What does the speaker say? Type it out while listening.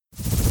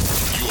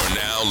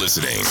now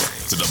listening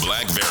to the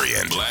Black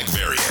Variant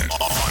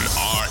on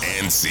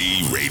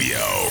RNC Radio.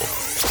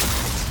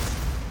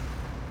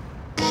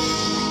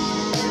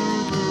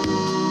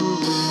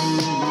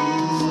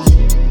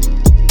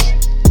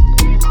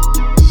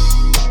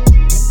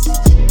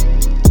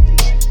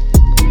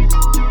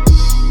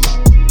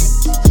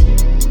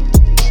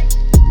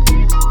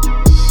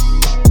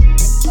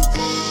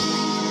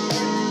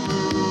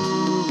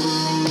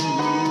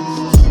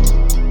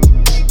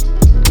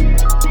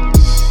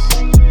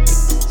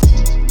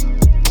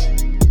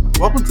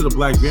 Welcome to the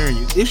Black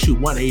Variant, issue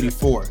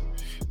 184.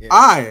 Yeah.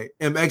 I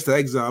am Exile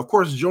Exile. Of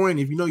course, joined,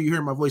 if you know you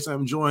hear my voice,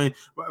 I'm joined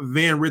by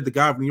Van Rid, the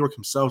guy of New York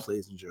himself,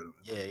 ladies and gentlemen.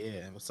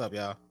 Yeah. What's up,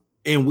 y'all?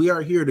 And we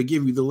are here to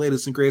give you the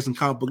latest and greatest in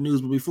comic book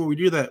news. But before we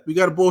do that, we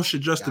got to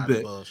bullshit just a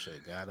bit.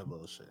 Gotta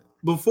bullshit.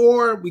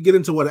 Before we get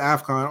into what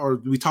AFCON, or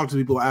we talk to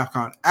people at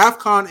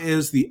AFCON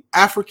is the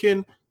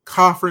African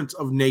Conference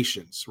of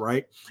Nations,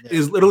 right? Yeah. It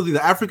is literally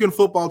the African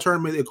football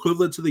tournament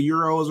equivalent to the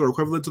Euros or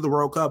equivalent to the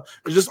World Cup.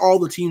 It's just all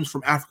the teams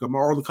from Africa,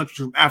 all the countries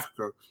from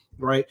Africa,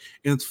 right?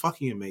 And it's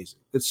fucking amazing.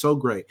 It's so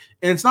great.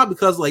 And it's not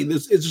because like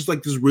this, it's just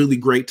like this really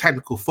great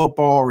technical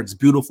football, or it's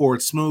beautiful, or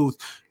it's smooth.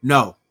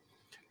 No.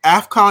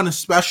 AFCON is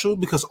special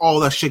because all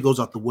that shit goes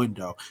out the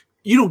window.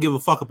 You don't give a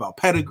fuck about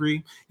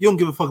pedigree. You don't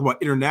give a fuck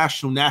about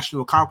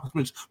national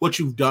accomplishments, what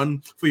you've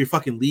done for your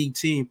fucking league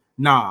team.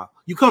 Nah.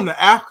 You come to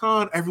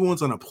AFCON,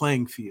 everyone's on a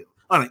playing field,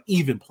 on an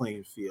even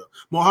playing field.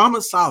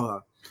 Mohamed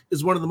Salah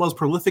is one of the most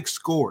prolific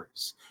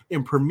scorers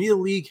in Premier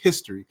League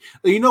history.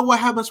 And you know what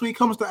happens when he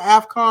comes to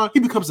AFCON? He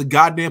becomes a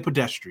goddamn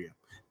pedestrian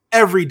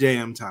every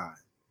damn time.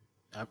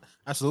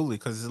 Absolutely,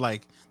 because it's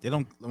like they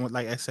don't,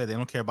 like I said, they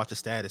don't care about your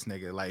status,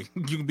 nigga. Like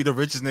you can be the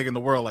richest nigga in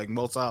the world, like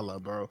Mo Salah,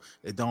 bro.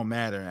 It don't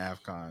matter in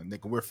AFCON,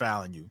 nigga. We're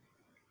fouling you.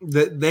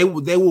 They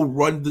will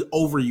run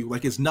over you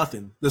like it's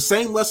nothing. The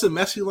same lesson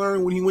Messi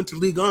learned when he went to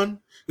Ligue 1.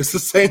 It's the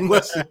same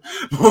lesson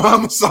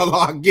Mohamed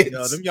Salah gets.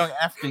 Yo, them young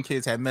African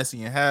kids had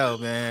Messi in hell,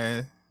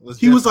 man.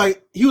 He was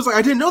like,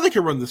 I didn't know they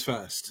could run this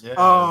fast. Yeah,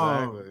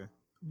 exactly.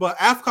 But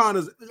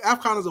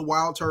AFCON is a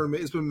wild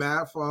tournament. It's been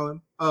mad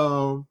fun.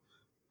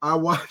 I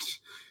watched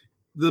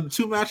the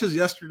two matches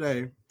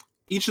yesterday.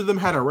 Each of them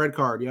had a red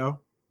card, yo.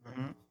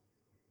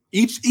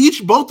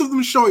 Mm-hmm. Both of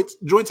them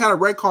joints had a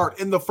red card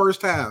in the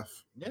first half.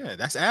 Yeah,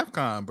 that's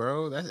AFCON,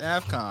 bro. That's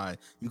AFCON.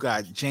 You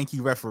got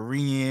janky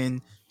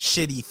refereeing,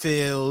 shitty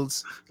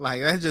fields.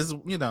 Like that's just,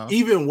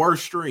 even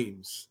worse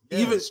streams.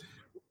 Yes.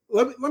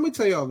 Let me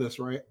tell y'all this,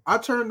 right? I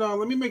turned on.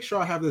 Let me make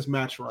sure I have this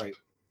match right,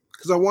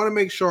 because I want to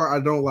make sure I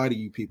don't lie to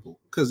you people.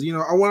 Because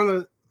I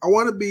want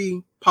to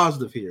be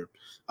positive here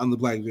on the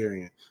Black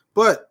Variant.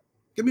 But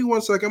give me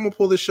 1 second. I'm gonna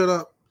pull this shit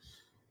up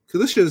because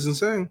this shit is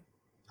insane.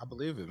 I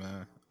believe it,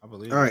 man. I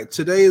believe. All right,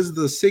 today is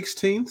the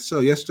 16th,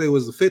 so yesterday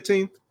was the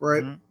 15th,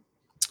 right? Mm-hmm.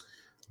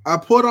 I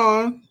put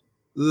on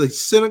the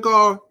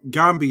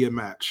Senegal-Gambia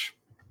match,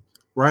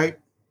 right?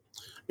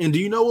 And do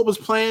you know what was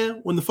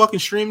playing when the fucking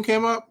stream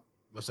came up?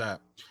 What's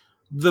that?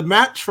 The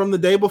match from the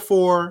day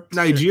before,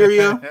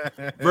 Nigeria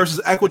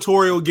versus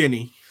Equatorial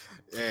Guinea.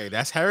 Hey,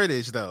 that's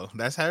heritage, though.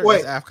 That's heritage.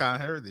 Wait, that's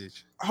AFCON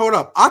heritage. Hold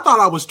up. I thought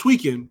I was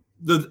tweaking.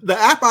 The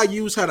app I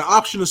used had an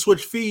option to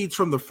switch feeds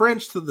from the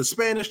French to the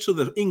Spanish to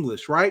the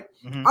English, right?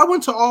 Mm-hmm. I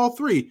went to all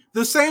three.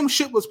 The same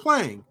shit was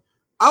playing.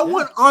 I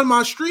went on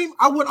my stream.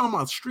 I went on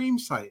my stream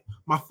site,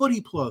 my Footy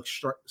Plug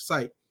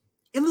site,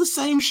 and the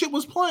same shit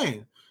was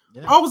playing.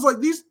 Yeah. I was like,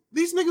 these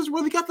niggas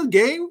really got the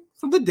game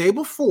from the day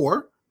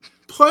before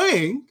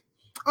playing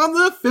on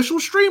the official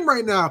stream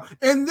right now.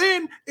 And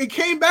then it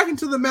came back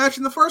into the match,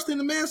 and the first thing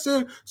the man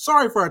said,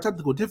 "Sorry for our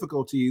technical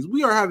difficulties.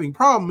 We are having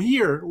problem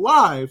here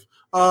live."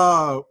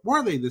 Where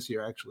are they this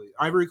year, actually?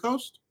 Ivory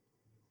Coast?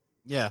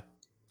 Yeah.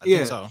 I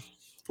think so.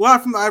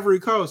 Live from the Ivory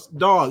Coast.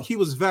 Dog, he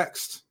was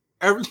vexed.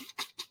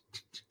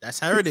 That's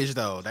heritage,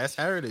 though. That's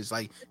heritage.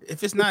 Like,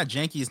 if it's not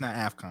janky, it's not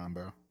AFCON,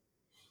 bro.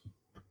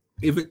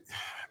 It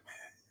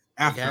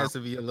has to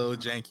be a little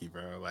janky,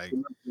 bro. Like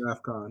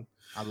AFCON.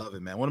 I love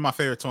it, man. One of my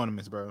favorite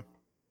tournaments, bro.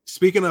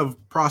 Speaking of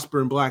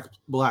prospering blacks,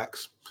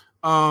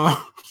 it's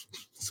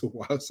a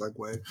wild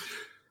segue.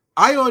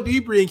 Ayo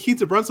Adibri and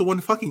Keita Brunson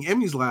won fucking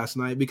Emmys last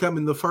night,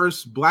 becoming the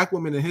first black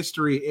woman in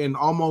history in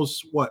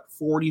almost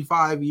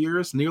 45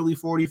 years, nearly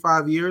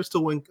 45 years, to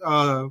win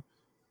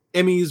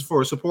Emmys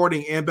for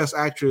supporting and best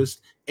actress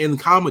in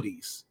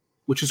comedies,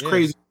 which is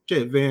crazy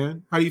shit,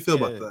 Van. How do you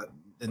feel about that?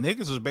 The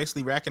niggas was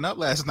basically racking up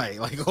last night.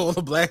 Like all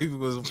the black people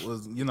was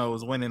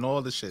winning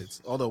all the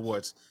shits, all the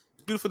awards.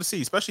 It's beautiful to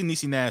see, especially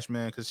Niecy Nash,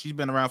 man, because she's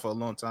been around for a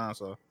long time.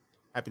 So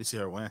happy to see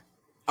her win.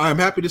 I am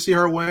happy to see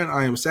her win.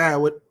 I am sad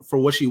for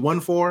what she won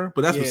for,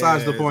 but that's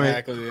besides the point.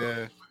 Exactly,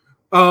 yeah.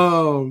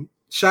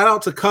 Shout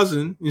out to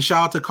Cousin and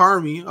shout out to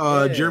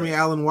Carmi, Jeremy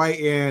Allen White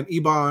and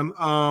Ebon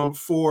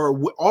for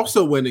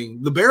also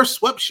winning. The Bears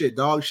swept shit,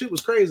 dog. Shit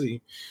was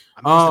crazy.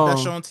 I mean, it's the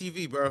best show on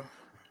TV, bro.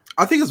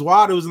 I think it's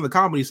wild it was in the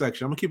comedy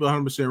section. I'm gonna keep it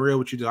 100% real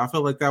with you, dude. I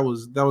felt like that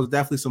was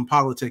definitely some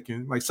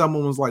politicking. Like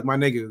someone was like, "My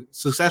nigga,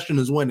 Succession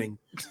is winning,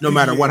 no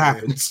matter what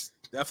happens."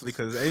 Definitely,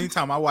 because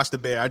anytime I watch The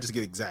Bear, I just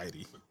get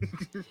anxiety.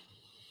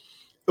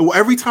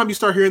 Every time you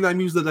start hearing that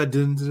music, that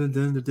dun, dun,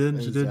 dun, dun, dun,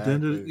 dun,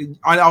 dun, dun,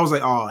 I was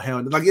like, oh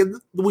hell! Like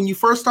when you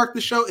first start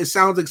the show, it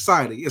sounds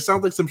exciting. It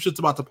sounds like some shit's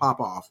about to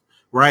pop off,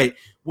 right?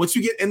 Once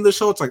you get in the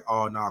show, it's like,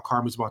 oh no,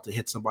 Carmen's about to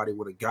hit somebody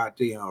with a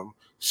goddamn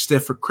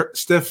stiff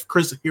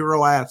Chris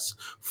Hero ass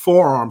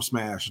forearm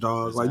smash,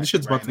 dog. Exactly. Like this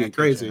shit's about to get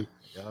crazy.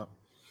 Yep.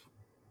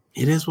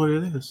 It is what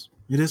it is.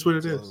 It is what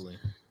it Absolutely.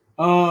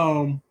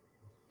 is.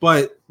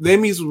 But the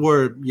Emmys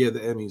were the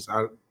Emmys.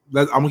 I'm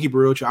gonna keep it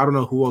real with you. I don't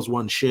know who else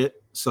won shit.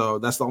 So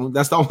that's the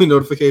only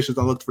notifications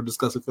I looked for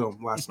discussing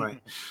film last night.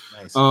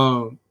 Nice.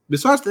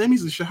 Besides the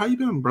Emmys and shit, how you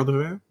been, brother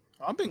man?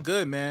 I've been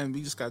good, man.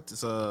 We just got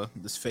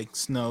this fake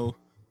snow.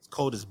 It's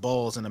cold as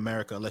balls in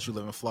America, unless you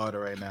live in Florida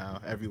right now,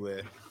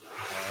 everywhere.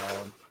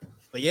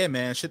 But yeah,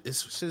 man,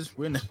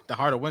 we're in the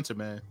heart of winter,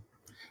 man.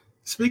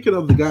 Speaking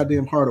of the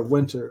goddamn heart of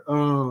winter,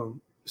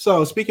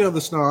 so speaking of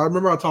the snow, I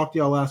remember I talked to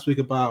y'all last week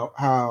about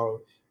how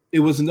it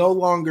was no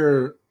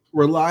longer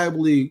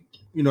reliably,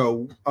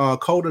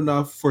 cold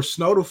enough for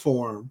snow to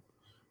form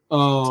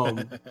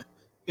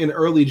in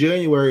early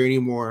January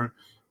anymore.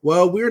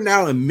 Well, we're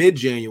now in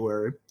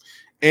mid-January,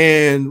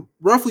 and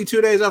roughly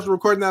 2 days after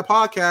recording that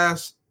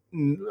podcast,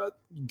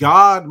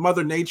 God,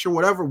 Mother Nature,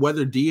 whatever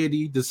weather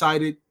deity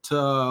decided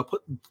to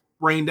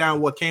rain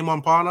down what came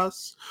upon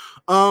us.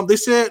 They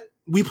said,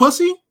 we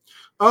pussy.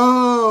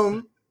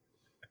 And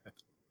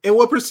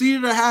what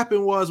proceeded to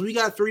happen was we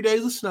got 3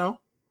 days of snow,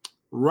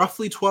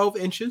 roughly 12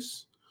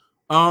 inches.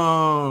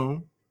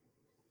 And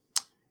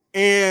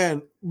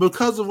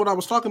because of what I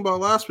was talking about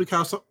last week,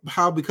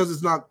 how because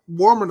it's not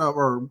warm enough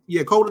or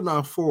cold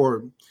enough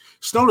for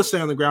snow to stay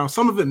on the ground,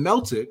 some of it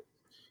melted.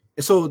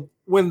 And so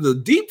when the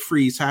deep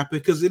freeze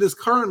happened, because it is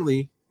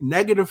currently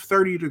negative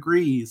 30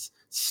 degrees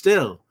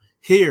still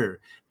here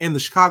in the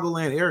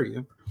Chicagoland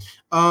area,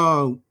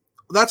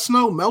 that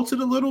snow melted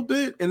a little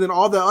bit, and then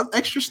all the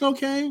extra snow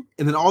came,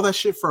 and then all that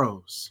shit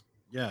froze.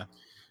 Yeah.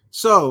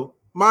 So,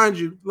 mind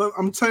you,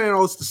 I'm telling you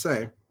all this to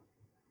say,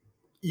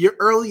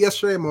 early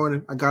yesterday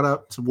morning, I got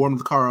up to warm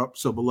the car up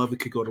so beloved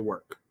could go to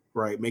work,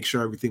 right? Make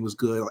sure everything was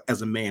good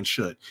as a man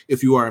should.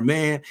 If you are a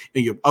man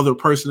and your other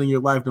person in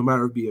your life, no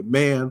matter if it be a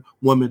man,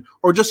 woman,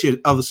 or just your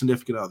other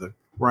significant other,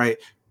 right?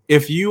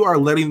 If you are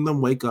letting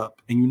them wake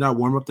up and you not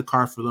warm up the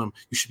car for them,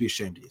 you should be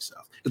ashamed of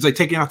yourself. It's like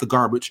taking out the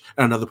garbage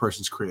at another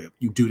person's crib.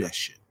 You do that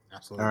shit.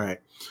 Absolutely. All right.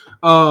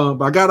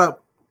 But I got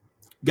up,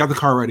 got the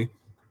car ready,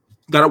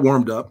 got it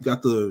warmed up,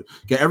 got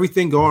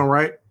everything going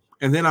right.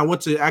 And then I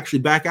went to actually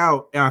back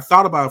out, and I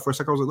thought about it for a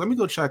second. I was like, let me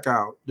go check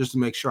out just to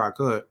make sure I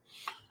could.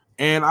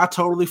 And I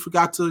totally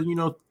forgot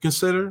to,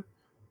 consider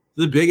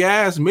the big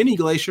ass mini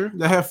glacier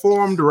that had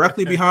formed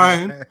directly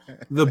behind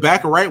the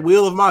back right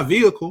wheel of my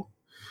vehicle.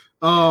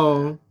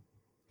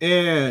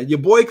 And your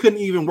boy couldn't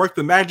even work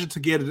the magic to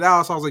get it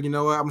out. So I was like, you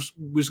know what?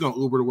 We're just gonna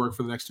Uber to work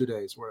for the next 2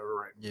 days, whatever,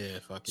 right? Yeah,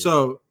 fuck it.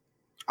 So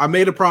I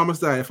made a promise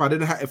that if I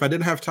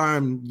didn't have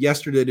time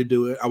yesterday to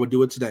do it, I would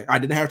do it today. I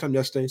didn't have time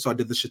yesterday, so I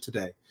did this shit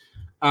today.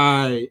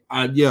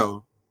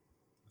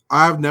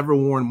 I've never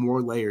worn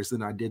more layers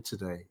than I did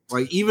today.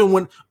 Like even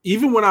when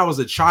I was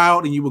a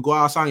child and you would go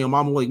outside, and your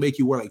mom would like make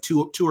you wear like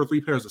two or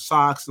three pairs of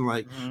socks and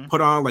like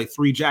put on like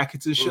 3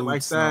 jackets and shit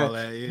like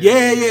that.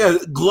 Yeah.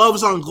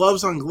 Gloves on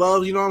gloves. You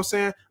know what I'm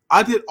saying?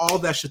 I did all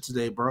that shit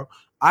today, bro.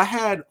 I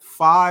had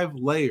 5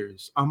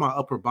 layers on my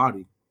upper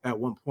body at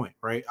one point,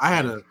 right? I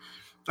had a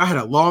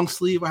long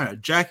sleeve, I had a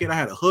jacket, I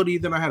had a hoodie,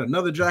 then I had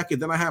another jacket,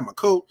 then I had my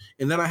coat,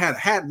 and then I had a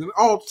hat, and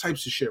all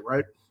types of shit,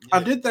 right? Yeah.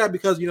 I did that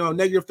because,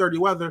 negative 30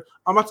 weather.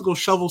 I'm about to go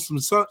shovel some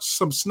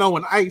snow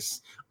and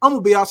ice. I'm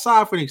going to be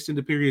outside for an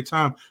extended period of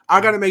time.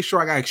 I got to make sure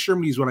I got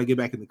extremities when I get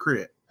back in the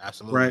crib.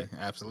 Absolutely. Right?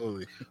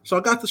 Absolutely. So I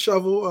got the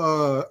shovel.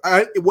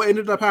 What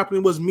ended up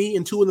happening was me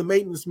and 2 of the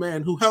maintenance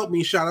men who helped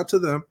me, shout out to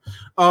them,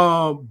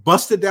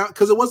 busted down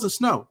because it wasn't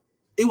snow.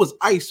 It was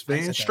ice,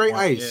 man. Straight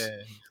ice. Yeah.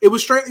 It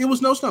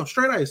was no snow,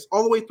 straight ice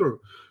all the way through.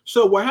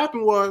 So what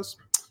happened was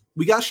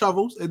we got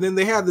shovels, and then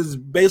they had this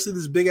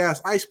big ass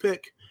ice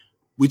pick.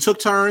 We took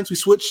turns. We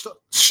switched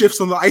shifts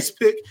on the ice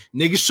pick.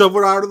 Niggas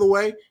shoveled out of the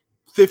way.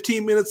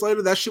 15 minutes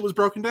later, that shit was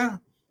broken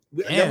down.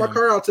 I got my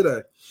car out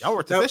today. Y'all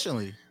worked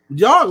efficiently.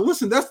 Y'all,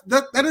 listen,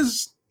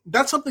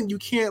 that's something you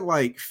can't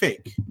like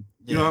fake.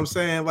 You know what I'm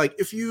saying? Like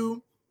if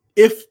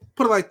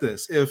put it like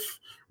this, if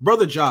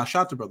Brother Josh,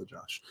 shout out to Brother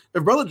Josh.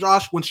 If Brother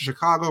Josh went to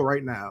Chicago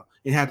right now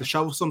and had to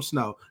shovel some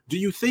snow, do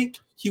you think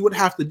he would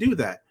have to do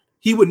that?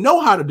 He would know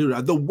how to do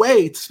that. The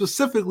way to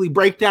specifically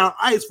break down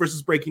ice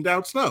versus breaking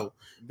down snow.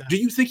 Do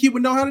you think he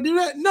would know how to do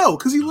that? No,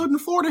 because he lived in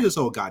Florida his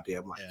whole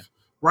goddamn life.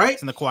 Right?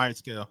 It's an acquired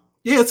skill.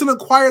 Yeah, it's an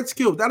acquired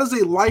skill. That is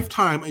a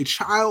lifetime, a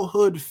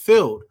childhood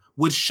filled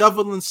with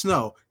shoveling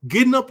snow.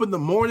 Getting up in the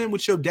morning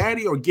with your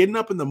daddy or getting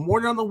up in the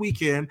morning on the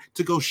weekend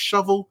to go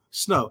shovel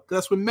snow.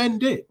 That's what men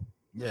did.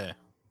 Yeah,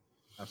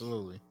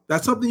 absolutely.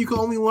 That's something you can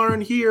only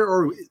learn here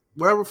or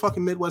wherever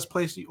fucking Midwest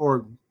place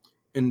or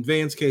in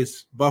Van's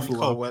case,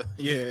 Buffalo.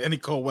 Any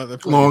cold weather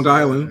place. Long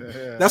Island.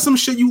 Yeah. That's some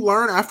shit you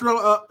learn after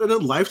a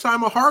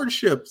lifetime of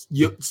hardships.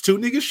 It's 2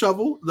 niggas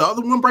shovel, the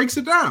other one breaks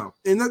it down.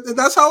 And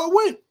that's how it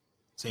went.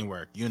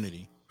 Teamwork,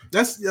 unity.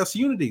 That's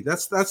unity.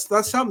 That's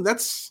something.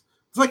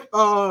 It's like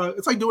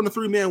doing a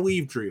 3-man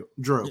weave drill.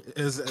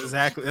 That's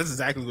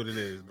exactly what it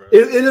is, bro.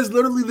 It is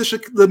literally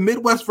the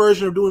Midwest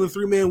version of doing a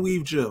 3-man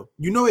weave drill.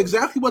 You know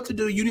exactly what to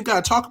do. You didn't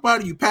gotta talk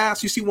about it. You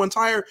pass. You see one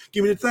tire.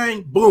 Give me the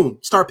thing. Boom.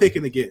 Start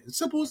picking again. It's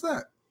simple as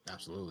that.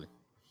 Absolutely.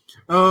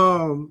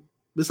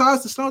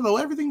 Besides the snow, though,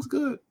 everything's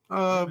good.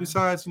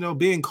 Besides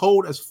being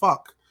cold as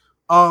fuck.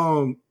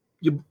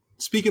 You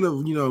speaking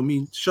of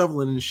me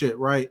shoveling and shit,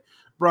 right,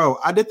 bro?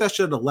 I did that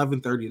shit at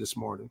 11:30 this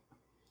morning.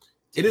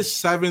 It is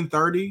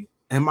 7:30.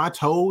 And my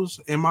toes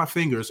and my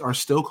fingers are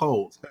still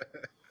cold.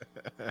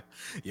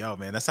 Yo,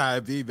 man, that's how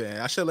it be, man.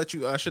 I should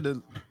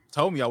have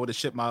told me I would have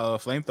shipped my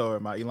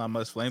flamethrower, my Elon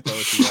Musk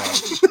flamethrower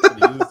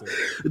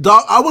to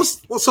Dog, I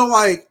was so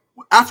like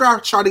after I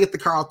tried to get the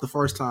car out the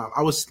first time,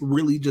 I was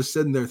really just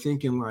sitting there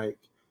thinking like,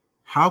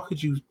 how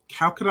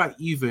could I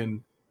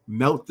even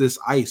melt this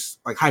ice?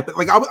 Like I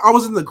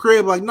was in the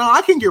crib like, no,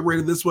 I can get rid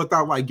of this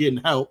without like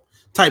getting help.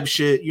 Type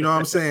shit, you know what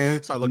I'm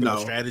saying? Start looking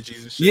up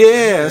strategies and shit.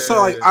 Yeah, so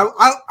like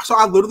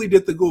I literally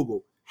did the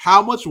Google.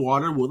 How much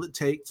water will it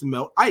take to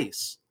melt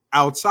ice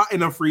outside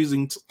in a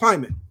freezing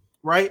climate,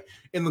 right?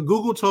 And the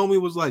Google told me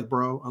was like,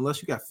 bro,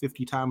 unless you got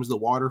 50 times the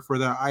water for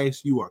that ice,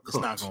 you are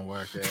cooked. It's not gonna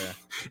work.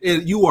 Yeah,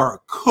 you are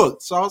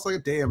cooked. So I was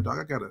like, damn, dog,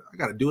 I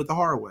gotta do it the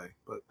hard way.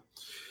 But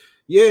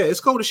yeah,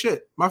 it's cold as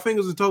shit. My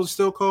fingers and toes are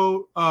still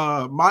cold.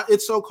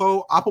 It's so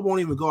cold. Appa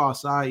won't even go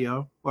outside,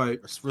 yo.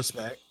 Like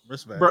respect.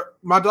 Bro,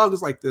 my dog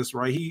is like this,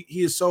 right? He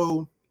is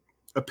so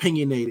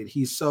opinionated.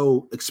 He's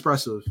so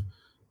expressive.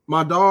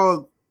 My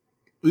dog,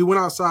 we went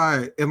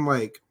outside and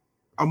like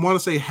I want to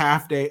say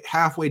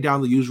halfway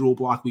down the usual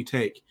block we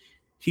take,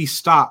 he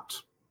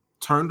stopped,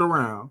 turned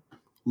around,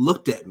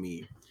 looked at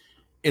me,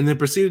 and then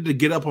proceeded to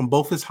get up on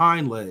both his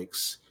hind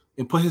legs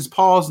and put his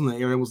paws in the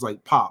air and was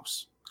like,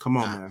 "Pops, come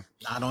on, man.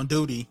 Not on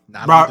duty.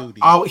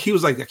 He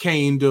was like, I can't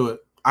even do it.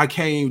 I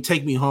can't even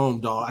take me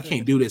home, dog. I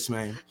can't do this,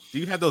 man." Do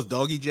you have those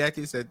doggy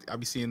jackets that I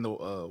be seeing the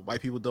white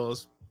people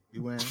dolls be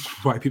wearing?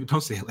 White people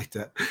don't say it like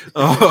that.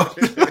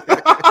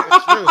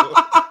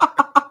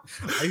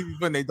 I be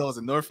putting their dolls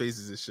in North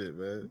Faces and shit,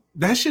 man.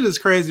 That shit is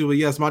crazy, but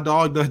yes, my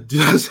dog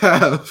does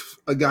have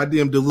a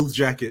goddamn Duluth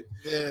jacket,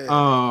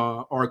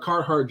 or a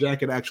Carhartt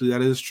jacket. Actually,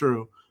 that is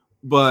true.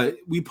 But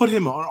we put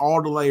him on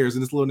all the layers,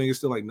 and this little nigga's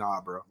still like, nah,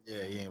 bro.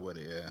 Yeah, he ain't with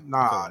it. Yeah,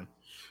 nah.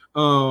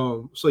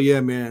 So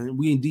yeah, man,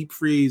 we in deep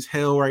freeze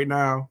hell right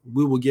now.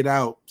 We will get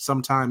out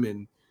sometime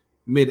in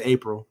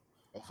mid-April.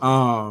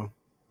 But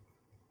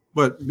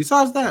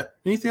besides that,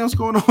 anything else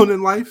going on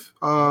in life?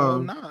 Nah,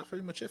 that's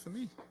pretty much it for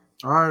me.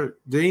 All right.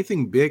 Did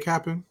anything big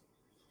happen?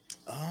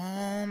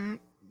 Nah,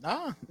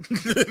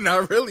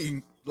 not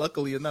really.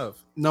 Luckily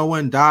enough, no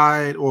one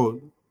died. Or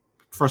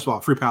first of all,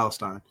 free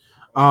Palestine.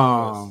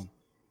 But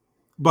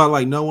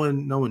like no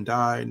one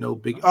died. No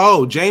big.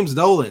 Oh, James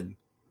Dolan.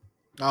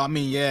 I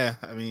mean, yeah.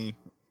 I mean,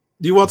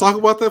 do you want to talk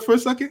about that for a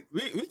second?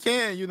 We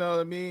can. You know what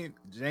I mean?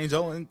 James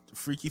Dolan,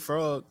 freaky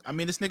frog. I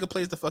mean, this nigga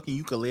plays the fucking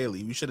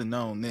ukulele. We should have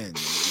known then.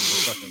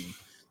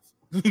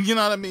 You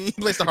know what I mean? He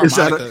plays the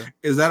harmonica.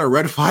 Is that a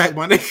red flag,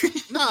 my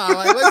nigga? Nah,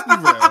 like let's be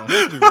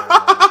real. You know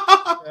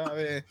what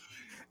I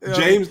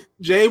mean?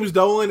 James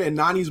Dolan and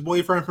Nani's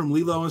boyfriend from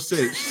Lilo and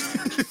Stitch.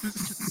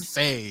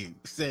 Same.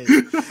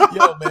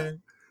 Yo,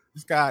 man,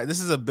 this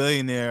is a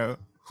billionaire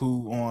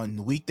who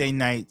on weekday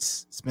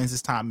nights spends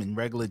his time in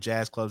regular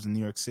jazz clubs in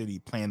New York City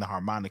playing the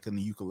harmonica and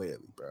the ukulele,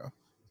 bro.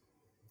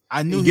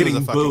 I knew he was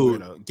a fucking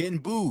weirdo. Getting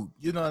booed.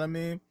 You know what I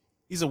mean?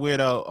 He's a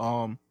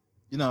weirdo.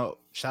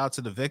 Shout out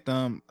to the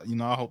victim.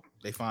 I hope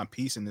they find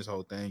peace in this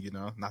whole thing,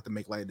 not to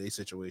make light of their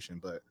situation,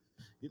 but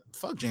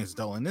fuck James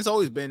Dolan. There's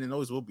always been and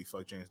always will be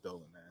fuck James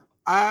Dolan, man.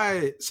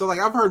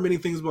 I've heard many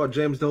things about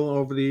James Dolan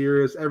over the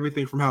years,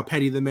 everything from how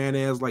petty the man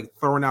is, like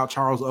throwing out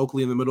Charles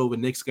Oakley in the middle of a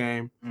Knicks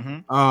game,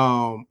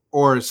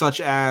 or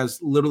such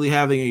as literally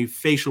having a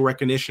facial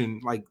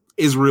recognition like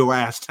Israel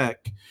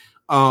Aztec,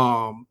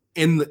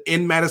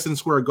 in Madison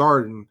Square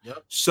Garden.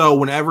 Yep. So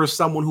whenever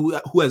someone who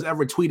has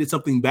ever tweeted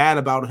something bad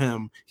about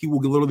him, he will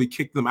literally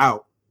kick them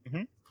out.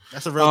 Mm-hmm.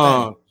 That's a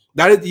real thing.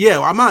 That is,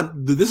 yeah. I'm not.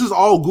 This is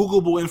all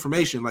Googleable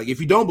information. Like, if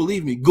you don't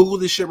believe me, Google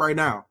this shit right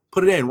now.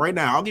 Put it in right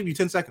now. I'll give you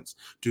 10 seconds.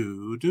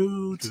 But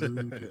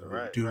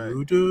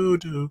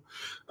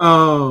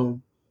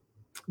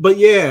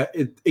yeah,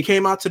 it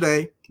came out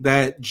today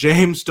that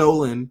James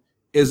Dolan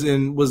has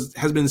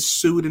been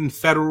sued in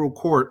federal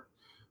court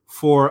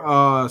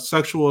for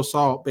sexual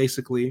assault,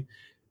 basically.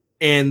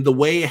 And the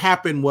way it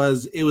happened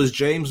was it was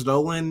James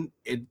Dolan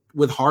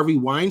with Harvey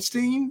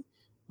Weinstein,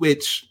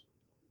 which,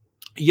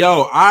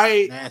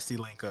 nasty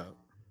link up.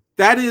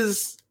 That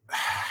is,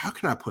 how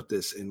can I put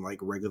this in like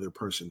regular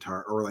person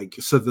or like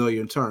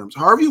civilian terms?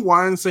 Harvey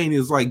Weinstein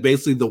is like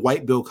basically the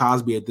white Bill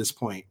Cosby at this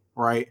point,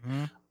 right?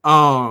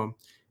 Mm-hmm.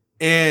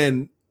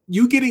 And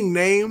you getting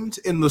named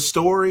in the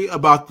story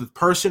about the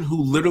person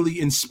who literally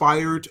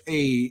inspired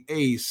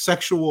a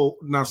sexual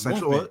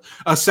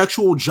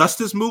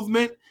justice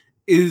movement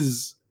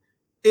is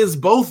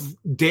both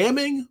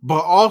damning,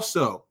 but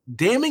also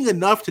damning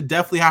enough to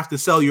definitely have to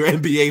sell your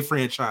NBA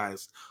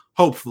franchise.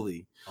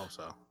 Hopefully.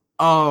 Also.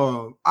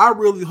 I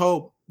really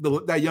hope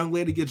that young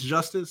lady gets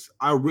justice.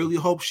 I really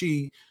hope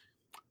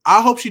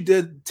I hope she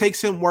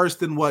takes him worse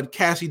than what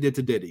Cassie did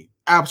to Diddy.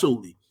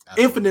 Absolutely.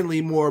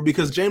 Infinitely more,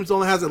 because James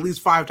Dolan has at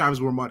least 5 times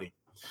more money.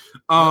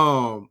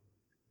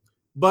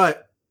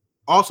 But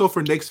also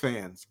for Knicks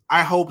fans,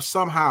 I hope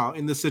somehow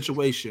in this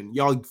situation,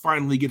 y'all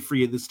finally get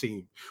free of this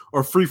team,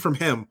 or free from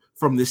him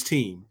from this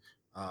team.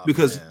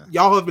 Because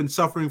y'all have been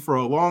suffering for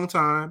a long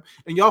time,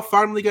 and y'all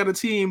finally got a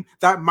team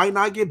that might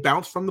not get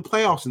bounced from the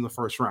playoffs in the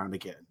first round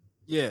again.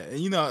 Yeah, and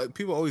you know,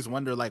 people always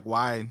wonder like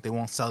why they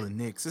won't sell the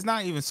Knicks. It's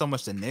not even so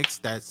much the Knicks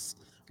that's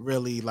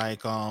really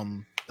like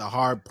the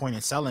hard point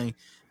in selling.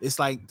 It's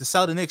like to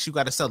sell the Knicks, you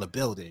got to sell the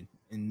building,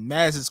 and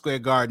Madison Square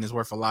Garden is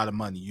worth a lot of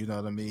money. You know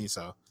what I mean?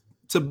 So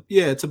to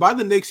buy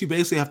the Knicks, you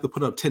basically have to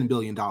put up $10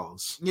 billion.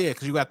 Yeah,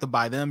 because you have to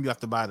buy them, you have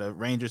to buy the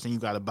Rangers, and you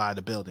got to buy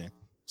the building.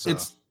 So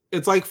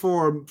it's like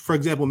for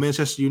example,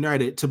 Manchester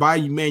United. To buy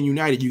Man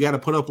United, you got to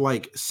put up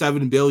like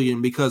 $7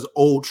 billion, because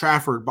Old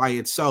Trafford by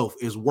itself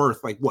is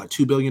worth like what,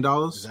 $2 billion?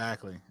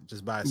 Exactly,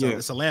 just by itself. Yeah.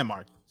 It's a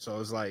landmark, so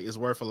it's like it's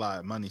worth a lot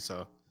of money.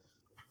 So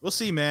we'll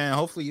see, man.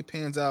 Hopefully, it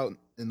pans out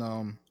in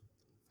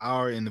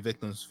the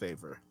victim's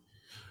favor.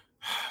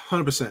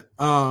 100%.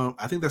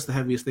 I think that's the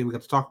heaviest thing we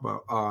got to talk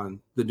about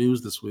on the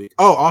news this week.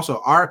 Oh, also,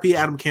 RIP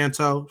Adam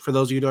Canto. For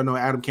those of you who don't know,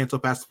 Adam Canto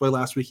passed away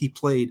last week. He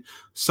played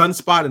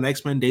Sunspot in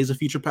X-Men Days of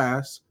Future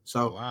Past.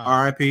 So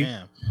RIP.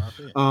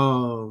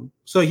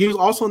 So he was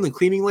also in The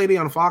Cleaning Lady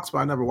on Fox, but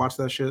I never watched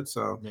that shit.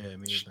 So yeah,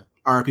 me either.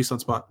 RIP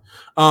Sunspot.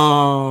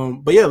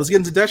 But yeah, let's get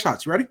into dead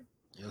shots. You ready?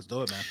 Yeah, let's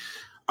do it, man.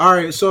 All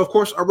right, so of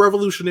course, our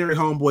revolutionary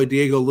homeboy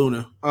Diego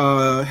Luna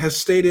has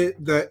stated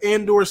that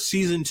Andor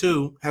Season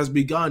 2 has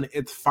begun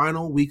its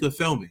final week of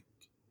filming.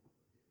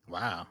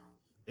 Wow.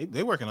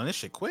 They're working on this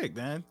shit quick,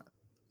 man.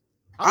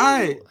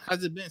 How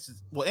has it been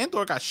since... Well,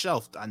 Andor got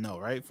shelved, I know,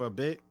 right? For a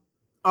bit?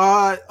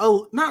 Not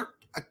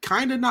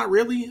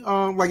really.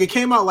 Like, it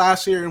came out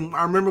last year, and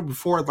I remember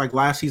before, like,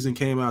 last season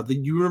came out,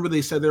 you remember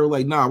they said they were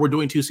like, nah, we're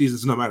doing 2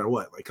 seasons no matter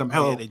what. Like,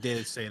 yeah, they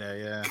did say that,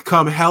 yeah.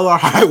 Come hell or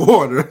high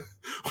water,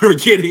 we're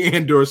getting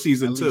Andor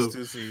Season 2. At least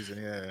 2 seasons,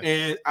 yeah.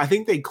 And I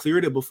think they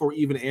cleared it before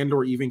even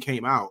Andor even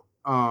came out.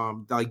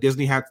 Like,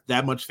 Disney had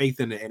that much faith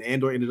in it, and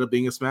Andor ended up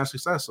being a smash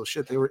success. So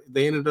shit,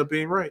 they ended up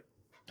being right.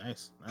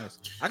 Nice.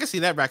 I can see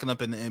that racking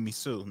up in the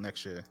Emmys too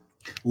next year.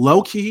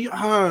 Low key,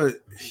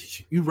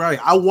 you're right.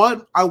 I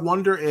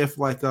wonder if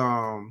like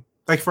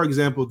for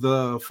example,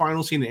 the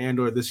final scene in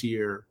Andor this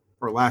year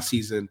or last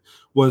season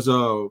was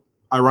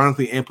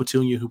ironically Anne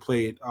Petunia, who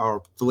played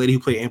the lady who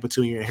played Anne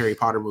Petunia in Harry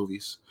Potter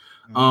movies.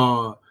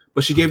 Mm-hmm.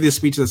 But she gave this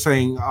speech that's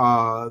saying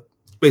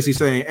basically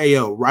saying, "Hey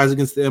yo, rise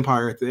against the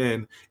Empire" at the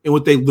end. And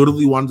what they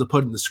literally wanted to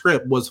put in the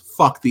script was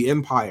 "fuck the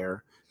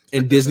Empire."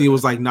 And Disney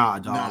was like, "Nah,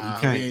 dog,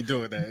 you can't. We ain't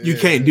doing that. You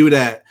can't do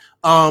that."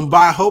 But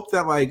I hope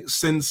that like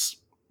since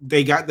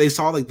they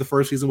saw like the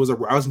first season was a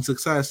rousing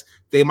success,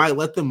 they might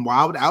let them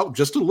wild out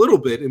just a little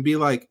bit and be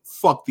like,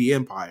 "Fuck the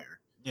Empire."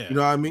 Yeah, you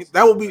know what I mean?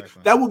 That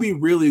would be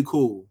really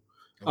cool.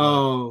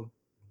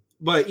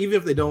 But even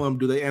if they don't let them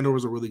do that, Andor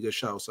was a really good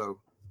show, so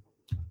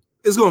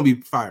it's gonna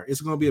be fire. It's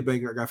gonna be a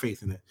banger. I got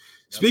faith in it.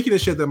 Yep. Speaking of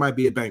shit that might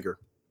be a banger,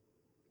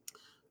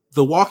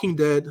 The Walking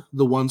Dead: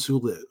 The Ones Who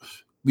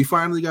Live. We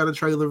finally got a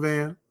trailer,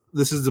 Van.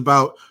 This is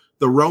about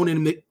the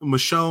Ronin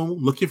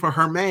Michonne looking for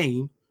her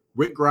main.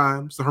 Rick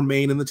Grimes, her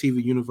main in the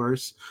TV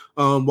universe,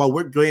 while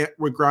Rick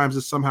Grimes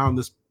is somehow in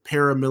this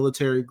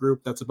paramilitary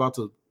group that's about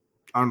to,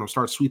 I don't know,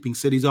 start sweeping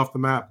cities off the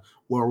map,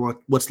 or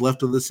what's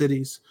left of the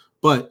cities.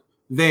 But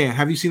Van,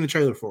 have you seen the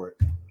trailer for it?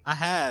 I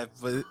have,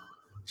 but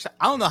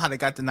I don't know how they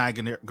got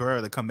Denai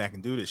Guerrero to come back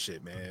and do this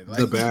shit, man. Like,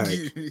 the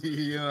bag.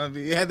 You know what I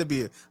mean? It had to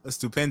be a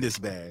stupendous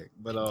bag.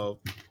 But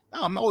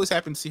I'm always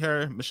happy to see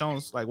her.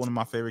 Michonne's like one of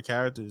my favorite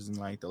characters in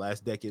like the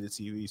last decade of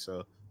TV,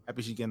 so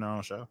happy she's getting her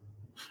own show.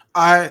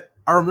 I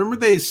remember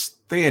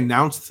they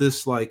announced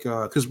this like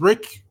because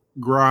Rick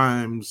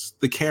Grimes,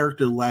 the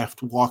character,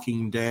 left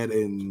Walking Dead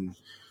in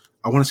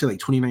I want to say like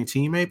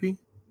 2019 maybe.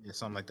 Yeah,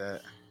 something like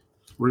that.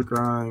 Rick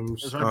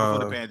Grimes. It was right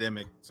before the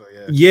pandemic, so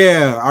yeah.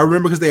 Yeah, I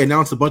remember because they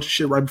announced a bunch of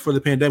shit right before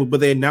the pandemic, but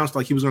they announced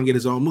like he was gonna get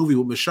his own movie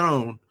with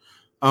Michonne.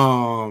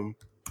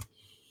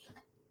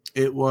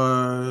 It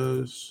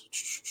was.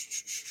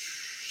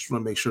 Just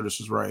want to make sure this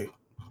is right.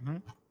 Mm-hmm.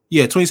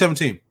 Yeah,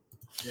 2017.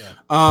 Yeah.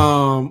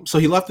 So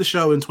he left the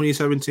show in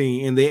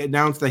 2017, and they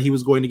announced that he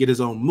was going to get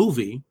his own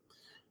movie.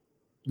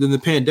 Then the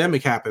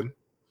pandemic happened,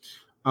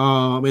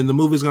 and the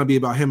movie's going to be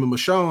about him and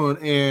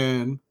Michonne.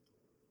 And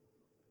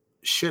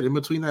shit, in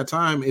between that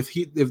time, if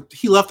he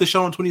left the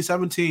show in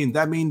 2017,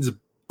 that means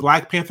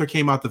Black Panther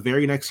came out the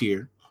very next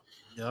year.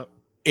 Yep.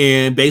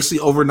 And basically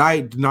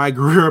overnight, Denai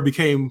Guerrero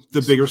became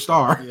the bigger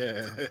star.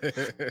 Yeah.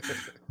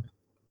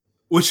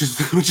 which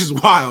is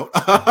wild.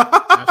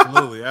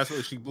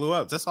 Absolutely. She blew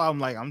up. That's why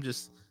I'm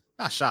just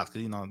not shocked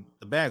because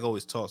the bag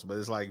always talks, but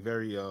it's like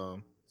very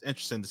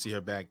interesting to see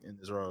her back in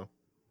this role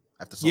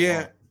after so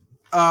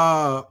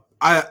long.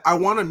 I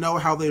want to know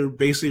how they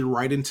basically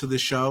write into the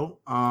show.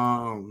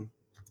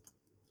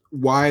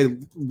 Why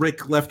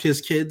Rick left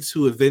his kids,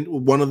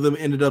 one of them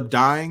ended up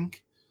dying.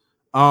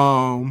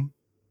 And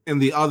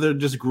the other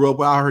just grew up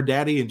without her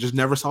daddy and just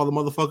never saw the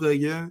motherfucker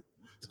again.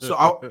 So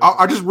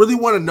I just really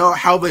want to know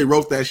how they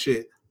wrote that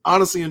shit.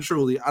 Honestly and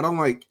truly,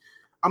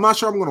 I'm not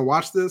sure I'm gonna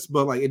watch this,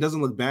 but like it doesn't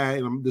look bad,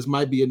 and this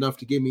might be enough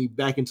to get me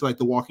back into like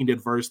the Walking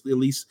Dead verse. At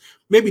least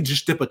maybe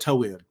just dip a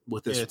toe in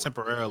with this. Yeah, one.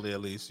 temporarily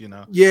at least, you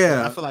know.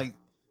 Yeah, I feel like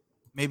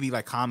maybe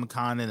like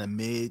Comic-Con in the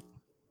mid,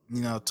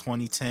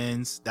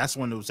 2010s. That's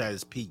when it was at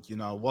its peak. You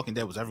know, Walking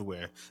Dead was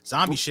everywhere.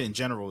 Zombie shit in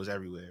general was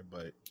everywhere,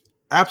 but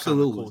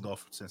absolutely cooled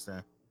off since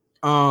then.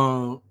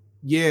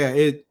 Yeah,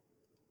 it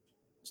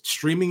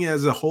streaming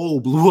as a whole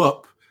blew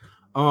up.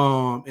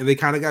 And they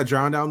kind of got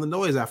drowned out in the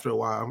noise after a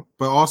while.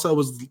 But also it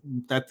was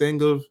that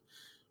thing of,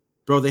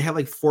 bro, they had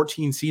like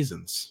 14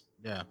 seasons.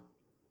 Yeah.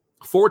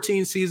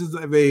 14 seasons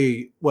of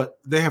they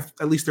have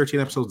at least 13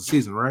 episodes a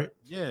season, right?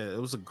 Yeah, it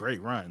was a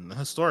great run. A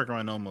historic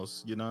run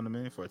almost, you know what I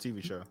mean, for a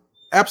TV show.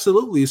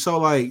 Absolutely. So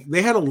like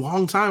they had a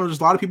long time. Just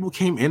a lot of people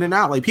came in and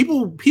out. Like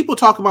people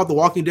talk about The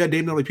Walking Dead,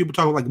 they know like people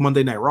talk about like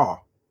Monday Night Raw.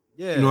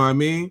 Yeah. You know what I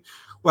mean?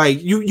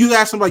 Like you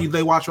ask somebody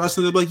they watch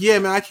wrestling, they'll be like, "Yeah,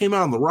 man, I came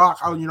out on The Rock.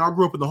 I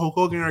grew up in the Hulk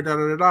Hogan era." Da,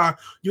 da, da, da.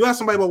 You ask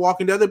somebody about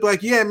Walking Dead, they'll be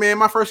like, "Yeah, man,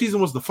 my first season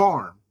was The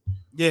Farm."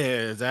 Yeah,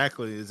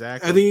 exactly. And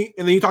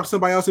then you talk to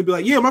somebody else and be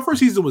like, "Yeah, my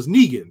first season was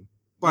Negan."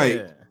 Like,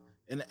 yeah.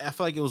 And I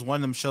feel like it was one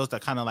of them shows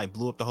that kind of like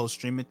blew up the whole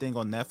streaming thing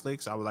on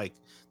Netflix. I was like,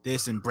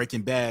 this and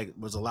Breaking Bad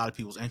was a lot of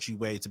people's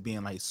entryway to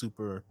being like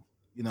super,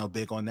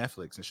 big on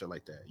Netflix and shit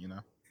like that.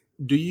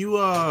 Do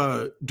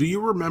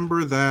you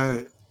remember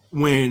that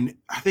when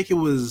I think it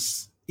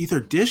was either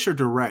Dish or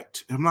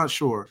Direct? I'm not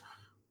sure,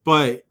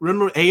 but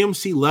remember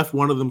AMC left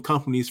one of them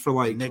companies for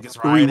like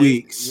Niggas 3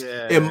 weeks.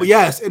 Yeah. And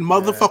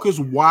motherfuckers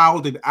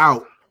wilded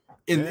out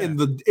in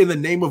the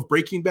name of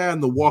Breaking Bad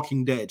and The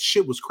Walking Dead.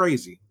 Shit was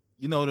crazy.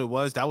 You know what it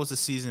was? That was the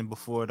season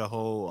before the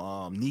whole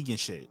Negan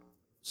shit.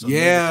 So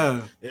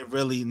yeah,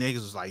 niggas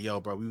was like,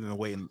 "Yo, bro, we've been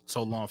waiting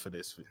so long for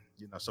this,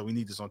 so we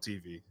need this on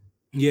TV."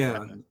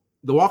 Yeah,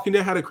 The Walking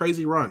Dead had a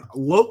crazy run.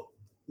 Low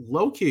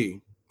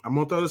key, I'm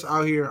gonna throw this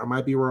out here. I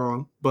might be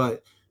wrong,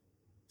 but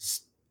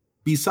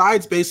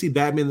besides basically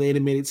Batman the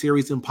Animated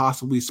Series and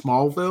possibly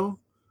Smallville,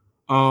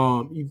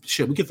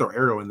 we could throw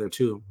Arrow in there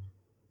too.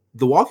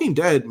 The Walking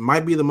Dead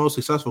might be the most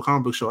successful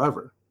comic book show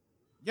ever.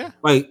 Yeah,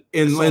 like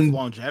in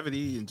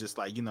longevity and just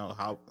like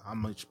how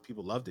much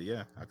people loved it.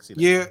 Yeah, I can see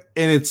that. Yeah,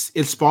 and it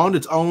spawned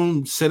its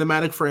own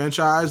cinematic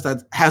franchise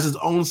that has its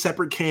own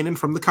separate canon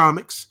from the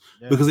comics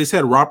because they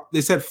said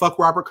fuck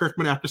Robert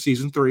Kirkman after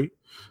season 3.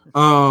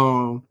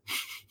 But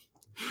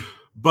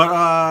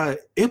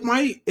it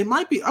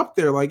might be up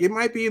there. Like it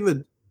might be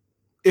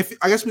if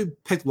I guess we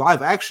picked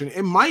live action,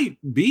 it might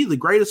be the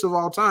greatest of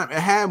all time. It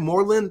had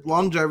more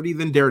longevity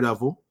than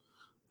Daredevil,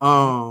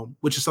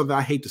 which is something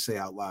I hate to say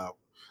out loud.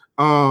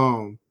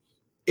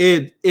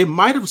 It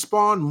might have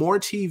spawned more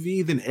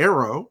TV than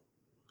Arrow.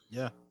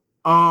 Yeah.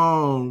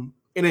 And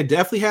it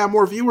definitely had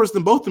more viewers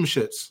than both them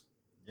shits.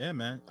 Yeah,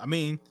 man. I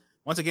mean,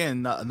 once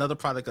again, another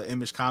product of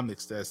Image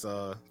Comics that's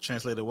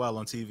translated well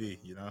on TV,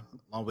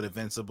 along with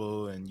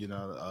Invincible and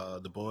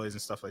The Boys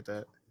and stuff like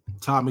that.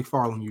 Todd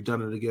McFarlane, you've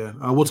done it again.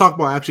 We'll talk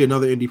about actually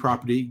another indie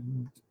property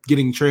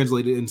getting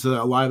translated into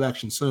a live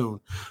action soon.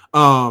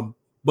 But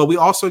we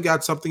also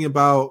got something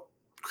about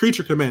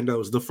Creature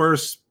Commandos, the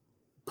first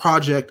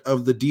project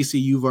of the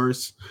DCU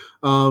verse.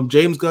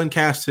 James Gunn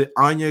casted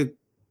Anya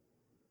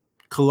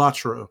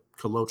Chalotra,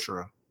 Anya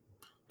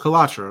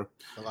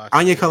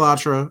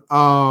Chalotra,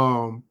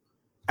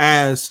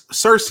 as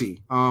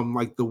Cersei,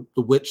 like the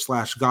witch /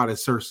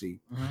 goddess Cersei.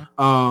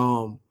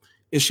 Mm-hmm.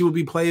 And she would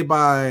be played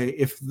by,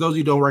 if those of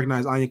you don't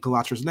recognize Anya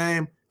Chalotra's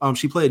name,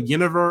 she played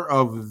Yennefer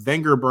of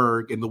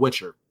Vengerberg in The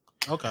Witcher.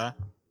 Okay.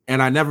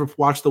 And I never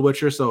watched The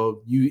Witcher,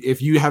 so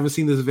if you haven't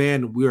seen this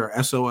van, we are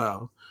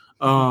SOL.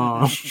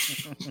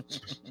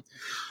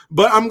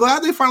 But I'm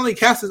glad they finally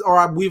cast it.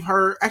 Or we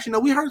heard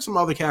some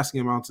other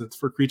casting announcements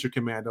for Creature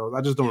Commandos.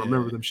 I just don't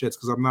remember them shits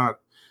because I'm not.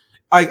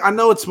 I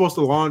know it's supposed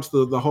to launch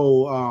the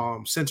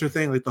whole censor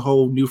thing, like the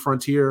whole New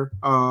Frontier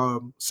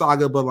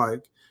saga, but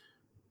like,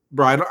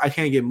 bro, I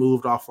can't get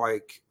moved off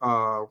like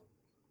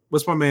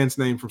what's my man's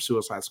name from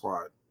Suicide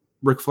Squad?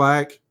 Rick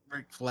Flag.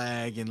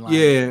 And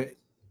like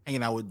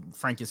hanging out with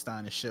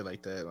Frankenstein and shit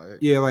like that. Like,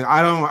 yeah, like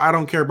I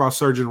don't care about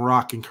Surgeon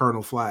Rock and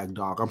Colonel Flag,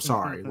 dog. I'm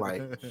sorry.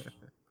 Like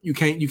you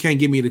can't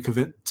get me to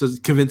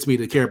convince me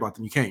to care about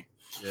them. You can't.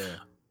 Yeah.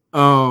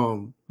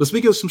 But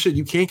speaking of some shit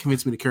you can't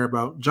convince me to care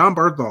about, John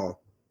Bernthal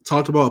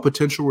talked about a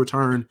potential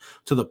return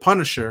to the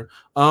Punisher.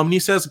 He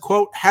says,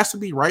 quote, has to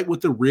be right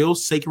with the real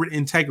sacred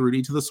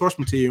integrity to the source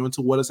material and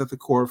to what is at the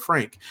core of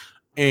Frank.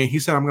 And he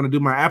said, I'm going to do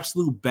my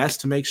absolute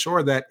best to make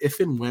sure that if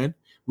and when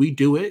we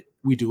do it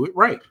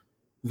right.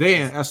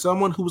 Van, as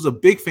someone who was a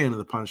big fan of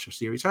the Punisher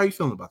series, how are you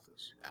feeling about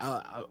this?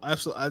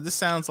 Absolutely. This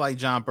sounds like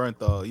John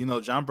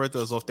Bernthal. John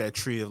Bernthal is off that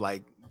tree of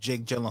like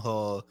Jake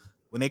Gyllenhaal.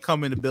 When they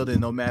come in the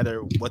building, no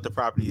matter what the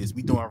property is,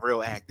 we doing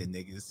real acting,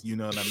 niggas. You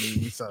know what I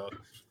mean? So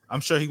I'm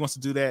sure he wants to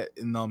do that,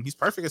 and he's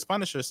perfect as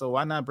Punisher. So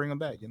why not bring him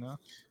back?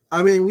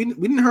 I mean, we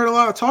didn't hear a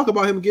lot of talk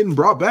about him getting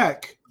brought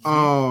back.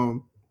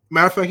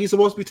 Matter of fact, he's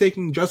supposed to be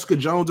taking Jessica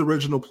Jones'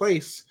 original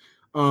place.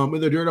 in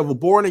the Daredevil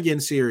Born Again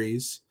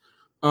series.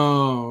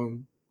 But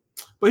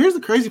here's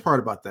the crazy part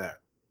about that,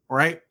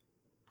 right?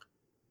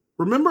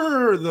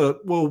 Remember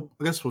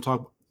I guess we'll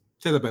talk.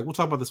 Take that back. We'll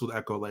talk about this with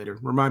Echo later.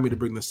 Remind me to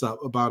bring this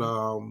up about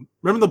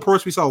remember the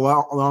reports we saw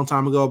a long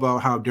time ago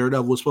about how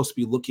Daredevil was supposed to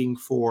be looking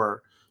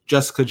for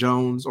Jessica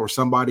Jones or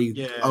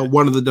somebody,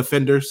 one of the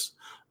Defenders,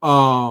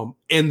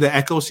 in the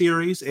Echo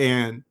series,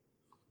 and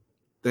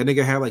that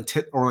nigga had like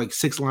 10 or like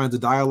 6 lines of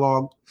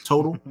dialogue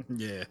total.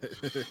 Yeah.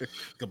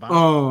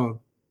 Goodbye.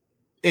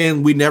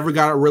 And we never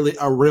got a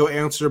real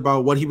answer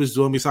about what he was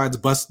doing besides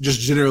just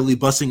generally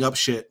busting up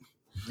shit.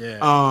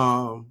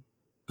 Yeah.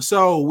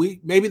 So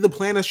maybe the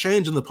plan has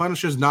changed and the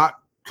Punisher's not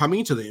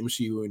coming to the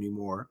MCU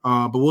anymore.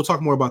 But we'll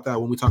talk more about that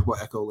when we talk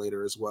about Echo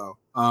later as well.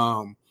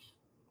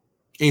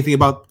 Anything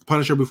about the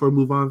Punisher before we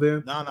move on,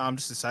 Van? No, I'm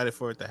just excited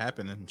for it to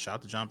happen. And shout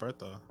out to John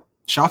Bernthal.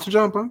 Shout out to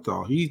John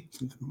Bernthal.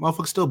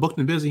 Motherfucker's still booked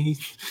and busy.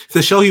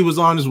 The show he was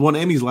on just won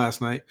Emmys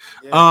last night.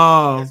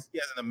 Yeah, he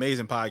has an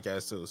amazing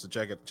podcast too. So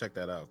check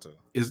that out too.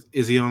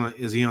 Is he on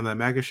that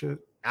MAGA shit?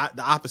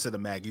 The opposite of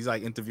MAGA. He's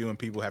like interviewing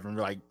people having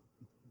like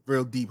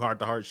real deep heart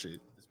to heart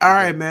shit. All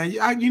right, man.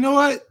 You know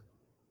what?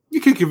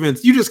 You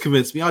just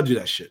convinced me. I'll do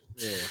that shit.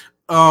 Yeah.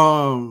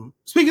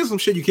 Speaking of some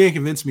shit you can't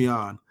convince me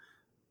on,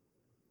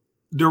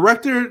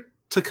 director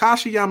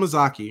Takashi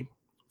Yamazaki,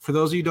 for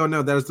those of you who don't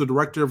know, that is the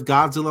director of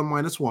Godzilla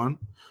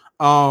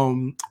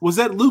 -1, was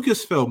at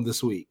Lucasfilm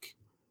this week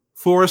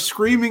for a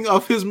screening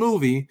of his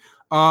movie,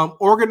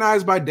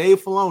 organized by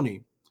Dave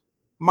Filoni.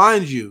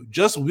 Mind you,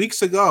 just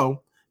weeks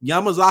ago,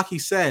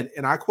 Yamazaki said,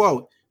 and I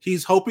quote,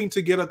 he's hoping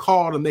to get a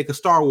call to make a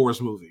Star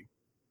Wars movie.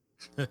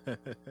 Well,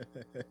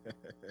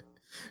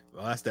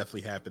 that's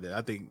definitely happening.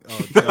 I think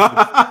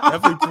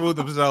definitely proved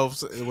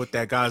themselves with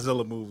that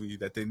Godzilla movie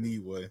that they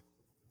need one.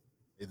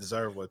 They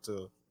deserve one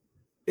too.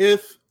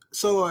 Let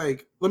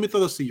me throw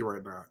this to you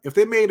right now. If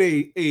they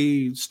made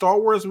a Star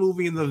Wars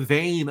movie in the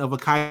vein of a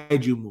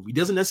kaiju movie,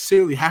 doesn't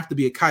necessarily have to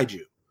be a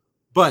kaiju,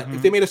 but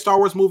if they made a Star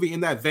Wars movie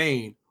in that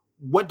vein,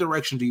 what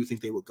direction do you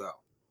think they would go?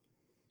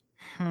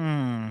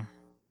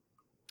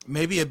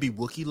 Maybe it'd be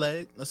Wookiee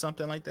led or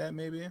something like that.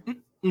 Maybe.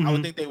 Mm-hmm. I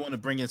would think they want to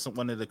bring in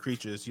one of the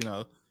creatures. You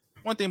know,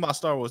 one thing about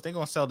Star Wars, they're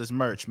gonna sell this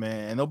merch,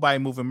 man, and nobody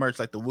moving merch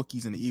like the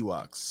Wookiees and the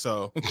Ewoks.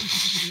 So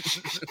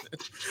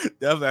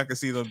definitely, I can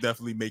see them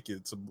definitely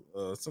making some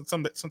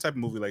type of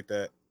movie like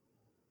that.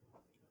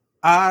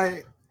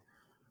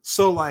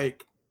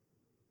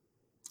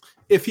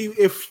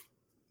 If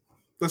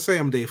let's say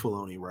I'm Dave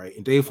Filoni, right,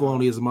 and Dave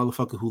Filoni is a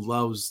motherfucker who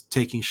loves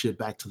taking shit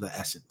back to the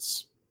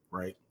essence,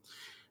 right?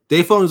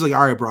 Dave Filoni's like,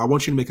 all right, bro, I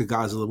want you to make a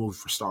Godzilla movie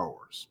for Star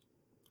Wars,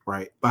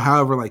 right? But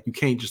however, like, you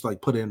can't just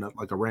like put in a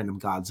random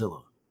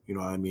Godzilla. You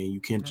know what I mean?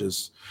 You can't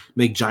just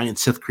make giant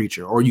Sith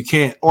creature, or you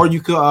could.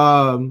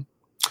 Oh,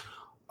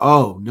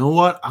 know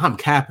what? I'm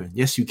capping.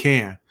 Yes, you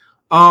can.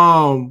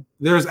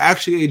 There's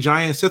actually a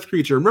giant Sith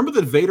creature. Remember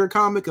the Vader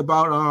comic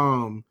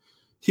about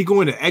he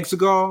going to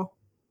Exegol,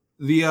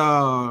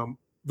 the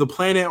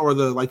planet or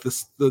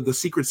the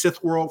secret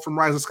Sith world from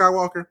Rise of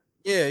Skywalker?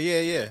 Yeah.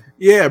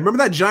 Yeah, remember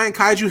that giant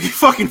kaiju he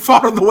fucking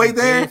fought on the way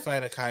there?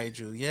 Fight a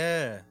kaiju,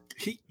 yeah.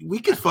 We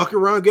could fuck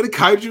around and get a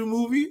kaiju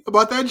movie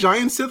about that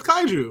giant Sith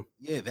kaiju.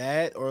 Yeah,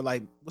 that or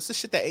like what's the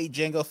shit that ate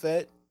Jango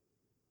Fett?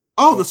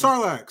 Oh, the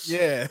Sarlaccs.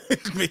 Yeah,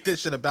 make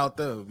this shit about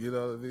them. You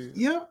know what I mean?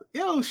 Yeah.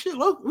 Yo, shit.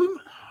 Look,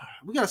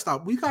 we gotta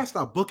stop. We gotta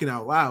stop booking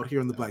out loud here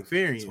in the Black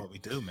Variant. That's what we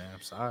do, man.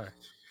 I'm sorry.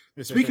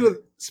 Speaking of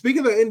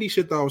the indie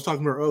shit that I was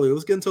talking about earlier,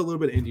 let's get into a little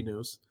bit of indie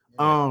news.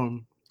 Yeah.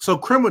 So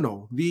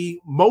Criminal,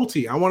 the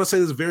I want to say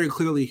this very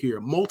clearly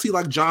here.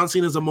 Like John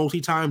Cena is a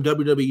multi-time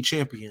WWE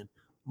champion.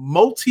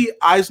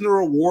 Eisner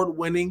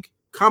Award-winning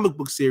comic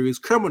book series,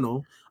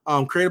 Criminal,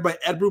 created by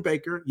Ed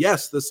Brubaker.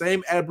 Yes, the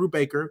same Ed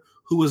Brubaker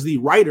who was the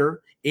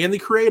writer and the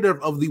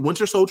creator of the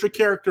Winter Soldier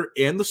character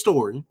and the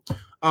story.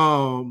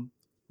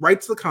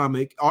 Writes the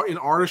comic, and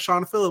artist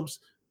Sean Phillips.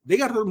 They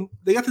got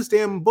this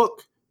damn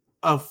book,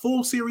 a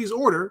full series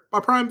order by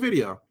Prime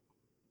Video.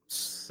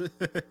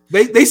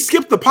 they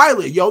skipped the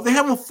pilot, yo. They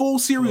have a full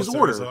series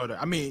order.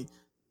 I mean,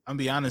 I'm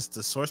be honest,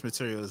 the source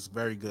material is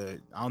very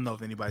good. I don't know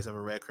if anybody's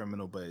ever read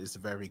Criminal, but it's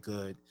very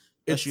good.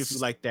 Especially if you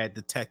like that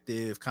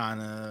detective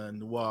kind of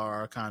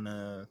noir, kind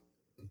of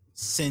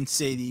Sin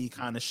City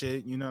kind of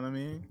shit. You know what I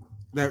mean?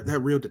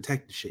 That real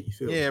detective shit. You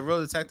feel? Yeah,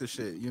 real detective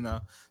shit. You know,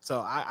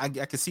 so I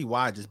can see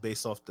why just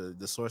based off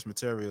the source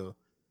material.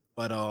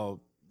 But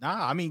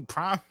I mean,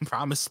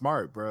 Prime is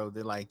smart, bro.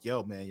 They're like,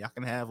 yo, man, y'all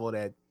can have all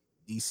that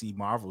DC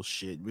Marvel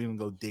shit. We don't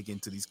go dig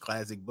into these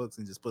classic books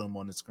and just put them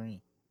on the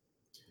screen.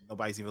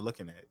 Nobody's even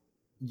looking at it.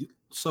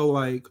 So,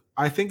 like,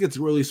 I think it's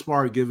really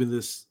smart giving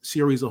this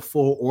series a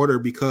full order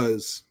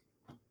because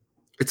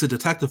it's a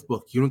detective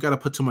book. You don't got to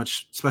put too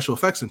much special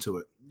effects into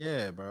it.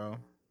 Yeah, bro.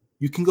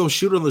 You can go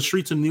shoot on the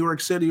streets of New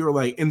York City or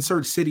like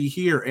insert city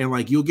here, and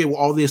like you'll get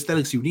all the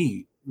aesthetics you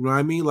need. You know what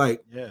I mean?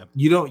 Like, yeah,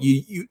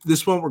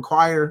 this won't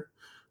require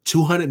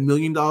 $200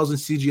 million in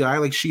CGI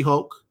like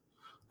She-Hulk.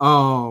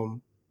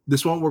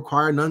 This won't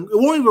require none. It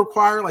won't even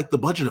require like the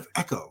budget of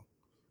Echo.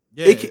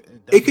 Yeah,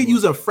 it could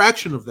use a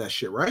fraction of that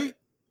shit, right?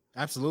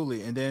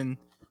 Absolutely. And then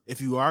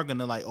if you are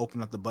gonna like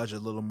open up the budget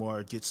a little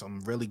more, get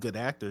some really good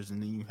actors,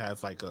 and then you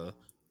have like a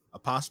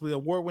possibly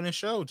award winning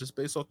show just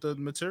based off the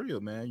material,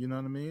 man. You know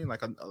what I mean?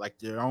 Like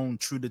your own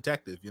True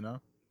Detective, you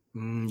know?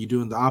 You're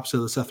doing the opposite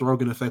of the Seth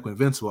Rogen effect with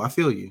Invincible. I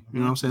feel you. You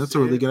know what I'm saying? That's a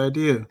See really it? good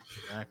idea.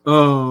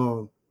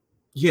 Exactly.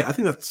 Yeah, I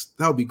think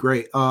that would be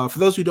great. For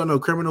those who don't know,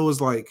 Criminal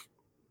is like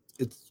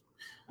it's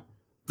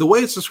the way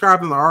it's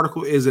described in the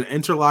article is an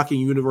interlocking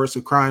universe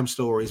of crime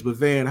stories. But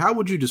Van, how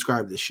would you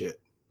describe this shit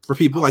for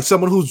people like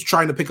someone who's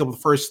trying to pick up a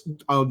first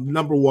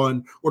number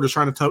one or just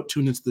trying to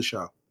tune into the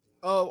show?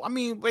 Oh, I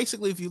mean,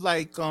 basically, if you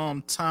like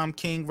Tom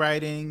King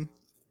writing,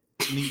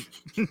 you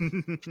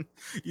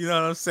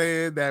know what I'm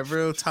saying? That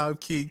real Tom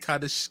King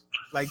kind of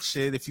like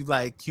shit. If you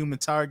like Human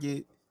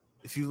Target,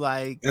 if you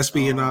like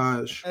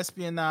espionage,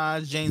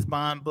 James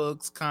Bond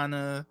books, kind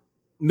of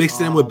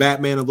mixed in with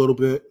Batman a little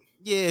bit.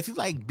 Yeah, if you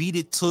like Beat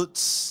It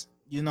Toots,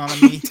 you know what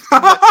I mean? If you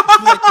like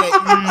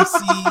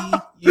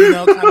that you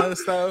know, kind of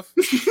stuff.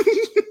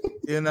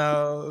 You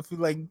know, if you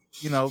like,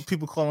 you know,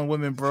 people calling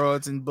women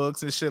broads in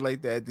books and shit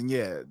like that, then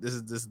yeah, this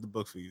is the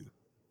book for you.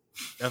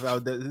 This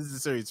is a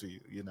series for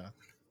you. You know,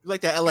 you like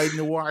that LA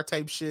noir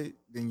type shit,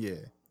 then yeah.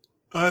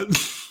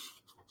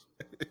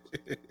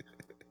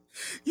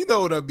 You know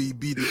what I mean?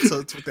 Beat It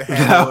Toots with the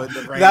hat on.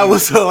 That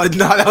was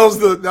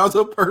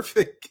a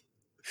perfect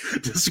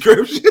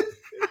description.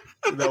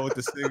 You know, with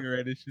the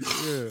cigarette and shit.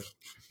 Yeah.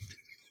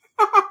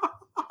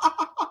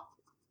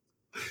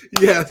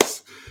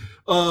 Yes.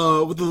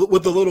 With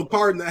the little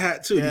card in the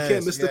hat too. Yes, you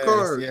can't miss the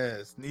card.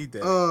 Yes, need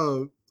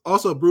that.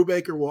 Also,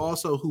 Brubaker will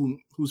also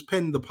who's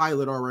penned the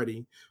pilot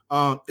already.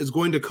 Is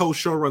going to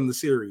co-show run the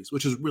series,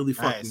 which is really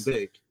fucking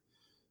big.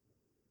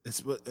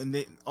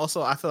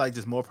 Also, I feel like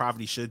just more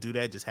properties should do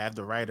that. Just have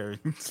the writer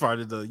part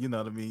of the, you know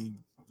what I mean,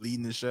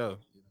 leading the show.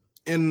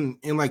 And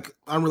like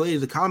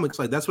unrelated to comics,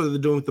 like that's what they're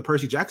doing with the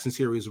Percy Jackson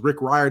series.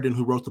 Rick Riordan,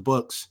 who wrote the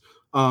books,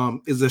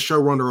 is the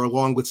showrunner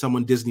along with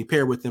someone Disney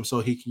paired with him so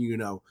he can, you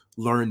know,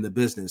 learn the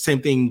business.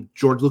 Same thing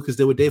George Lucas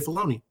did with Dave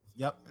Filoni.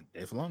 Yep,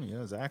 Dave Filoni,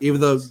 yeah, exactly.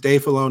 Even though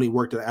Dave Filoni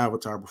worked at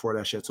Avatar before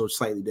that shit, so it's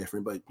slightly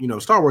different. But you know,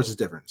 Star Wars is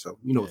different, so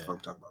you know what the fuck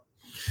I'm talking about.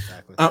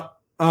 Exactly.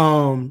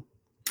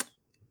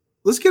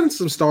 Let's get into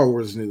some Star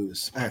Wars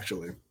news.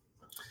 Actually,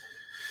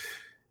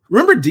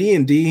 remember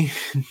D&D?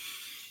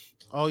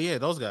 Oh yeah,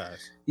 those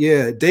guys.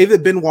 Yeah,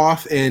 David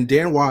Benoit and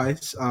Dan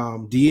Wise,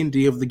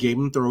 D&D of the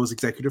Game of Thrones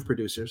executive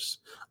producers.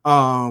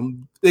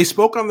 They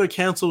spoke on their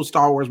canceled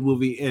Star Wars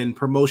movie in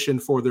promotion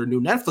for their new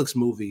Netflix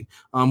movie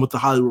with the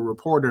Hollywood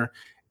Reporter,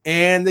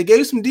 and they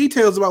gave some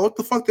details about what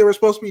the fuck they were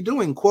supposed to be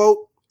doing.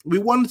 Quote, "We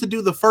wanted to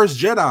do the first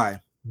Jedi."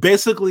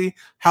 Basically,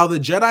 how the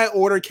Jedi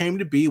Order came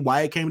to be,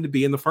 why it came to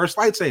be, in the first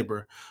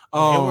lightsaber. They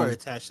were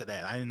attached to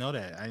that. I didn't know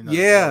that.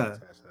 Yeah.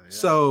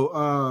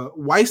 So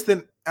Weiss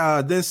then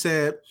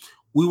said,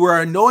 "We were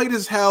annoyed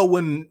as hell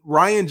when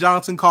Rian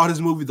Johnson called his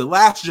movie The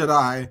Last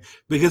Jedi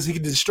because he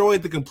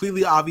destroyed the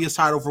completely obvious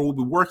title for what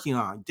we're working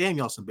on." Damn,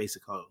 y'all some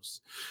basic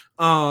hoes.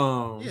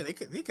 Yeah, they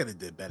could have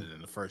did better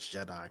than the first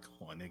Jedi.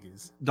 Come on,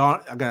 niggas.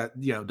 Dawn of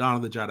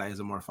the Jedi is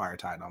a more fire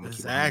title.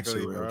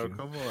 Exactly, bro.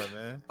 Come on,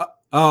 man.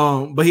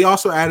 But he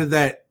also added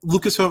that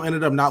Lucasfilm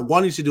ended up not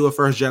wanting to do a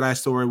first Jedi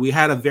story. We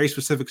had a very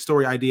specific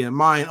story idea in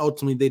mind.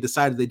 Ultimately, they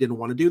decided they didn't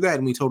want to do that,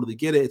 and we totally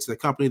get it. It's the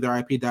company, their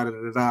IP, da da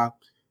da da.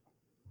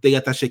 They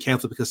got that shit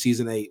canceled because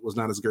season 8 was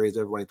not as great as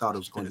everybody thought it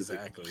was going to be.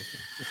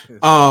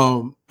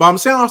 But I'm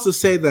saying also to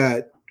say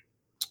that,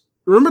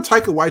 remember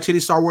Taika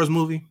Waititi's Star Wars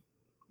movie?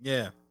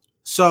 Yeah.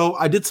 So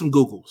I did some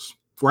Googles,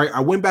 right?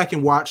 I went back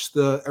and watched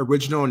the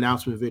original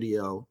announcement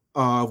video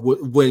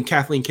when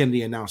Kathleen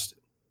Kennedy announced it,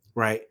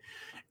 right?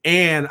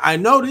 And I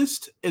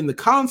noticed in the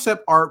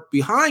concept art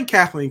behind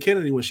Kathleen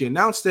Kennedy when she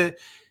announced it,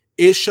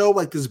 it showed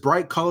like this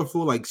bright,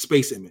 colorful, like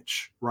space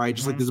image, right?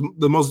 Just like this,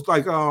 the most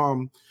like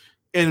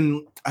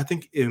and I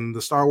think in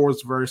the Star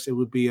Wars verse, it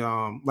would be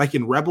like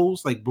in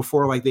Rebels, like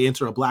before like they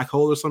enter a black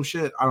hole or some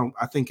shit.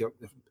 I think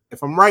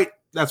if I'm right,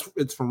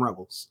 it's from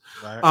Rebels.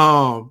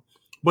 Right.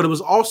 But it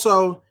was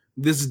also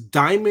this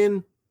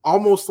diamond,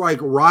 almost like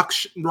Rock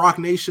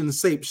Nation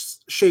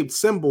shaped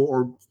symbol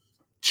or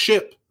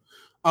ship,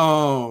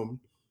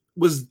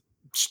 was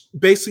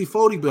basically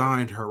floating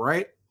behind her,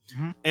 right?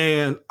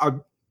 And I,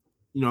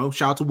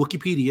 shout out to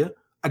Wikipedia.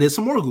 I did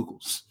some more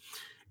Googles,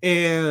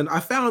 and I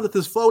found that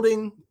this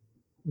floating,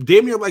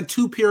 damn near like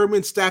two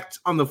pyramids stacked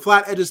on the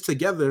flat edges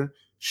together,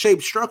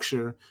 shaped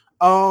structure,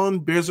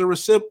 bears a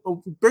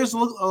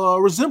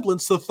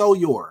resemblance to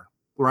Thor-Yor,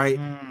 right?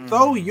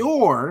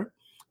 Thor-Yor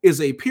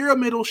is a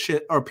pyramidal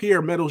ship,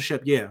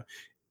 yeah,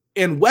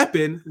 and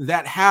weapon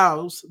that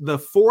housed the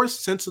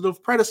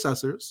Force-sensitive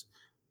predecessors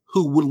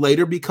who would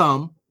later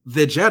become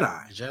the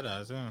Jedi.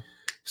 Jedis, yeah.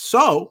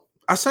 So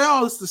I say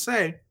all this to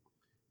say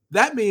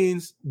that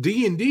means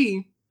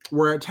D&D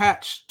were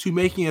attached to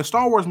making a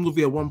Star Wars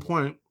movie at one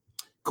point.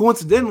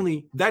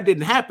 Coincidentally, that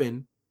didn't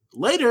happen.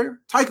 Later,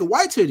 Taika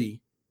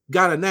Waititi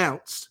got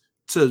announced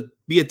to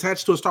be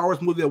attached to a Star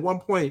Wars movie at one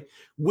point.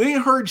 We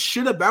ain't heard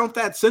shit about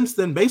that since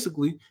then,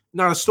 basically.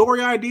 Not a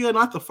story idea,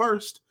 not the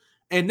first.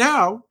 And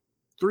now,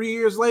 3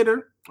 years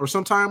later, or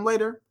sometime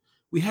later,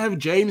 we have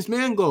James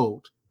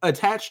Mangold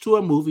attached to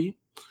a movie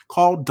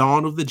called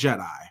Dawn of the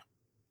Jedi.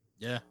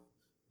 Yeah.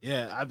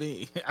 Yeah,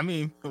 I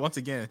mean, once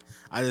again,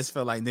 I just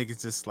felt like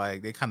niggas just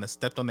like they kind of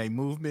stepped on their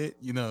movement,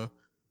 you know.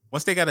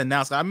 Once they got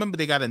announced, I remember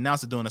they got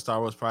announced doing a Star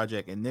Wars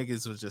project, and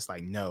niggas was just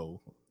like, no,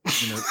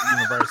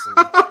 universally,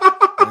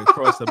 like,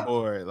 across the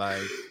board,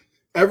 like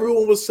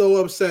everyone was so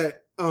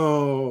upset.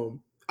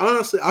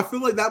 Honestly, I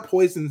feel like that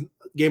poisoned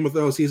Game of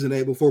Thrones season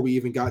 8 before we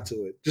even got to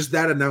it. Just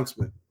that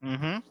announcement.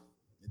 Mm-hmm.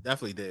 It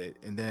definitely did.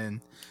 And then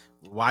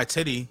Why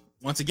Titty,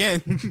 once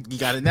again, he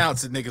got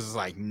announced, and niggas was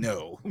like,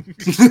 no.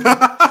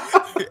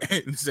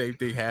 And same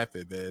thing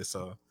happened, man.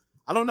 So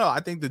I don't know. I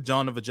think the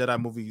Dawn of a Jedi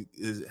movie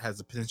has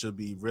the potential to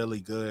be really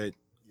good,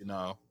 you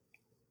know,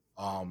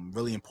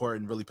 really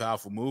important, really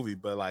powerful movie.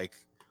 But like,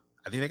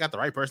 I think they got the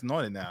right person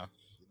on it now.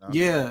 You know?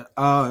 Yeah.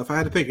 If I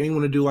had to pick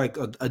anyone to do like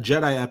a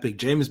Jedi epic,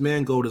 James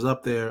Mangold is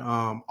up there.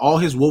 All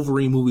his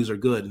Wolverine movies are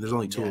good, and there's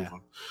only two of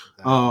them.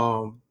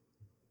 Exactly.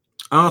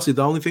 Honestly,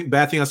 the only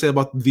bad thing I say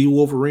about the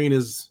Wolverine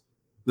is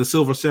the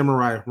Silver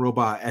Samurai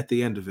robot at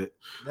the end of it.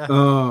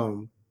 Yeah.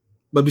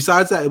 But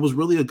besides that, it was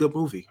really a good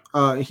movie.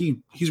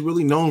 He's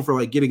really known for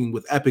like getting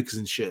with epics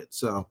and shit.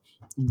 So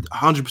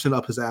 100%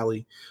 up his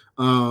alley.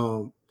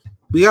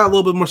 We got a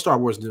little bit more Star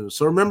Wars news.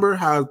 So remember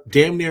how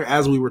damn near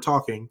as we were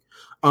talking,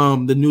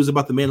 the news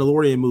about the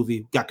Mandalorian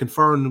movie got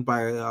confirmed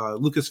by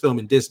Lucasfilm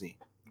and Disney,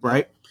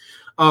 right?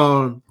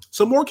 Some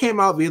more came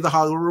out via the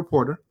Hollywood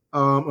Reporter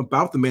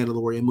about the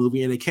Mandalorian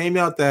movie, and it came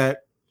out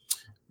that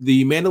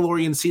the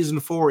Mandalorian season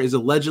 4 is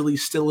allegedly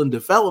still in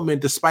development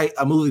despite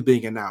a movie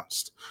being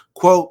announced.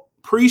 Quote,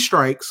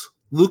 pre-strikes,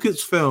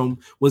 Lucasfilm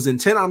was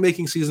intent on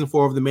making season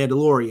 4 of The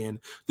Mandalorian.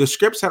 The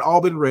scripts had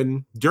all been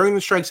written. During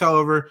the strikes,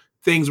 however,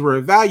 things were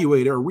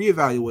evaluated or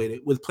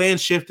reevaluated, with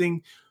plans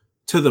shifting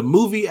to the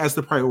movie as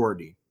the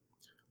priority.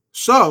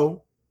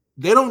 So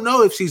they don't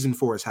know if season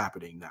 4 is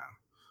happening now.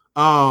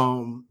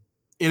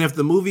 And if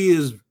the movie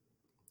is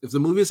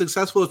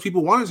successful as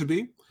people want it to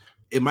be,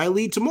 it might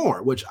lead to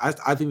more, which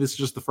I think this is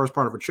just the first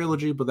part of a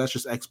trilogy, but that's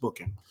just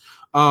X-booking.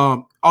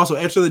 Also,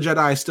 Enter the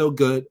Jedi is still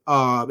good.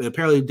 And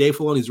apparently Dave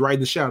Filoni's riding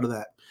the shit out of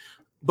that.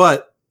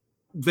 But,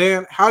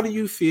 Van, how do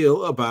you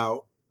feel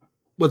about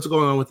what's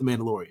going on with The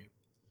Mandalorian?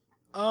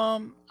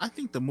 I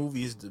think the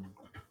movie is the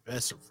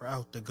best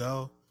route to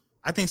go.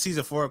 I think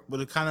season 4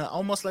 would have kind of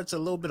almost led to a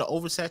little bit of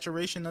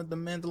oversaturation of the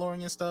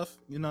Mandalorian stuff.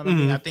 You know what I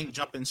mean? I think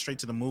jumping straight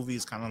to the movie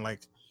is kind of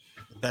like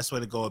the best way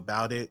to go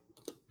about it.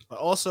 But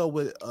also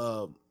with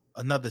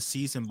another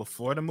season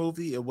before the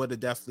movie, it would have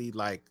definitely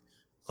like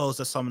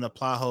closed up some of the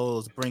plot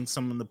holes, bring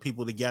some of the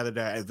people together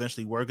that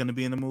eventually were going to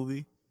be in the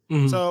movie.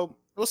 So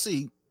we'll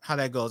see how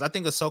that goes. I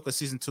think Ahsoka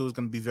season 2 is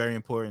going to be very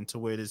important to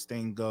where this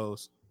thing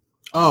goes.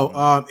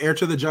 Heir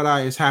to the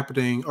Jedi is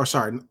happening, or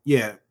sorry,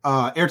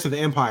 Heir to the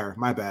Empire,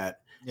 my bad.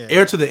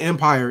 Heir to the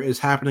Empire is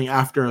happening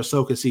after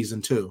Ahsoka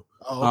season 2.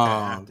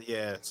 Oh,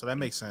 okay. So that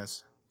makes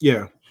sense.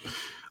 Yeah.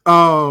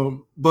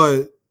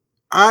 But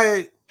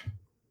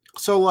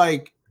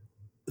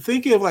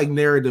thinking of like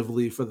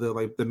narratively for the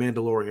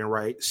Mandalorian,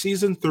 right?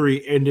 Season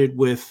 3 ended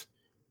with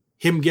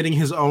him getting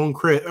his own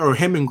crib, or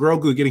him and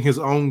Grogu getting his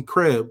own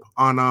crib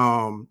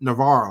on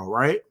Navarro,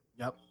 right?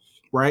 Yep.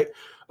 Right?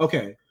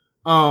 Okay.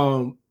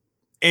 And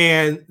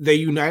they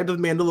united the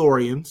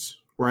Mandalorians,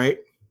 right?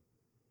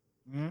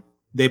 Mm-hmm.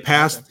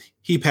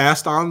 He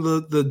passed on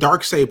the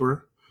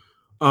Darksaber.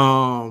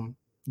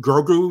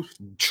 Grogu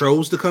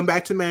chose to come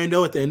back to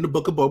Mando at the end of the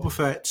Book of Boba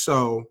Fett.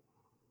 So,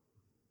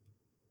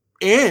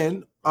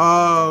 and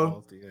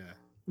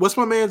what's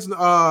my man's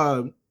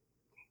Giancarlo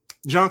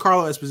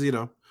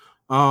Esposito?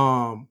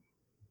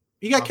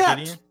 He got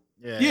capped.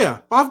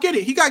 Moff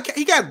Gideon. He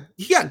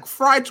got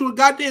fried to a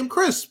goddamn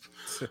crisp.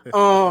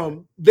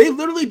 They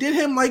literally did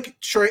him like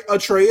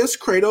Atreus,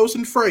 Kratos,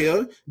 and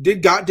Freya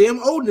did goddamn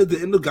Odin at the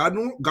end of God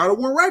of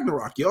War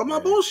Ragnarok. Yo, I'm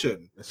not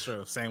bullshitting. That's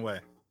true. Same way.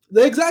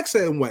 The exact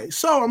same way.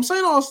 So I'm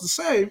saying all this to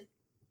say,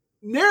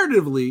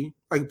 narratively,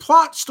 like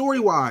plot story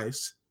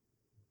wise,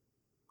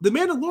 the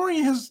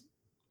Mandalorian has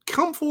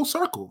come full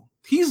circle.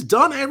 He's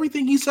done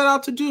everything he set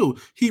out to do.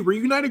 He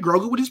reunited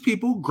Grogu with his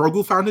people.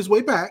 Grogu found his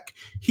way back.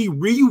 He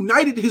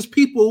reunited his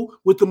people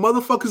with the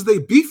motherfuckers they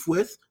beef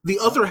with, the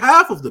other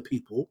half of the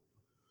people.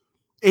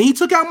 And he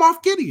took out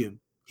Moff Gideon.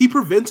 He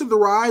prevented the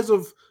rise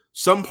of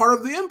some part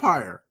of the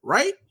Empire,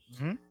 right?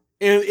 Mm-hmm.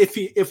 And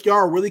if y'all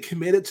are really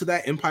committed to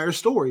that Empire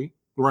story,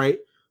 right?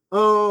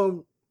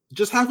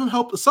 Just have him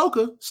help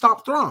Ahsoka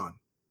stop Thrawn.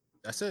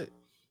 That's it.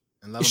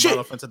 And let him ride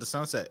off into the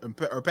sunset.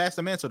 Or pass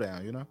the mantle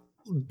down, you know?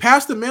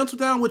 Pass the mantle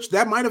down, which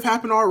that might have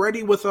happened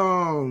already with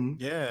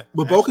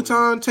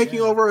Bo-Katan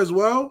taking over as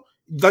well.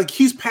 Like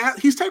he's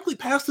technically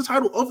passed the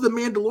title of the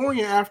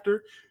Mandalorian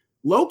after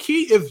low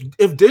key.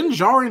 If Din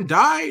Djarin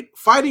died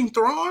fighting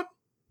Thrawn,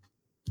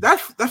 that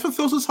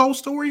fulfills his whole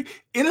story,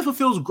 and it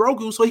fulfills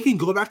Grogu so he can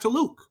go back to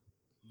Luke.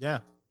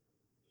 Yeah,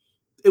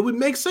 it would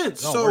make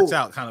sense. No, so it works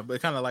out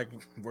it kind of like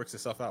works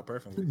itself out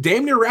perfectly.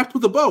 Damn near wrapped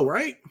with a bow,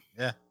 right?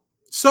 Yeah.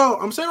 So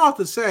I'm saying all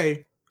to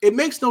say it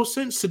makes no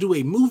sense to do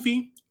a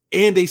movie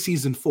and a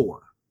season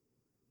 4.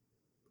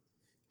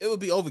 it would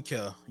be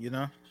overkill,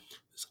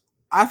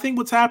 I think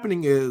what's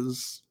happening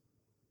is,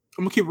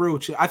 I'm gonna keep it real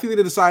with you. I think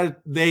they decided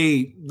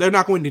they're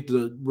not going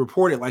to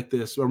report it like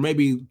this, or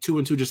maybe 2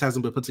 and 2 just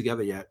hasn't been put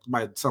together yet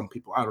by some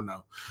people. I don't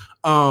know.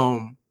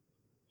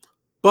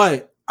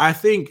 But I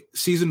think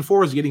season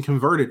 4 is getting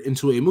converted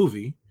into a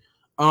movie.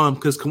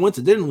 Because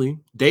coincidentally,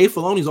 Dave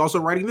Filoni's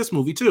also writing this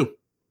movie too.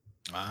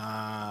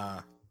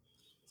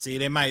 See,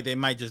 they might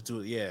just do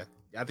it. Yeah,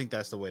 I think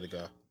that's the way to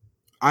go.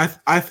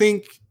 I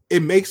think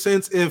it makes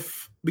sense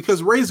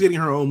because Rey's getting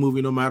her own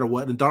movie no matter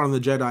what, and Dawn of the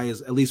Jedi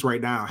is, at least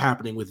right now,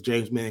 happening with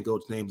James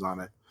Mangold's names on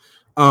it.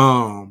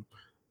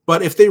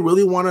 But if they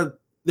really want to,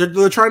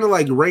 they're trying to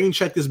like rain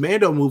check this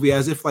Mando movie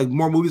as if like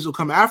more movies will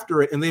come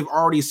after it, and they've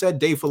already said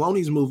Dave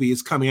Filoni's movie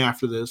is coming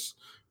after this.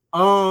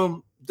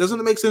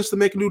 Doesn't it make sense to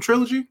make a new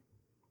trilogy?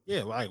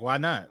 Yeah, like why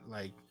not?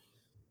 Like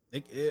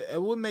it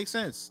would make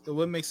sense. It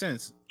would make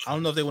sense. I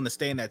don't know if they want to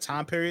stay in that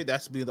time period.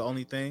 That's be the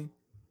only thing.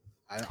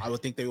 I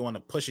would think they want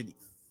to push it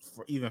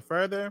for even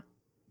further,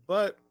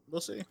 but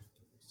we'll see.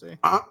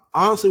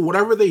 Honestly,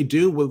 whatever they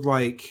do with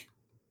like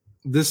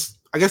this,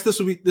 I guess this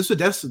would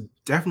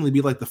definitely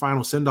be like the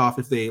final send off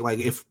if they like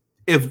if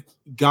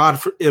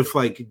God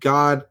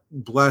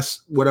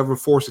bless whatever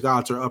force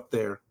gods are up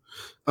there.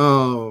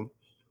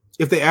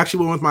 If they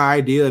actually went with my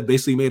idea,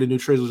 basically made a new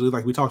trilogy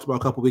like we talked about a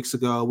couple weeks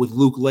ago with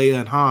Luke, Leia,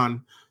 and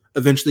Han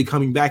eventually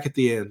coming back at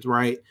the end,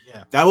 right?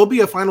 Yeah. That would be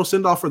a final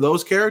send-off for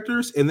those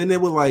characters, and then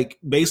it would like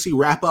basically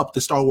wrap up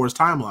the Star Wars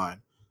timeline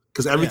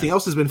because everything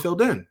else has been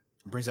filled in.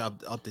 Brings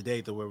out up to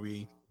date to where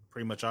we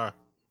pretty much are.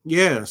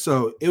 Yeah,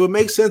 so it would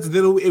make sense.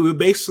 Then it would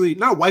basically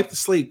not wipe the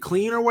slate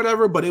clean or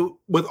whatever, but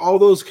with all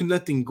those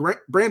connecting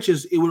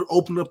branches, it would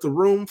open up the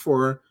room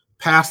for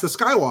past the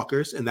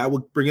Skywalkers, and that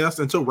would bring us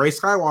until Rey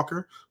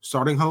Skywalker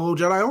starting Hello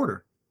Jedi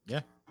Order.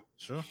 Yeah,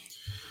 sure.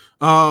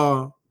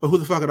 But who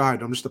the fuck am I?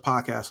 I'm just a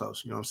podcast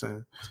host. You know what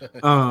I'm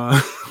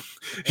saying?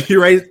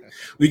 You're right.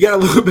 We got a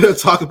little bit of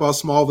talk about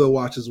Smallville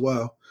watch as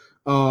well.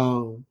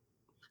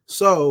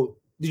 So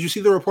did you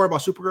see the report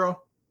about Supergirl?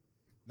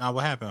 Nah,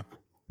 what happened?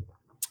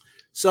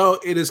 So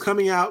it is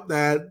coming out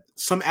that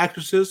some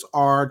actresses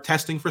are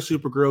testing for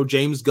Supergirl,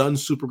 James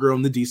Gunn's Supergirl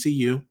in the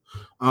DCU.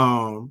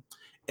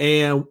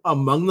 And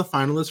among the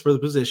finalists for the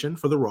position,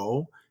 for the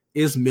role,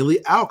 is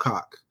Millie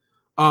Alcock.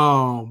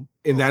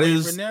 And that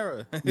is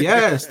Rhaenyra.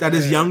 Yes, that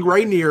is young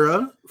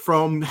Rhaenyra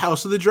from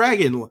House of the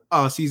Dragon,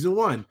 season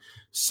 1.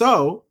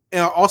 So,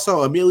 and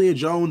also Amelia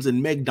Jones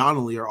and Meg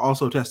Donnelly are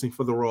also testing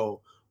for the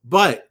role.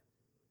 But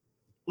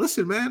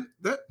listen, man,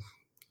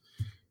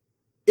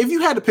 if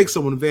you had to pick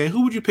someone, Van,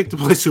 who would you pick to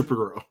play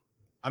Supergirl?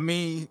 I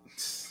mean,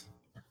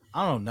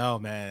 I don't know,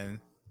 man.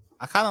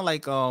 I kind of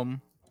like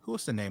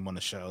what's the name on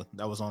the show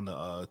that was on the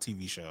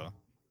TV show?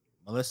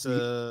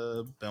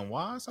 Melissa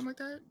Benoist, something like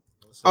that.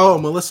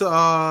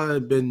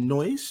 Melissa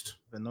Benoist.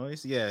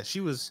 Benoist, yeah,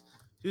 she was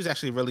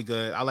actually really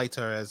good. I liked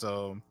her as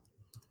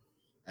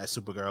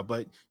Supergirl,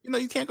 but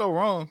you can't go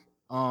wrong.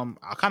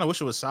 I kind of wish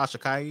it was Sasha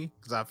Calle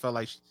because I felt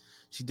like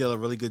she did a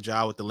really good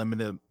job with the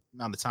limited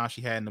amount of time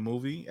she had in the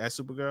movie as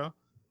Supergirl.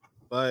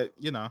 But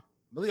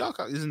Millie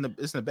Alcock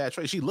isn't a bad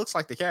choice. She looks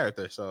like the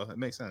character, so it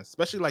makes sense,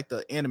 especially like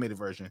the animated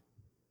version.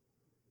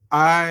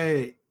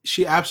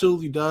 She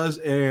absolutely does,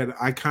 and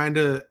I kind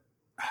of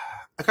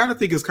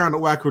think it's kind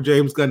of whack for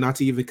James Gunn not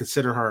to even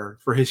consider her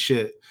for his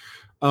shit.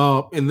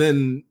 And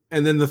then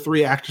the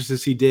 3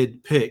 actresses he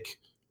did pick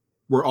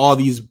were all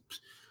these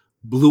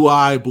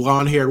blue-eyed,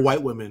 blonde-haired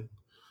white women.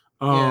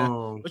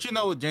 Yeah,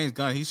 but with James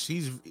Gunn,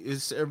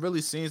 it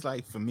really seems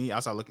like for me,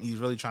 outside looking, he's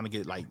really trying to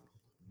get like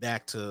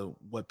back to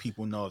what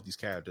people know of these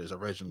characters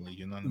originally.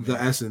 You know what I mean?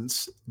 The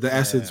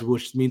essence,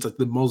 which means like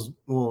the most.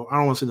 Well, I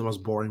don't want to say the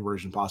most boring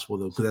version possible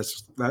though,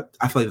 because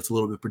I feel like it's a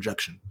little bit of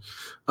projection.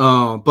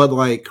 But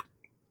like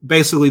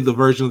basically the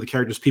version of the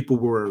characters people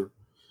were,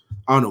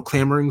 I don't know,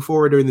 clamoring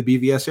for during the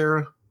BVS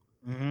era.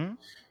 Mm-hmm.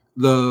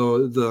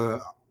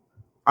 The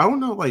I don't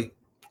know, like,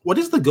 what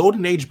is the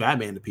golden age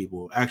Batman to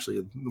people?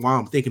 Actually, while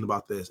I'm thinking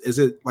about this, is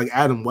it like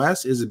Adam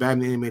West? Is it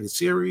Batman animated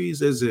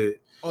series? Is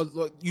it? Oh,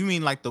 look, you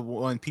mean like the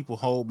one people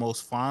hold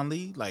most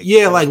fondly? Like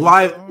like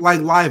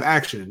live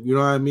action. You know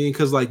what I mean?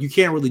 Because like you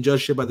can't really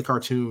judge shit by the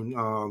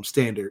cartoon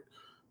standard.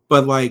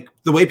 But like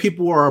the way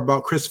people are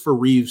about Christopher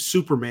Reeve's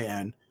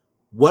Superman,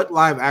 what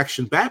live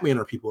action Batman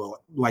are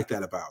people like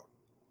that about?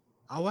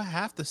 I would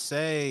have to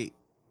say,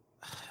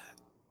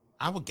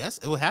 I would guess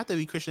it would have to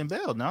be Christian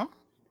Bale, no?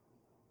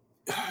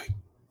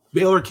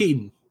 Bale or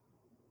Keaton?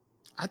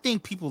 I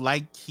think people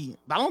like Keaton.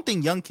 I don't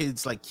think young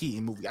kids like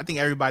Keaton movie. I think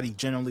everybody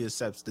generally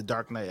accepts The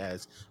Dark Knight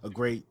as a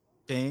great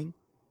thing.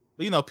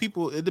 But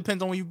people, it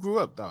depends on when you grew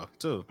up, though,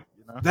 too.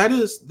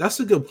 That's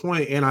a good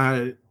point,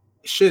 and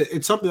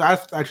it's something I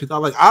actually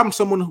thought. Like, I'm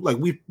someone who like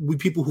we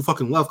people who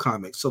fucking love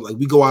comics, so like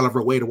we go out of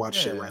our way to watch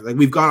shit, right? Like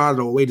we've gone out of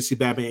our way to see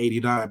Batman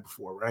 '89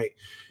 before, right?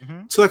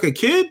 Mm-hmm. So like a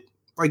kid,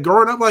 like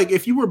growing up, like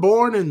if you were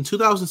born in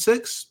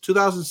 2006,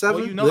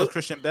 2007, well,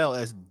 Christian Bale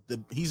as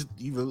he's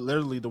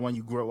literally the one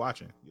you grew up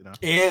watching,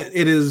 and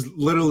it is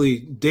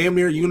literally damn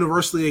near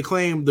universally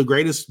acclaimed the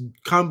greatest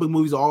comic book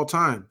movies of all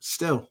time.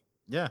 Still,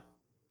 yeah.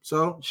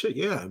 So shit,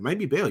 yeah, it might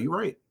be Bale. You're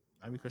right.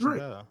 Maybe Christian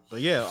Bale.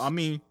 But yeah, I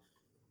mean,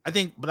 I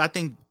think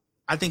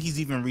he's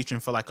even reaching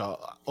for like a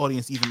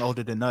audience even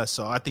older than us.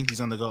 So I think he's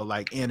gonna go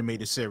like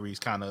animated series,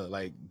 kind of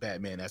like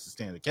Batman. That's the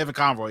standard. Kevin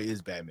Conroy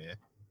is Batman.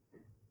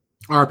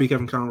 R.I.P.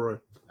 Kevin Conroy.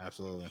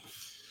 Absolutely.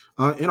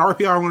 And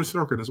R.I.P. Arwen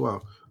Sorkin as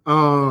well.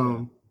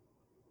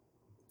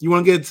 You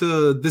want to get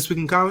to This Week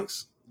in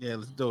Comics? Yeah,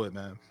 let's do it,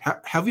 man.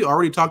 Have you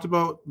already talked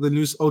about the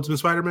new Ultimate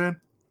Spider-Man?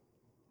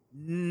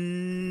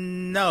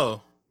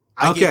 No.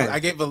 Okay. I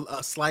gave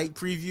a slight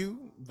preview,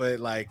 but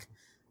like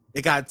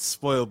it got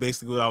spoiled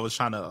basically what I was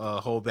trying to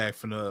hold back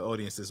from the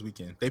audience this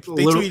weekend. They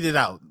tweeted it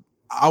out.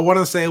 I want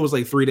to say it was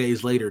like 3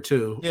 days later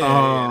too.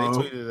 Yeah, they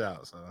tweeted it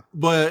out. So,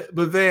 but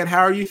Van,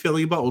 how are you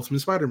feeling about Ultimate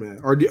Spider-Man?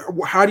 Or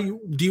how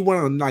do you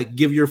want to like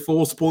give your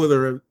full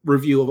spoiler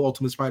review of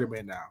Ultimate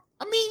Spider-Man now?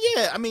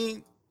 I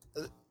mean,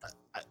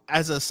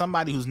 as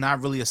somebody who's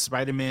not really a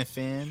Spider-Man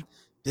fan,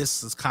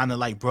 this has kind of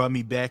like brought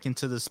me back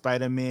into the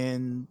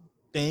Spider-Man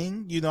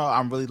thing. You know,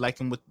 I'm really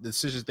liking what the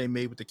decisions they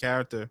made with the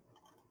character.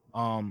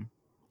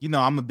 You know,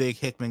 I'm a big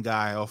Hickman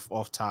guy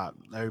off top.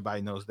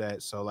 Everybody knows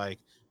that. So like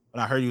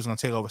when I heard he was gonna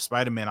take over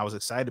Spider-Man, I was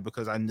excited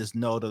because I just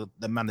know the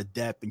amount of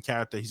depth and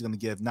character he's gonna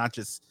give, not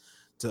just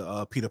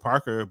to Peter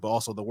Parker, but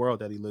also the world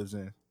that he lives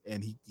in.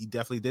 And he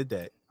definitely did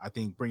that. I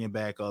think bringing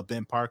back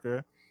Ben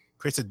Parker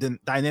creates a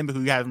dynamic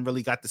we haven't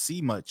really got to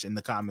see much in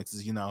the comics,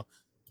 is, you know,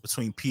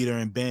 between Peter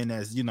and Ben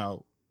as, you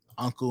know,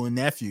 uncle and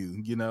nephew.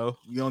 You know,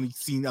 you only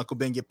seen Uncle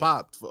Ben get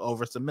popped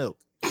over some milk.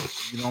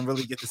 You don't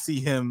really get to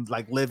see him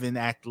like living,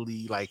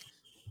 actually like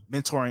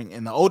mentoring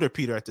in the older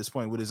Peter at this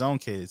point with his own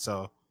kids.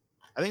 So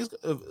I think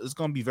it's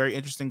going to be very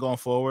interesting going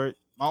forward.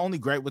 My only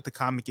gripe with the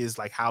comic is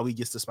like how he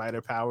gets the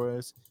spider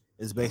powers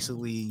is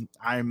basically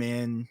Iron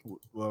Man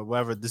or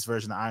whatever this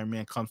version of Iron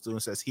Man comes through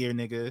and says, "Here,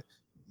 nigga,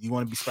 you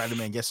want to be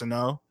Spider-Man? Yes or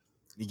no?"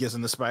 He gives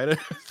him the spider.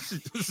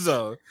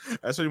 So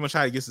that's pretty much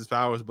how he gets his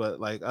powers.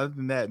 But like other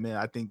than that, man,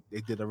 I think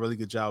they did a really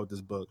good job with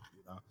this book.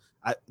 You know,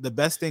 the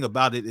best thing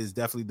about it is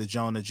definitely the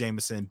Jonah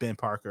Jameson Ben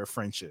Parker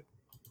friendship.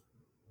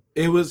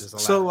 It was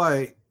so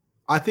like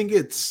I think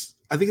it's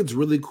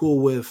really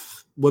cool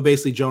with what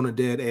basically Jonah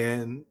did,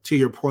 and to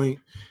your point,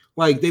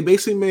 like they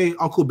basically made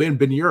Uncle Ben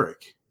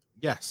Urich.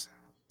 Yes.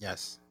 There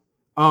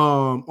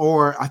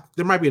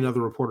might be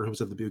another reporter who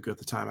was at the Bureau at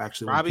the time.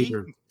 Actually, Robbie. He's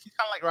kind of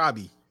like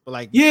Robbie. But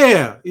like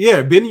Ben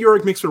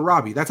Urich mixed with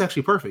Robbie. That's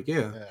actually perfect.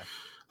 Yeah.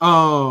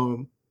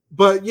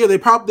 But yeah, they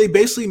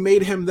basically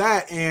made him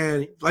that,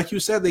 and like you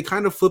said, they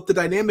kind of flipped the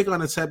dynamic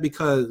on its head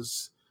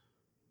because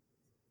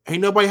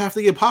ain't nobody have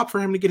to get popped for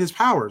him to get his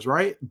powers,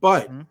 right?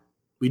 But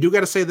we do got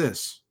to say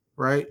this,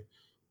 right?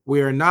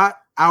 We are not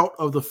out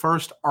of the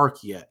first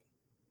arc yet,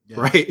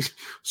 right?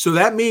 So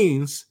that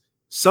means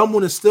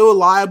someone is still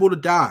liable to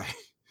die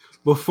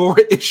before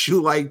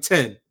issue like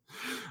 10.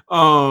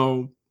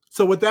 So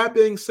with that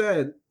being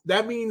said,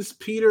 that means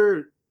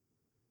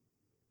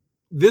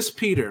this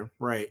Peter,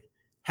 right,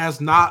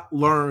 has not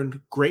learned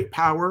great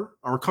power,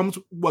 or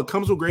what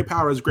comes with great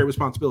power is great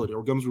responsibility,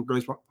 or comes with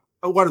great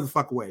whatever the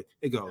fuck way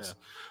it goes.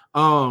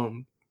 Yeah.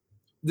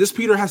 This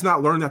Peter has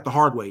not learned that the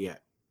hard way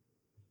yet.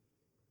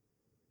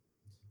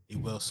 He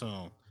will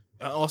soon.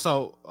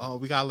 Also,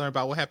 we gotta learn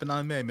about what happened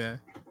on May,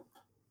 man.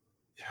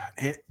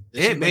 Did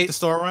she make the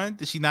store run?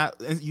 Did she not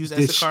use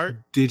Instacart?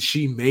 Did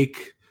she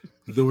make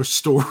the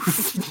store?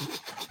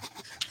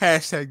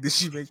 Hashtag, did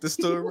she make the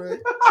store run?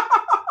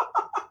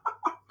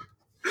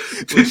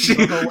 Did she?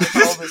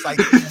 It's like,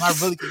 I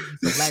really could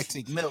use some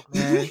lactic milk,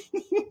 man.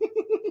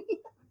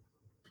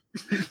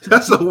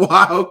 That's a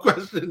wild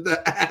question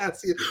to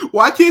ask.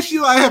 Why can't she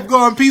like have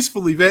gone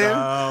peacefully, man?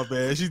 Oh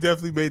man, she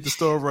definitely made the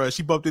store run.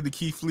 She bumped into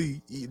Keith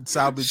Lee eating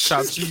salvage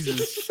chopped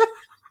cheeses.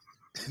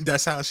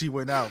 That's how she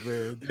went out,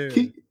 man.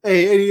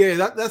 Hey,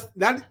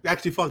 that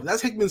actually fucked.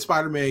 That's Hickman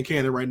Spider-Man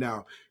canon right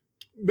now.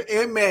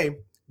 Aunt May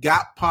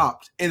got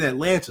popped in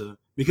Atlanta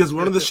because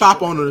one of the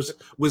shop owners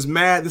was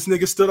mad. This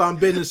nigga stood on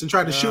business and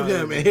tried to shoot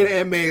him and hit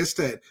Aunt May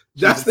instead.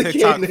 That's the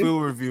TikTok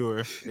food reviewer,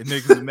 and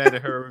niggas are mad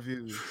at her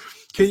reviews.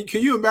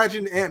 Can you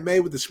imagine Aunt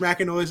May with the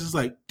smacking noises?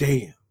 Like,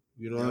 damn,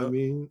 you know what I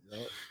mean?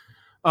 Yep.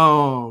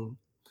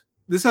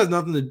 This has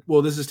nothing to.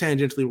 Well, this is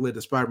tangentially related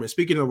to Spider-Man.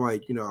 Speaking of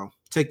like, you know,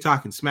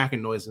 TikTok and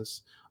smacking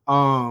noises,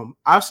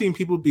 I've seen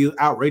people be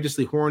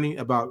outrageously horny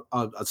about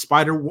a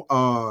spider.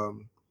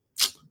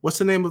 What's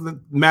the name of the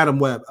Madam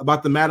Web?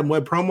 About the Madam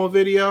Web promo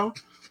video.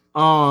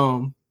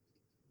 And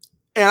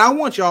I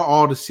want y'all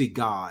all to see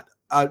God.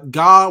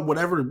 God,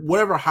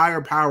 whatever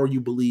higher power you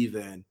believe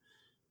in.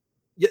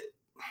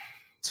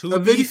 To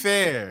be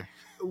fair,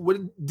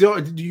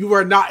 you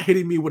are not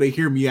hitting me with a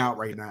hear me out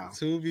right now.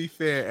 To be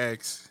fair,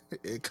 X,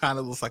 it kind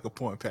of looks like a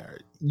porn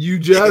parody. You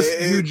hit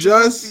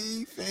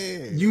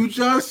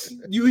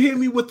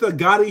me with the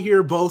gotta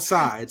hear both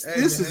sides.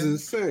 This is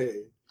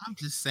insane. I'm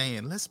just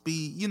saying, let's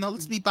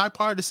be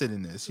bipartisan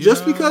in this.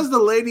 Just because the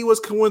lady was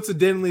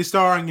coincidentally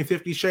starring in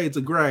 50 Shades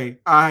of Grey,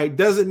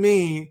 doesn't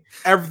mean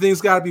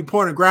everything's got to be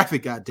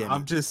pornographic. Goddamn!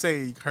 I'm just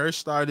saying, her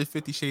started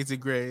 50 Shades of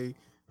Grey.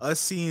 Us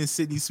seeing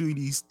Sydney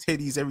Sweeney's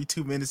titties every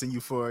 2 minutes in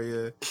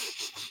Euphoria.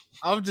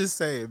 I'm just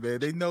saying, man.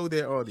 They know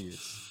their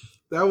audience.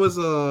 That was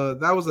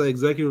an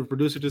executive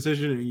producer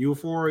decision in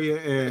Euphoria,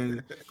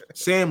 and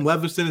Sam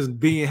Levinson is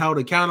being held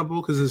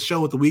accountable because his show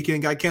with The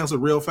Weeknd got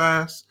canceled real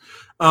fast.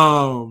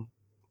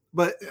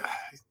 But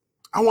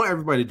I want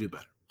everybody to do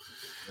better.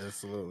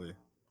 Absolutely.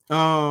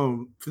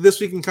 For this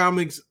week in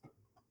comics,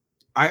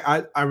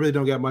 I really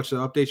don't got much to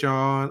update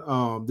y'all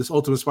on. This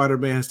Ultimate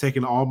Spider-Man has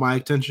taken all my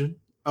attention.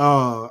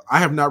 I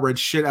have not read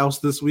shit else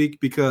this week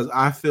because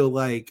I feel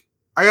like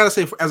I gotta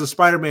say, as a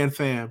Spider-Man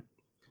fan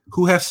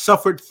who has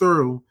suffered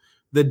through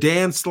the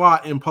Dan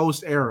Slott and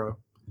Post era,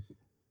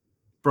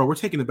 bro, we're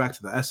taking it back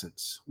to the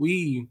essence.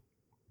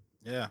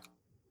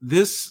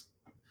 This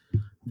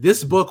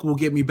book will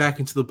get me back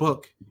into the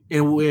book.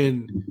 And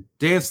when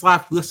Dan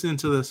Slott listening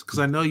to this, because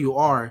I know you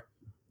are,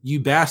 you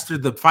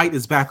bastard, the fight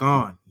is back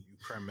on. You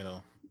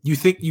criminal. You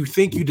think you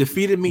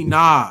defeated me?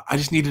 Nah, I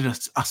just needed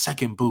a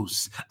second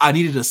boost. I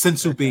needed a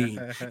sensu bean,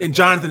 and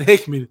Jonathan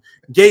Hickman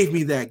gave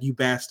me that. You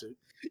bastard.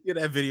 Get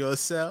that video of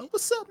Sal.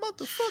 What's up,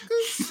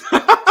 motherfuckers?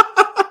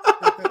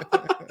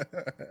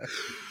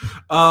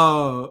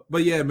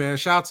 But yeah, man.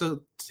 Shout out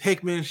to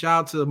Hickman. Shout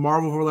out to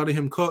Marvel for letting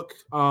him cook.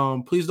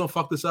 Please don't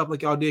fuck this up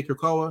like y'all did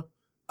Krakoa.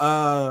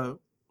 I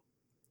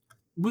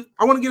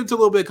want to get into a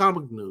little bit of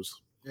comic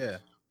news. Yeah.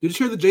 Did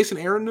you hear the Jason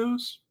Aaron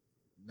news?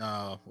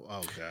 No.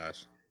 Oh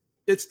gosh.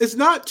 It's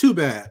not too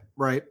bad,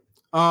 right?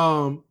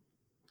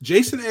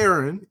 Jason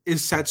Aaron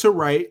is set to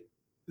write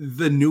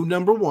the new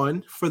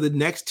 #1 for the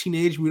next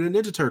Teenage Mutant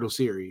Ninja Turtle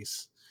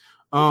series.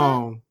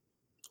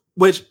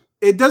 Which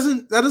that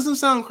doesn't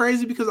sound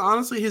crazy because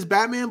honestly, his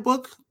Batman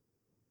book,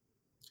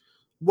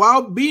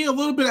 while being a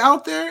little bit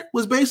out there,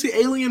 was basically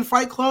Alien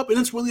Fight Club, and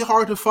it's really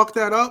hard to fuck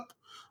that up.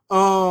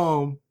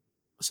 So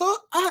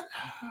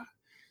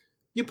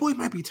your boy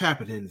might be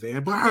tapping in,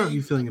 Van, but how are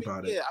you feeling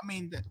about it? Yeah,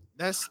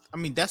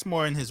 that's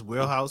more in his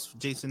wheelhouse,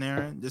 Jason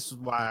Aaron. This is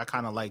why I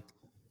kind of like.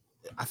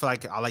 I feel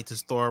like I like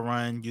his Thor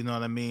run. You know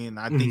what I mean?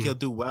 I think he'll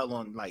do well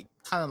on like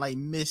kind of like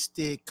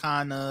mystic,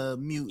 kind of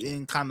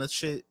mutant, kind of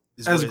shit.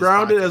 As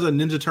grounded as a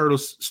Ninja Turtle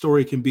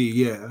story can be,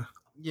 yeah.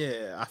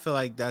 Yeah, I feel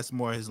like that's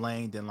more his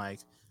lane than like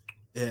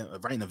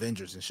writing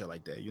Avengers and shit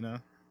like that. You know?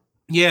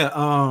 Yeah.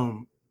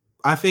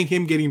 I think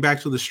him getting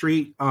back to the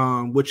street,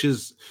 which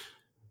is.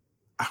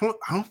 I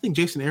don't think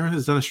Jason Aaron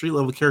has done a street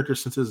level character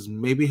since his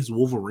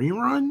Wolverine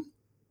run.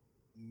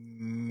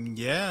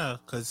 Yeah,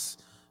 because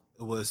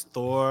it was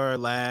Thor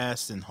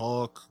last and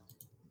Hulk,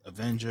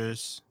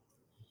 Avengers.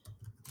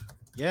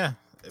 Yeah,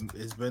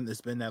 it's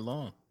been that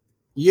long.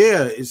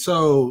 Yeah,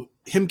 so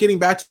him getting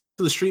back to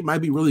the street might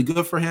be really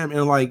good for him,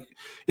 and like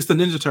it's the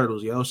Ninja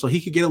Turtles, so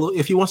he could get a little.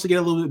 If he wants to get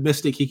a little bit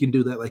mystic, he can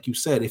do that, like you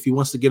said. If he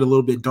wants to get a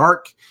little bit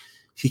dark,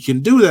 he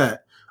can do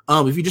that.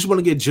 If you just want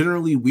to get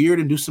generally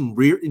weird and do some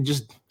weird and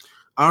just.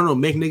 I don't know,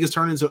 make niggas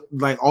turn into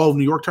like all of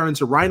New York turn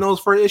into rhinos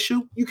for an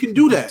issue. You can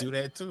do that. Do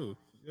that too.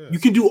 Yeah. You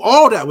can do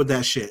all that with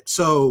that shit.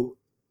 So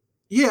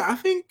yeah, I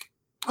think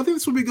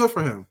this would be good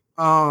for him.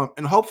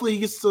 And hopefully he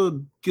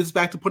gets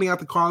back to putting out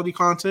the quality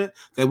content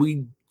that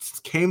we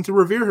came to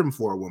revere him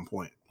for at one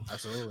point.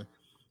 Absolutely.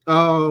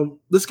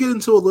 Let's get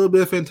into a little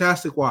bit of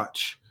Fantastic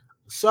Watch.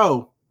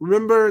 So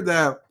remember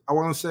that I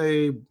want to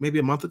say maybe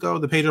a month ago,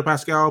 the Pedro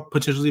Pascal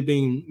potentially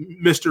being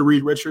Mr.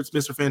 Reed Richards,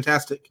 Mr.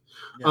 Fantastic,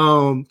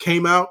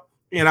 came out.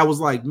 And I was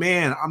like,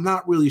 man, I'm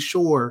not really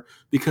sure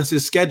because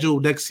his schedule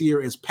next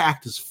year is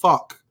packed as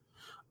fuck.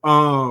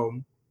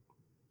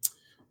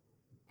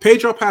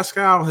 Pedro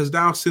Pascal has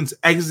now since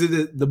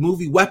exited the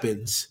movie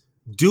Weapons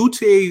due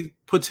to a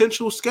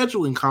potential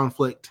scheduling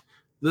conflict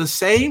the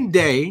same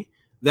day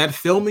that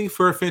filming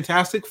for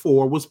Fantastic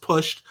Four was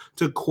pushed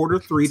to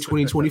Q3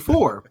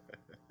 2024.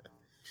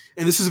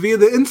 And this is via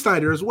the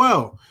Insider as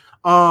well.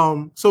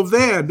 So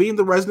Van, being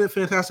the resident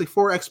Fantastic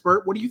Four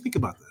expert, what do you think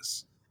about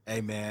this? Hey,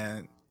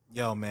 man.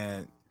 Yo,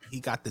 man,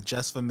 he got the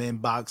Just for Men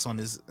box on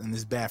his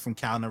bathroom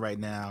counter right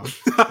now. He's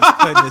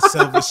putting the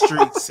silver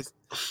streaks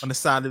on the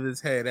side of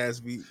his head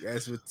as we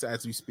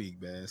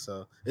speak, man.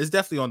 So it's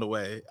definitely on the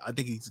way. I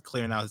think he's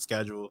clearing out his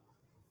schedule,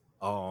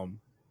 as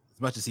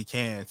much as he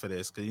can for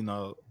this, because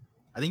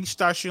I think he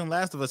starts shooting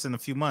Last of Us in a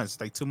few months,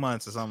 like 2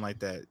 months or something like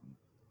that.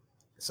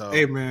 So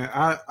hey, man,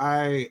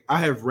 I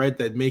have read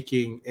that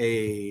making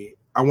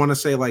I want to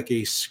say like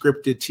a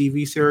scripted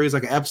TV series,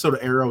 like an episode of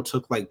Arrow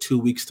took like 2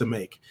 weeks to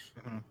make.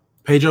 Mm-hmm.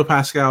 Pedro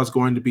Pascal is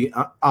going to be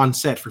on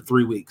set for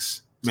 3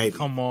 weeks, maybe.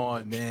 Come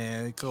on,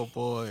 man. Go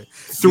boy.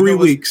 3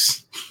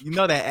 weeks.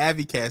 That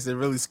Abby cast, it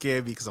really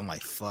scared me because I'm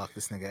like, fuck,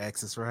 this nigga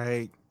X is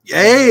right.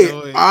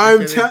 Hey,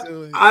 I'm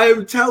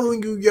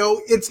telling you, yo,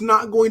 it's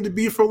not going to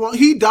be for long.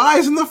 He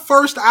dies in the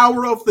first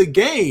hour of the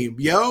game,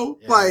 yo.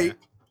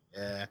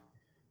 Yeah.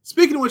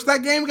 Speaking of which,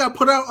 that game got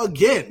put out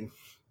again.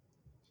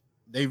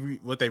 They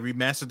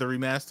remastered the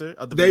remaster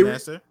of the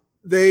remaster?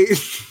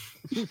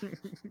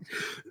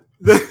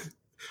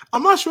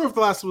 I'm not sure if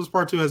The Last of Us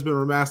Part 2 has been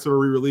remastered or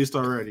re-released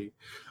already.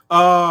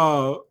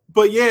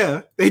 But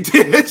yeah, they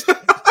did.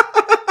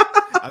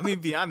 I mean,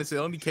 be honest, it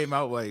only came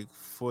out like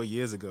 4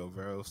 years ago,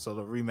 bro. So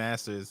the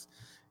remaster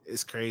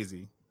is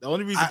crazy. The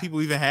only reason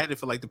people even had it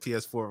for like the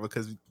PS4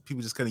 because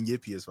people just couldn't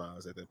get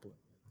PS5s at that point.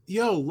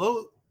 Yo,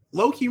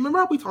 low key, remember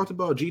how we talked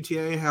about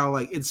GTA, how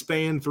like it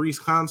spanned 3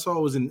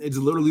 consoles and it's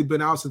literally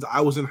been out since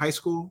I was in high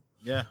school?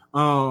 Yeah.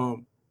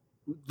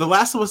 The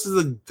Last of Us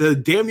is the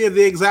damn near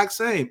the exact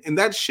same, and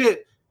that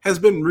shit has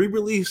been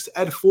re-released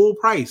at full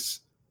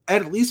price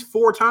at least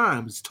 4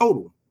 times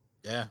total.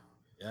 Yeah.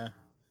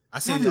 I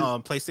seen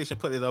PlayStation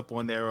put it up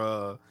on their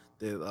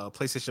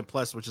PlayStation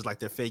Plus, which is like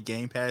their fake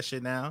Game Pass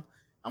shit now.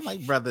 I'm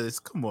like, brothers,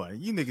 come on,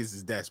 you niggas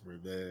is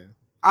desperate, man.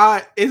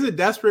 Is it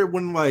desperate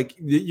when like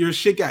your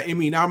shit got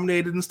Emmy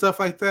nominated and stuff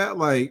like that?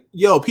 Like,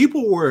 yo,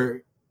 people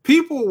were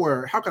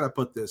how can I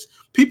put this?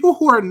 People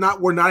who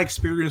were not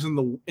experienced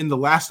in the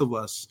Last of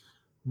Us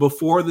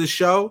before the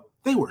show,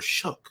 they were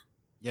shook.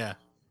 Yeah.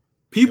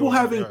 People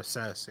they're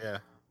obsessed, yeah.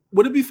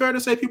 Would it be fair to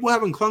say people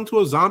haven't clung to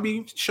a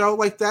zombie show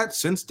like that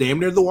since damn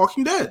near The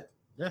Walking Dead?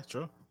 Yeah,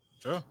 true.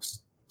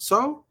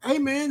 So, hey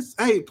man,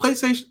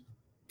 PlayStation,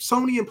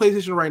 Sony and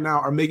PlayStation right now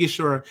are making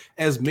sure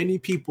as many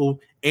people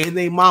and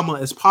their mama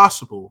as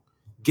possible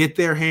get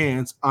their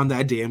hands on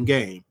that damn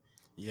game.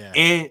 Yeah.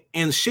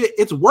 And shit,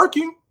 it's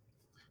working.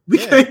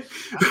 Yeah.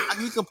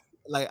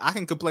 I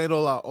can complain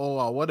all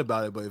I want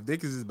about it, but if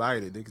niggas is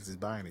buying it, niggas is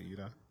buying it, you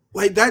know?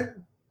 Like that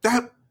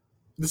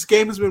this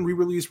game has been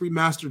re-released,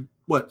 remastered,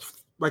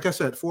 like I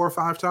said, 4 or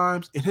 5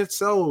 times, and it's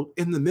sold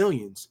in the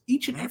millions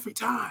each and every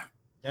time.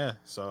 Yeah,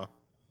 so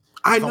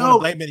I if know. I want to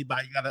blame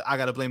anybody, I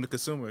gotta blame the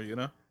consumer, you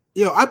know?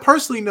 Yo, I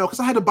personally know because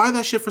I had to buy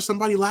that shit for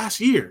somebody last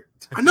year.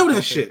 I know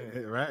that shit.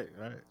 Right.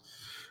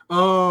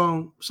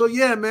 So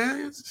yeah,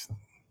 man,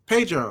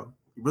 Pedro,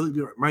 you really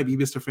might be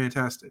Mr.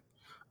 Fantastic.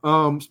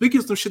 Speaking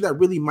of some shit that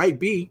really might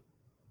be,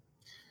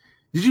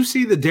 did you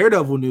see the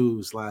Daredevil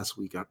news last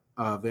week,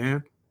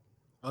 Van?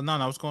 Oh no,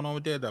 what's going on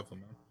with Daredevil,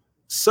 man?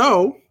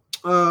 So,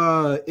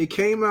 it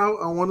came out,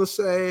 I want to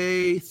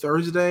say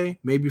Thursday,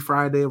 maybe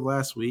Friday of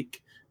last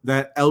week,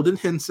 that Eldon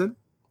Henson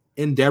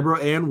and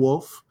Deborah Ann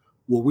Wolf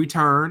will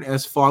return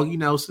as Foggy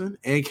Nelson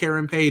and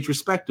Karen Page,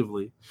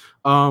 respectively,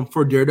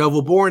 for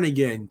Daredevil Born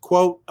Again.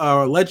 Quote,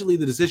 allegedly,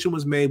 the decision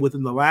was made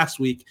within the last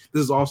week.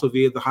 This is also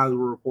via the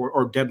Hollywood Report,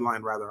 or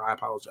Deadline, rather. I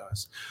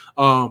apologize.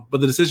 But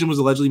the decision was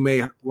allegedly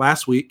made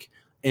last week,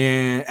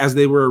 and as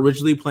they were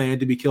originally planned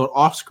to be killed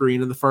off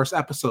screen in the first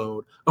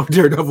episode of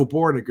Daredevil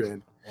Born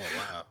Again.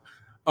 Oh,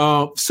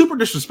 wow. Super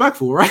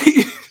disrespectful, right?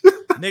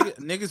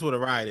 Niggas would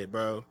have rioted,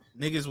 bro.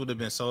 Niggas would have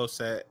been so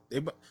upset.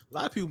 A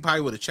lot of people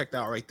probably would have checked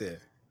out right there.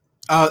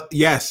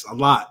 Yes, a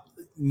lot,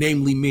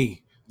 namely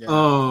me.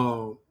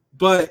 Yeah.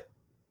 But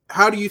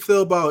how do you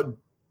feel about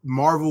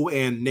Marvel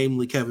and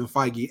namely Kevin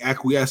Feige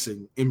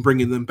acquiescing in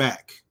bringing them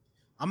back?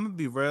 I'm gonna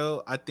be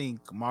real. I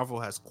think Marvel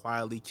has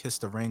quietly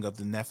kissed the ring of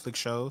the Netflix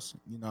shows.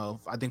 You know,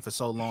 I think for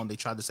so long they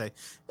tried to say,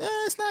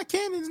 it's not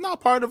canon, it's not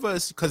part of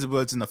us, because it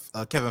was in the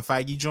Kevin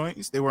Feige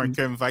joints. They weren't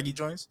Kevin Feige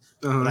joints.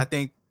 But I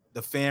think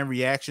the fan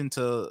reaction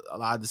to a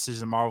lot of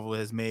decisions Marvel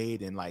has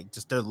made and like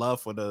just their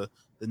love for the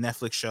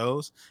Netflix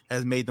shows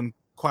has made them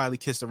quietly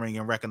kiss the ring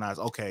and recognize,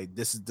 okay,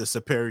 this is the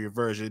superior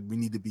version. We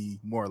need to be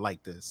more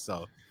like this.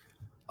 So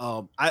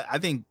I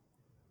think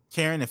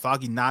Karen and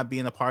Foggy not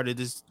being a part of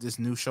this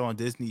new show on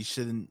Disney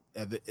shouldn't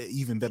have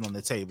even been on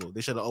the table.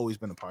 They should have always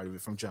been a part of it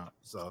from jump.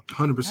 So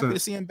 100%. Happy to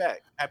see him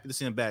back. Happy to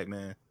see him back,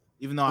 man.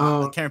 Even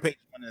though Karen Page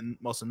is one of the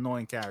most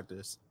annoying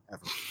characters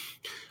ever.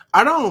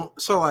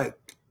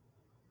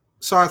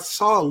 So I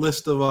saw a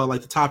list of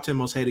like the top 10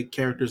 most hated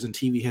characters in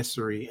TV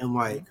history, and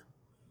like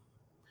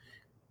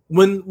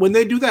when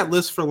they do that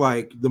list for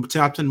like the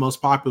top 10 most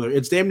popular,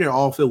 it's damn near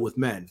all filled with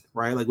men,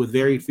 right? Like with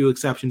very few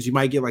exceptions. You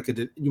might get a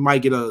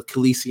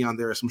Khaleesi on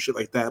there or some shit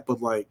like that,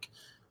 but like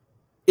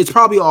it's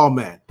probably all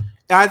men.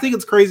 And I think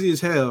it's crazy as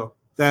hell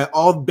that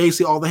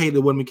basically all the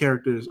hated women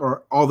characters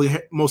or all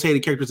the most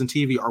hated characters in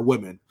TV are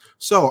women.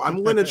 So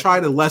I'm going to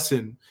try to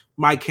lessen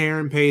my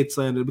Karen Page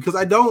slander because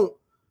I don't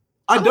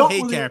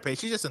hate Karen Page.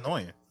 She's just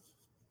annoying.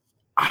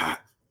 How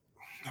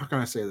can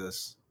I say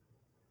this?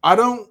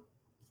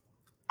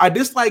 I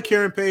dislike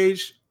Karen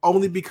Page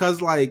only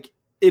because, like,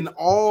 in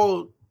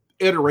all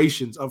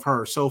iterations of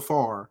her so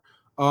far,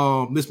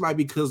 this might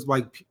be because,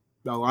 like,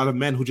 a lot of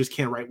men who just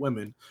can't write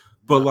women,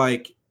 but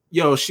like,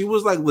 yo, she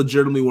was like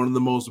legitimately one of the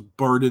most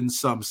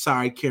burdensome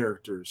side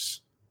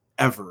characters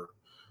ever.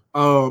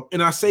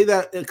 And I say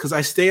that because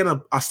I stand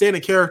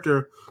a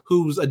character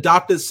whose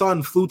adopted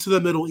son flew to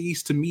the Middle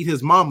East to meet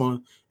his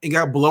mama and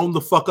got blown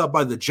the fuck up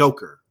by the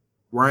Joker,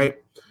 right?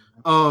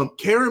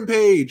 Karen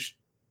Page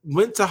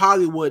went to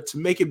Hollywood to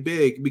make it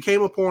big,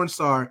 became a porn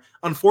star,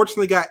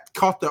 unfortunately got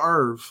caught the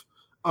IRV,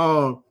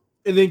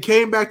 and then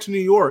came back to New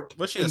York.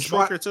 Was she a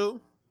smoker too?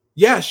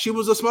 Yeah, she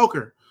was a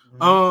smoker.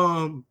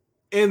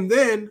 And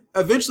then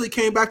eventually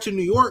came back to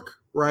New York,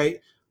 right?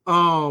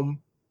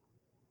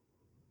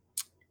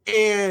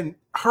 And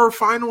her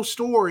final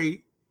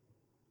story,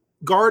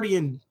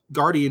 Guardian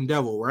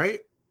Devil, right?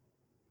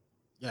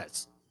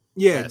 Yes.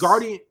 Yeah,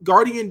 yes.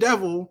 Guardian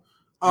Devil.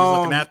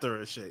 Looking after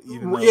her shit.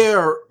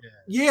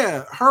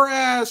 Yeah. Her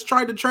ass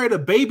tried to trade a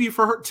baby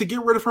for her to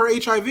get rid of her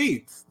HIV.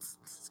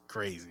 It's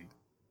crazy.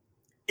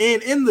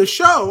 And in the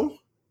show,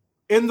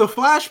 in the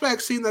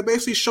flashback scene that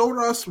basically showed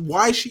us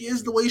why she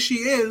is the way she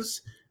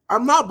is.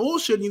 I'm not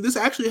bullshitting you. This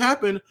actually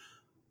happened.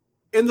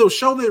 In the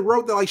show, they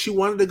wrote that like she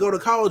wanted to go to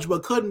college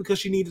but couldn't because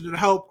she needed to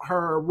help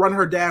her run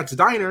her dad's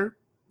diner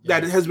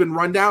that has been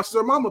run down since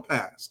her mama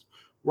passed.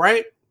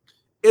 Right?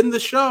 In the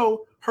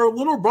show, her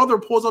little brother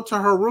pulls up to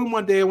her room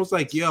one day and was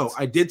like, "Yo,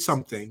 I did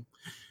something,"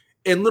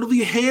 and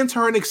literally hands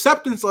her an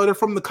acceptance letter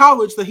from the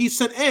college that he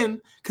sent in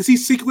because he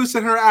secretly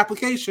sent her an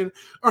application.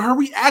 Or her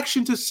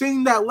reaction to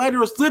seeing that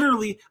letter is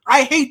literally,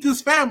 "I hate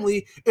this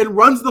family," and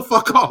runs the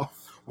fuck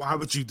off. Why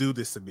would you do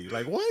this to me?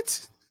 Like,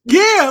 what?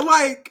 Yeah,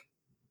 like,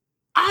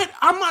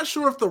 I'm not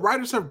sure if the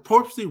writers have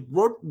purposely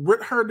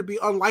written her to be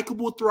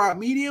unlikable throughout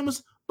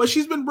mediums, but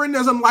she's been written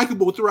as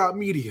unlikable throughout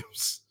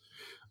mediums.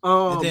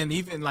 And then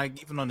even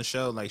on the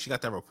show, like she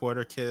got that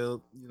reporter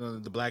killed, you know,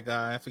 the black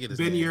guy, I forget his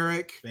name. Ben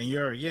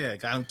Urich, yeah,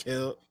 got him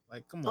killed.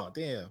 Like, come on,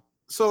 damn.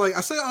 So, like,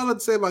 I say all that to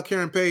say about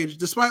Karen Page,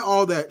 despite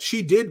all that,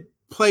 she did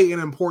play an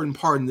important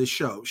part in this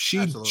show.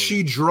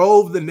 She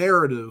drove the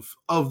narrative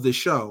of the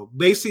show.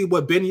 Basically,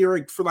 what Ben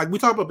Urich, for like, we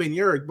talk about Ben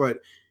Urich, but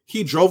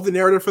he drove the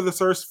narrative for the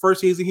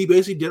first season. He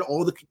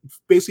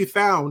basically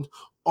found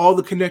all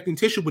the connecting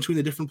tissue between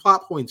the different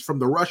plot points, from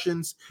the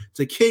Russians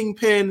to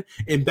Kingpin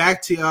and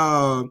back to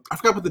I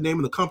forgot what the name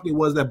of the company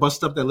was that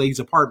busted up that lady's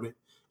apartment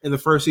in the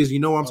first season. You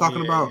know what I'm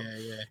talking about?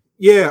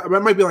 Yeah,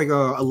 it might be like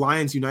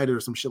Alliance United or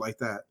some shit like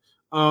that.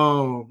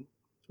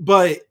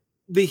 But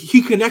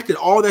he connected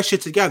all that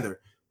shit together.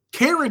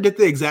 Karen did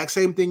the exact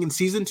same thing in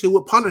season 2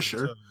 with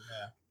Punisher,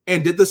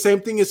 and did the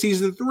same thing in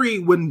season 3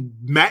 when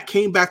Matt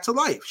came back to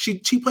life. She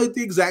played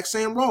the exact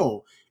same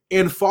role,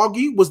 and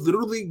Foggy was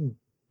literally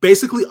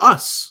basically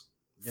us.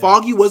 Yeah.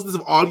 Foggy was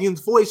the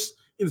audience voice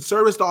in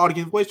service to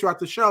audience voice throughout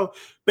the show.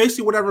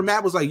 Basically, whatever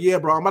Matt was like, "Yeah,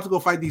 bro, I'm about to go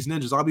fight these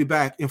ninjas. I'll be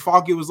back." And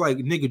Foggy was like,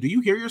 "Nigga, do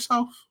you hear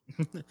yourself?"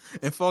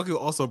 And Foggy will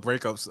also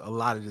break up a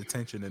lot of the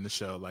tension in the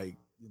show, like,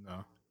 you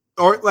know.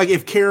 Or like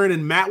if Karen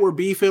and Matt were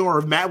beefing, or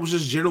if Matt was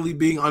just generally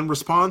being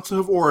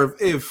unresponsive, or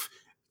if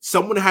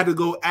someone had to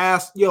go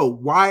ask, "Yo,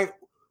 why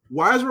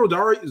is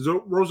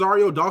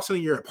Rosario Dawson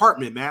in your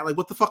apartment, Matt? Like,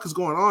 what the fuck is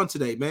going on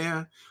today,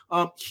 man?"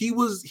 He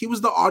was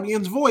the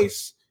audience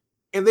voice,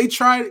 and they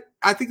tried.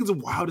 I think it's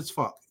wild as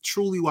fuck,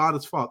 truly wild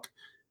as fuck.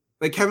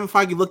 Like, Kevin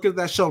Feige looked at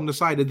that show and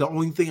decided the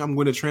only thing I'm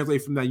going to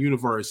translate from that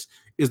universe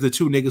is the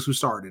 2 niggas who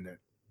starred in it,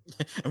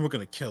 and we're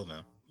gonna kill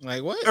them.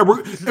 Like, what?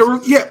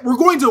 We're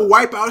going to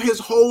wipe out his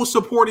whole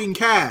supporting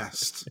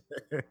cast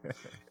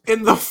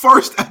in the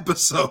first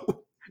episode.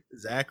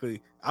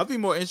 Exactly. I'll be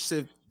more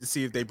interested to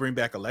see if they bring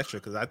back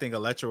Elektra, because I think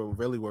Elektra will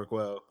really work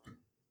well.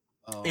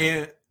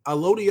 And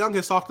Elodie Young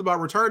has talked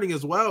about returning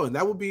as well, and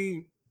I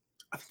think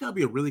that'd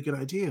be a really good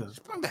idea.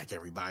 Just bring back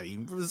everybody.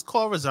 Just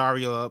call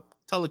Rosario up.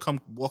 Tell her to come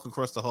walk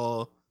across the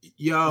hall.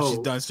 Yo, she's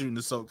done shooting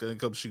the soap and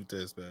come shoot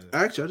this, man.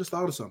 Actually, I just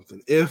thought of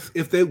something.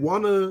 If they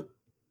wanna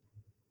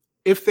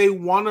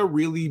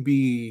really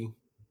be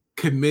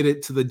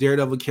committed to the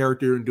Daredevil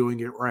character and doing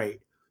it right,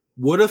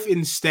 what if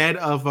instead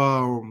of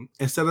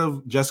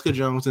Jessica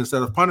Jones,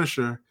 instead of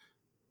Punisher,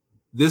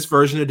 this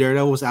version of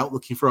Daredevil was out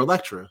looking for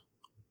Elektra?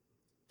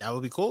 That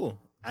would be cool.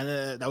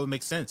 And that would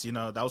make sense. You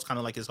know, that was kind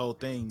of like his whole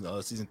thing,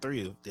 season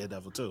 3 of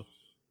Daredevil too.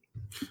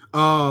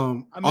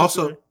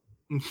 Also,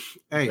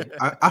 hey,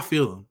 I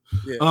feel him.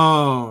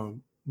 Yeah.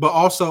 But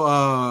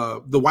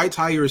also, the White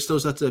Tiger is still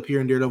set to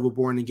appear in Daredevil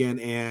Born Again,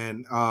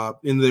 and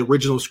in the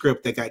original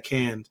script that got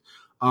canned,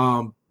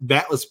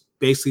 Bat was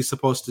basically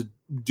supposed to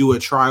do a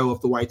trial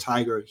of the White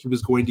Tiger. He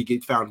was going to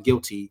get found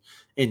guilty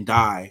and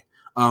die,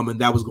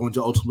 and that was going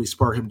to ultimately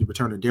spur him to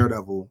return to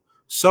Daredevil.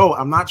 So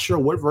I'm not sure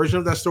what version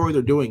of that story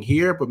they're doing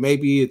here, but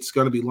maybe it's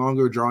going to be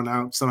longer, drawn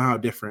out, somehow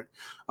different.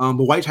 But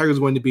White Tiger is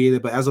going to be in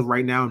it, but as of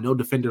right now, no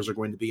Defenders are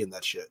going to be in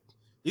that shit.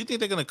 Do you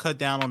think they're going to cut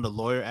down on the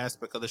lawyer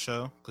aspect of the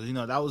show? Because, you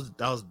know, that was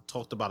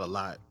talked about a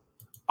lot.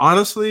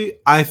 Honestly,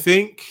 I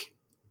think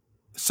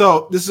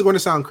so. This is going to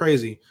sound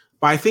crazy,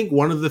 but I think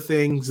one of the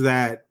things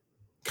that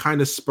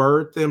kind of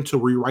spurred them to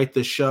rewrite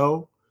the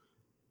show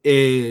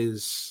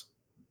is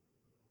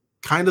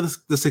kind of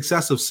the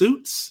success of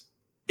Suits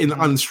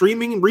on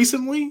streaming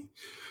recently.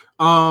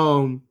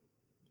 I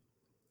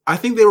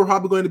think they were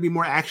probably going to be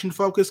more action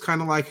focused,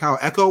 kind of like how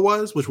Echo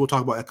was, which we'll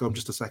talk about Echo in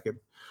just a second.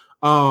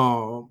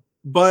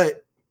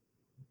 But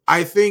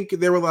I think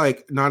they were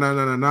like,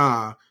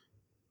 nah.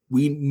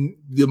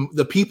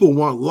 The people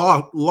want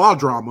law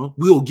drama.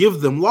 We'll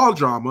give them law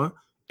drama,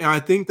 and I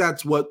think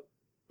that's what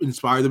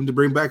inspired them to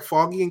bring back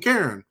Foggy and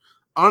Karen.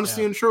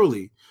 Honestly and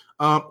truly,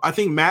 I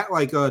think Matt,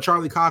 like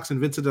Charlie Cox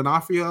and Vincent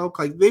D'Onofrio,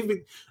 like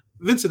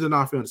Vincent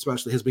D'Onofrio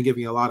especially has been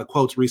giving a lot of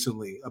quotes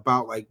recently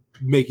about like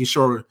making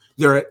sure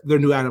their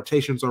new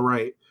adaptations are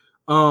right.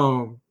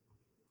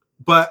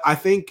 But I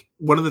think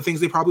one of the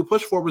things they probably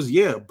pushed for was,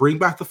 bring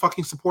back the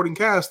fucking supporting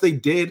cast. They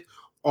did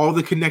all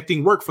the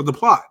connecting work for the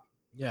plot.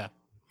 Yeah.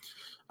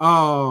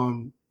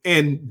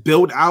 And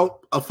build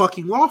out a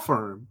fucking law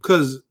firm,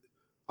 because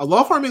a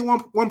law firm ain't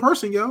one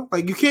person, yo.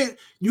 Like you can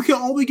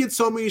only get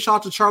so many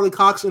shots of Charlie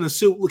Cox in a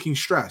suit looking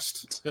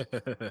stressed. For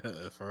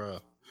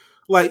real.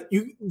 Like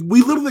we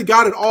literally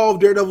got it all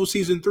of Daredevil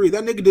season 3.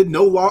 That nigga did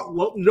no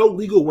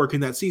legal work in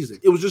that season.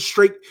 It was just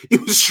straight.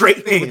 It was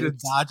straight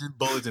hands, dodging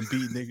bullets and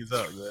beating niggas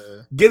up,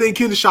 man. Getting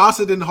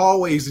Kinshasa in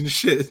hallways and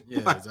shit.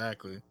 Yeah,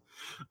 exactly.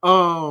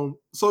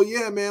 So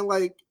yeah, man.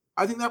 Like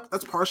I think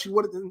that's partially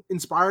what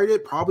inspired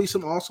it. Probably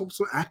some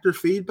actor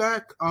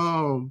feedback.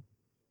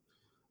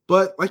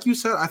 But like you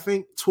said, I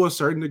think to a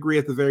certain degree,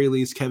 at the very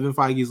least, Kevin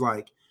Feige's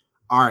like,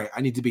 all right,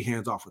 I need to be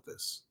hands off with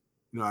this.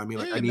 You know what I mean?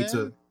 Like Yeah, I need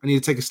to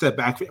take a step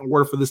back in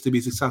order for this to be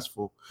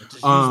successful. Just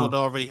use what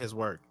already has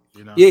worked,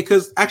 you know? Yeah,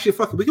 because actually,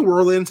 fuck it, we can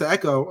roll into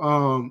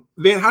Echo.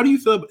 Van, how did you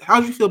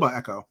feel about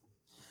Echo?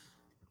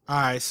 All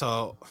right,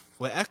 so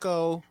with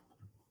Echo,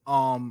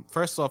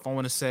 first off, I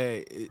want to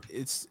say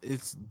it's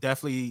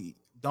definitely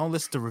don't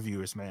listen to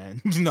reviewers,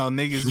 man. You know,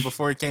 niggas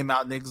before it came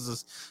out, niggas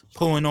was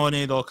pulling on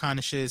it, all kind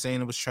of shit, saying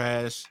it was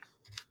trash.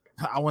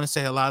 I want to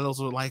say a lot of those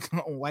were like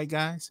white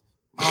guys.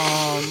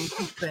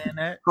 Saying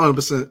that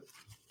 100%.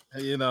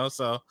 You know,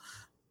 so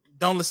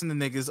don't listen to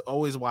niggas.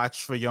 Always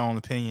watch for your own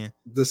opinion.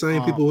 The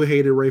same people who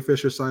hated Ray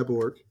Fisher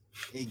Cyborg.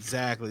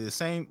 Exactly. The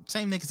same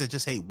niggas that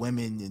just hate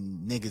women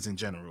and niggas in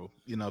general.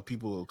 You know,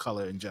 people of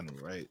color in general,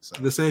 right? So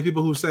the same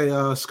people who say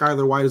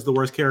Skylar White is the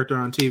worst character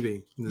on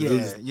TV.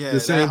 Yeah. The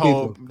same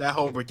that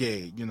whole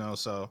brigade, you know,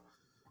 so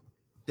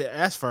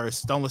that's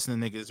first. Don't listen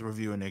to niggas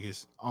reviewing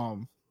niggas.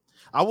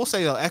 I will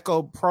say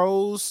Echo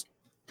pros.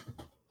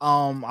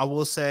 I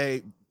will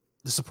say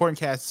the supporting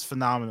cast is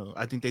phenomenal.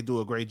 I think they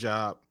do a great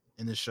job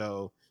in the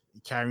show,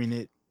 carrying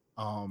it.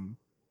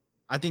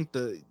 I think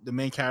the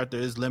main character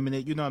is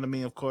limited, you know what I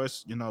mean? Of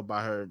course, you know,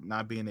 by her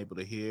not being able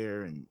to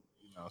hear and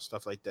you know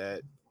stuff like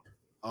that.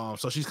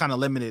 So she's kind of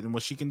limited in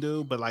what she can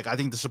do, but like I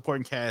think the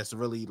supporting cast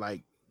really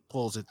like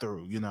pulls it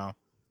through, you know.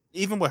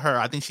 Even with her,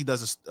 I think she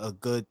does a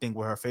good thing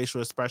with her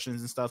facial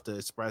expressions and stuff to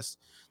express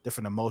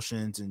different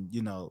emotions and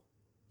you know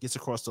gets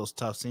across those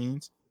tough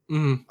scenes.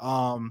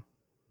 Mm-hmm.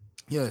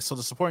 Yeah, so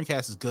the supporting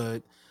cast is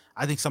good.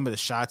 I think some of the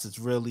shots is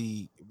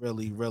really,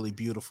 really, really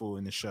beautiful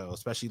in the show,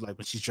 especially like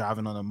when she's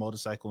driving on a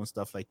motorcycle and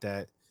stuff like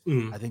that.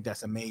 I think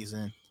that's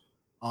amazing.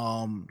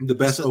 The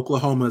best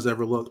Oklahoma has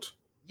ever looked.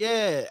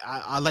 Yeah,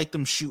 I like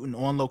them shooting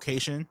on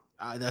location.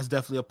 That's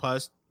definitely a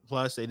plus.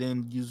 Plus, they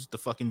didn't use the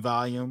fucking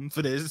volume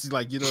for this.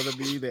 Like, you know what I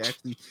mean? They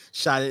actually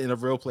shot it in a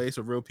real place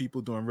with real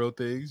people doing real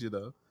things. You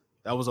know,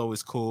 that was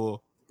always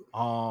cool.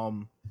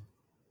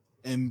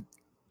 And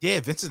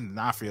yeah, Vincent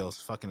D'Onofrio is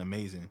fucking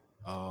amazing.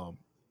 I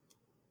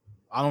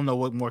don't know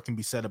what more can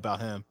be said about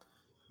him.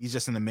 He's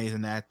just an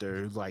amazing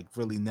actor who like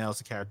really nails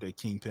the character of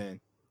Kingpin.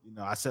 You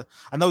know,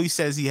 I know he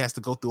says he has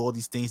to go through all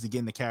these things to get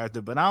in the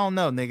character, but I don't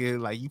know, nigga.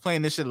 Like you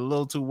playing this shit a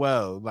little too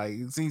well. Like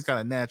it seems kind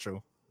of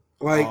natural.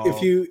 Like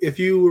if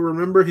you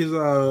remember his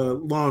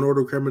Law and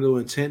Order Criminal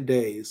Intent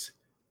days,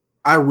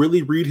 I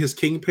really read his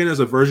Kingpin as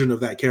a version of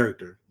that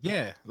character.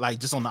 Yeah, like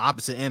just on the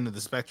opposite end of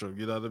the spectrum.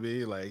 You know what I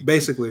mean? Like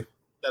basically,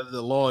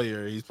 the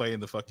lawyer, he's playing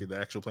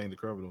the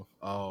criminal.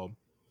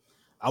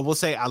 I will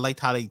say I liked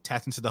how they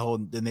tapped into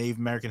the Native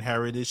American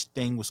heritage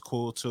thing was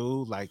cool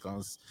too. Like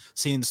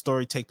seeing the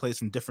story take place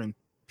from different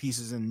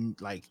pieces in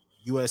like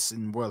U.S.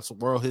 and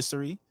world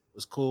history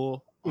was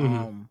cool.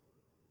 Mm-hmm.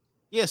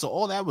 Yeah, so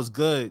all that was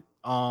good.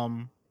 As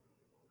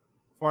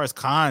far as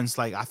cons,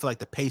 like I feel like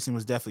the pacing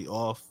was definitely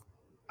off.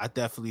 I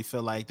definitely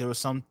feel like there were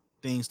some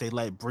things they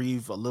let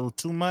breathe a little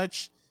too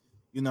much.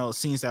 You know,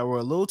 scenes that were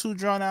a little too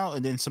drawn out,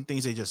 and then some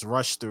things they just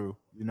rushed through.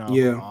 You know,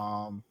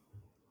 yeah.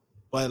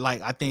 But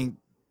like I think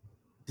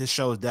this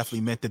show is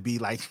definitely meant to be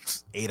like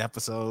 8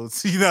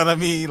 episodes. You know what I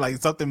mean? Like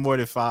something more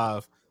than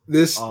 5.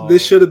 This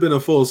should have been a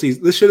full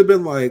season. This should have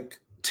been like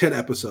 10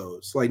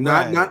 episodes. Like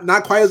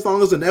not quite as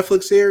long as the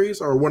Netflix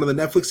series or one of the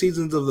Netflix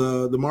seasons of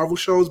the Marvel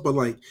shows, but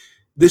like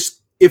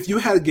this, if you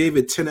had gave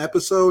it 10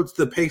 episodes,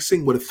 the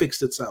pacing would have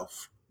fixed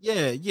itself.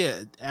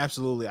 Yeah,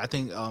 absolutely. I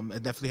think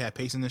it definitely had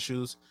pacing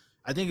issues.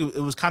 I think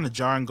it was kind of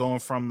jarring going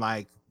from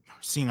like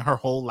seeing her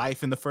whole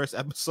life in the first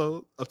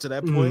episode up to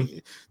that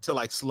point to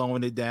like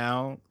slowing it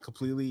down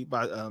completely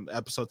by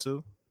episode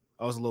 2.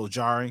 I was a little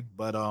jarring,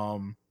 but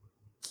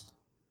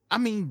I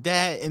mean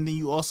that, and then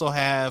you also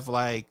have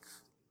like,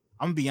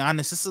 I'm gonna be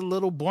honest, it's a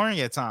little boring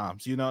at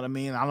times. You know what I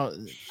mean? I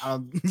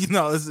don't you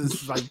know,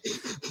 it's like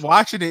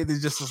watching it.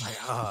 It's just like,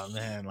 oh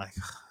man, like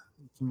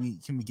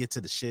can we get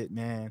to the shit,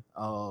 man?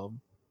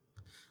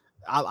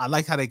 I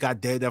like how they got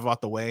Daredevil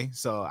out the way.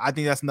 So I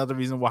think that's another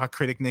reason why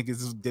critic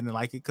niggas didn't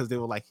like it, because they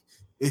were like,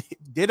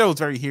 Daredevil's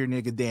very here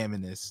nigga damn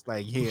in this.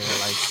 Like here,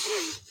 like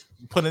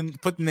put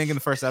the nigga in the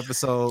first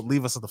episode,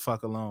 leave us the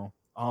fuck alone.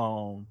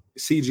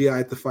 CGI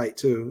at the fight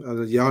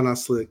too. Y'all not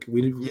slick.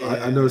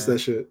 I noticed that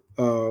shit.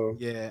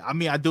 Yeah, I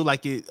mean I do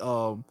like it.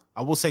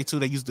 I will say too,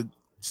 they used the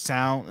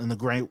sound in a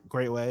great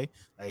way.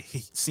 Like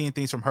seeing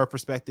things from her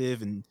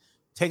perspective and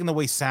taking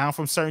away sound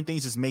from certain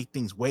things just make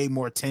things way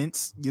more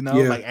tense, you know,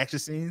 like action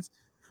scenes.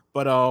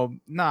 But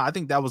I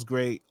think that was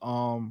great.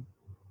 I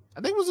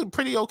think it was a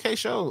pretty okay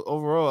show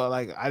overall.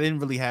 Like I didn't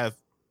really have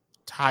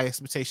high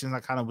expectations. I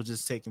kind of was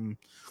just taking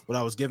what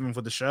I was given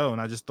for the show,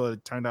 and I just thought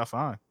it turned out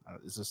fine.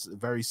 It's just a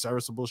very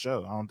serviceable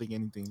show. I don't think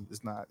anything.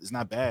 It's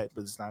not bad,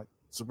 but it's not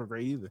super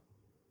great either.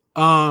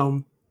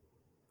 I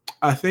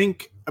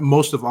think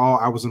most of all,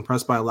 I was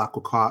impressed by Laco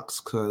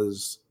Cox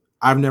because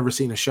I've never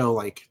seen a show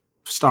like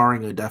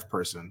starring a deaf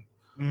person.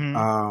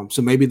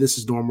 So maybe this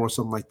is normal or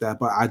something like that.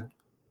 But I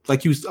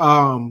like you.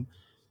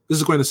 This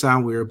is going to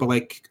sound weird, but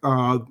like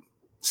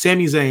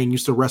Sami Zayn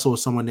used to wrestle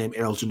with someone named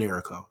El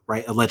Generico,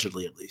 right?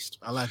 Allegedly, at least.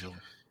 Allegedly.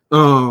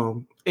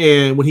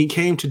 And when he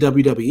came to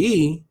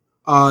WWE in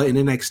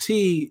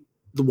NXT,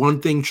 the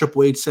one thing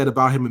Triple H said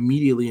about him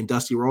immediately, and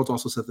Dusty Rhodes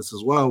also said this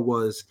as well,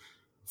 was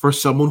for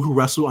someone who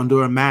wrestled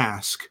under a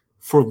mask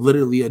for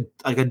literally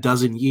a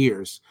dozen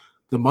years,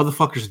 the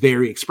motherfucker's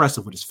very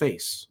expressive with his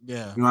face.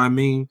 Yeah. You know what I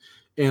mean?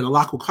 And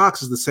Laco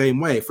Cox is the same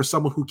way. For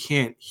someone who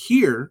can't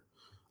hear,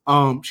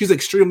 she's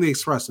extremely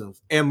expressive.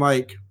 And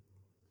like,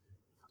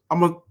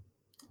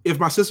 if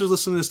my sister's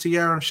listening to this,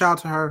 Tiara, shout out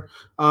to her.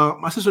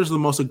 My sister is the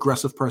most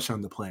aggressive person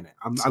on the planet.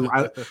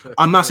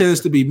 I'm not saying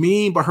this to be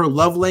mean, but her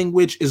love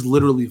language is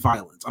literally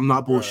violence. I'm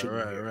not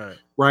bullshitting.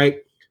 Right?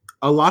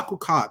 Laco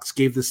Cox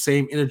gave the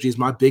same energy as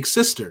my big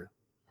sister,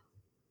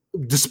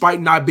 despite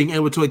not being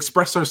able to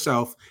express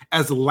herself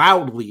as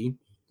loudly,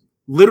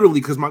 literally,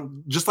 because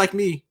just like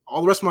me,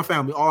 all the rest of my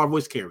family, all our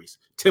voice carries.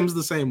 Tim's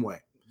the same way.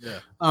 Yeah.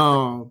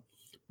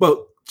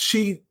 But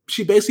she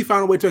basically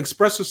found a way to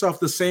express herself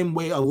the same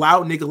way a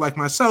loud nigga like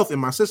myself and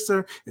my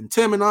sister and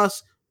Tim and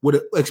us would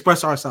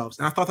express ourselves.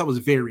 And I thought that was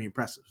very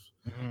impressive.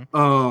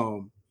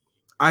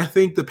 I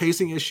think the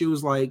pacing issue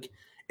is like,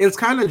 it's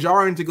kind of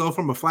jarring to go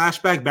from a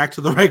flashback back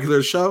to the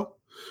regular show.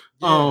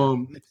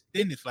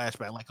 Extended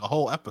flashback, like a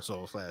whole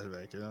episode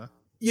flashback, you know?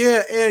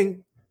 Yeah,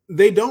 and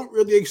they don't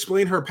really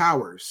explain her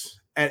powers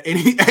at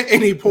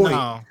any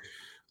point.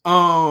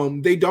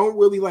 No. They don't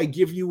really like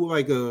give you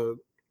like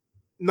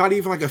not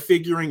even like a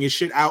figuring his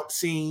shit out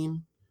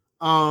scene.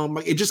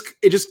 Like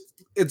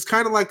it's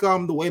kind of like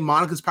the way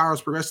Monica's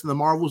powers progressed in the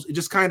Marvels. It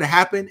just kind of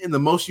happened, and the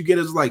most you get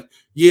is like,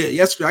 yeah,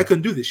 yesterday I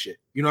couldn't do this shit.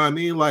 You know what I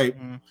mean? Like,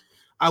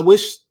 I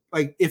wish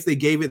like if they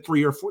gave it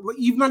 3 or 4, like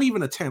even not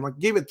even a 10, like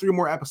gave it 3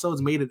 more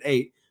episodes, made it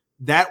 8,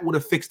 that would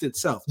have fixed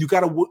itself. You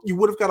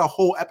would have got a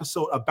whole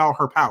episode about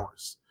her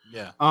powers.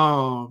 Yeah.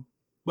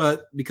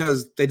 But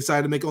because they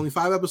decided to make only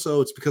 5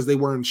 episodes because they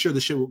weren't sure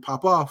the shit would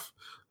pop off,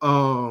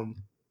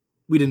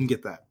 we didn't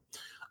get that.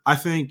 I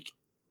think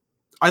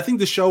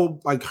the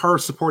show, like her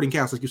supporting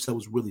cast, like you said,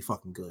 was really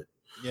fucking good.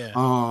 Yeah.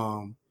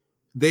 I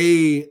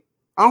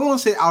don't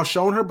want to say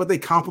outshone her, but they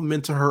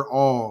complimented her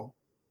all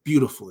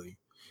beautifully.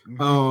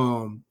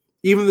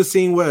 Even the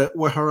scene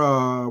with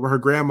her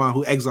grandma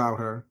who exiled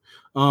her,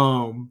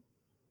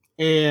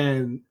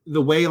 and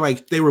the way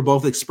like they were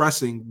both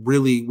expressing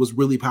was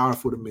really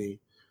powerful to me.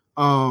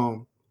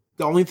 The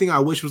only thing I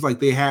wish was like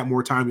they had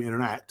more time to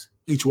interact.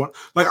 Each one,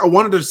 like I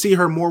wanted to see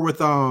her more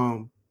with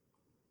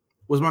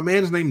was my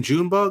man's name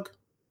Junebug?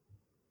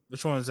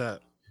 Which one is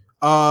that?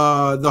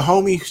 The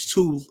homie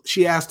who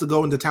she asked to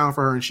go into town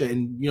for her and shit,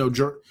 and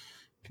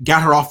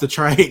got her off the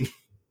train.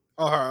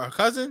 Oh, her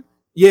cousin?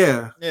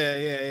 Yeah.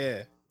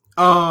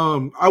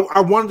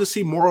 I wanted to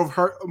see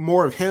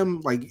more of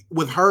him, like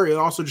with her, and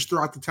also just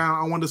throughout the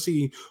town. I wanted to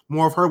see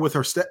more of her with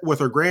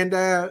her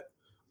granddad.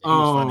 He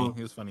was funny.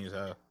 He was funny as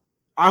hell.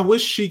 I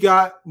wish she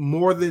got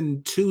more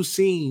than 2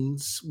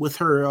 scenes with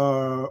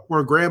her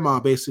grandma,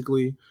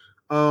 basically.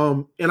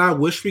 And I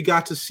wish we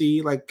got to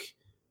see like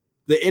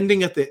the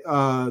ending at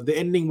the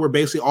ending where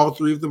basically all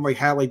 3 of them like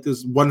had like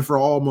this one for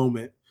all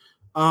moment.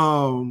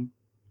 And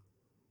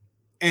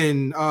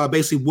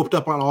basically whooped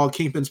up on all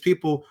Kingpin's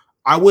people.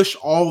 I wish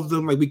all of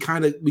them, like we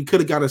could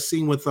have got a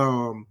scene with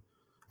I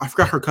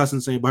forgot her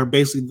cousin's name, but her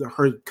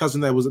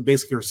cousin that was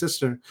basically her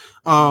sister.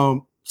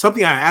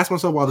 Something I asked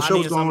myself while the show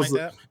was going was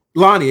like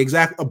Lonnie,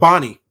 exactly.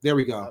 Bonnie. There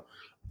we go.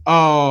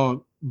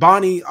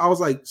 Bonnie, I was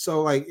like,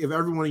 so like if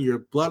everyone in your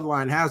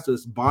bloodline has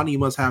this, Bonnie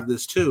must have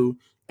this too.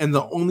 And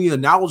the only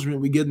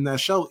acknowledgement we get in that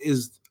show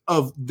is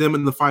of them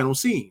in the final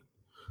scene.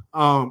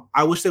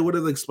 I wish they would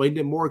have explained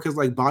it more because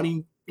like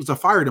Bonnie was a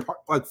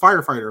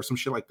firefighter or some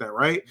shit like that,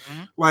 right?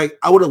 Like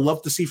I would have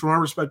loved to see from her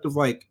perspective,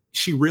 like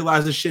she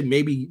realized this shit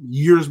maybe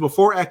years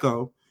before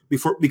Echo,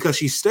 because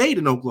she stayed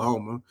in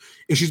Oklahoma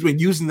and she's been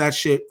using that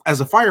shit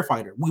as a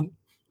firefighter.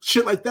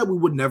 Shit like that we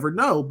would never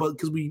know, but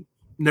because we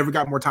never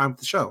got more time with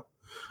the show.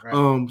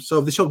 Right. So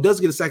if the show does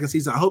get a second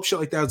season, I hope shit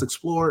like that is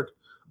explored.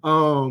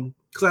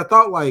 Because I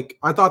thought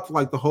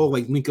the whole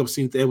like link up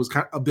scene there was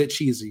kind of a bit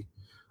cheesy.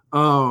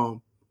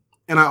 And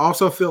I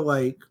also feel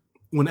like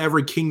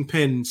whenever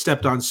Kingpin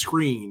stepped on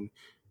screen,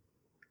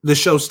 the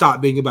show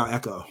stopped being about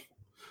Echo.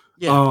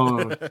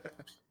 Yeah.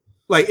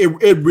 Like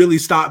it really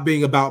stopped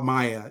being about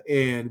Maya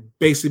and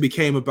basically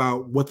became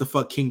about what the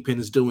fuck Kingpin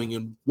is doing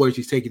and where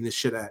she's taking this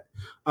shit at.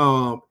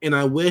 And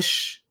I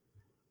wish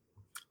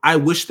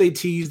they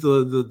teased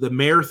the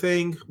mayor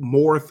thing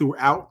more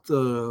throughout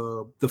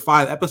the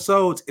 5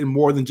 episodes and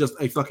more than just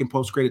a fucking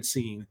post-credit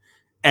scene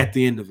at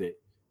the end of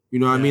it. You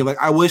know what I mean? Like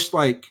I wish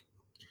like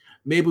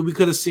maybe we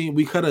could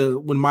have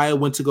when Maya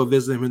went to go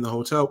visit him in the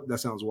hotel. That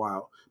sounds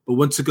wild. But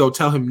went to go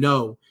tell him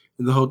no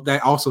in the hotel.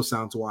 That also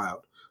sounds wild.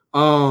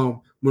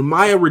 When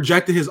Maya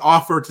rejected his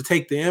offer to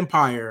take the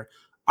Empire,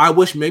 I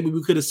wish maybe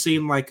we could have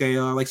seen like a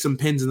like some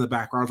pins in the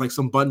background, like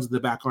some buttons in the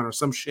background or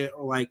some shit,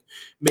 or like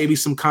maybe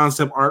some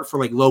concept art for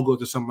like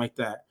logos or something like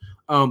that.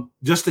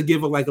 Just to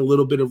give it like a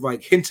little bit of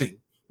like hinting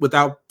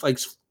without like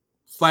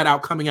flat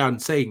out coming out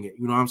and saying it.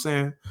 You know what I'm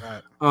saying?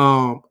 Right.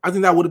 I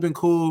think that would have been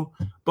cool,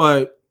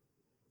 but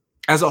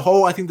as a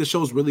whole, I think the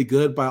show's really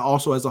good. But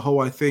also as a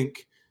whole, I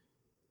think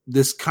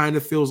this kind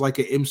of feels like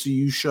an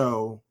MCU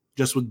show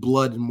just with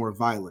blood and more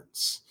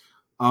violence.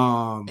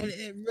 And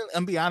it really,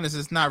 and be honest,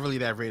 it's not really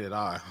that rated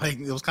R. Like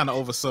it was kind of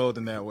oversold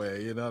in that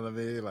way. You know what I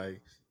mean?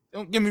 Like,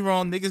 don't get me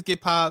wrong, niggas get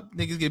popped,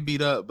 niggas get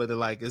beat up, but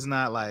it's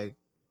not like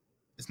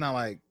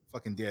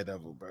fucking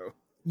Daredevil, bro.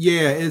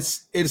 Yeah,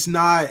 it's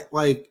not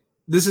like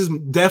this is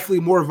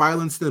definitely more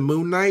violence than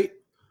Moon Knight,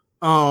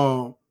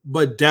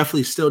 but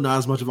definitely still not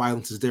as much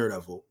violence as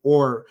Daredevil.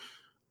 Or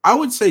I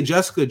would say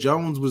Jessica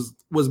Jones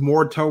was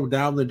more toned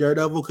down than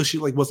Daredevil because she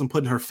like wasn't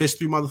putting her fist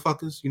through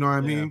motherfuckers. You know what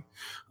I mean?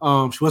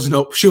 She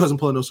wasn't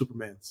pulling no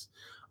Supermans.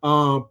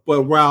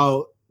 But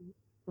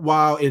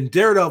while in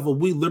Daredevil,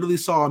 we literally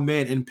saw a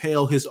man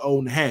impale his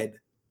own head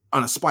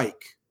on a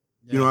spike.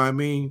 You know what I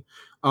mean?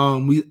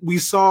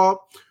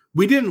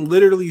 We didn't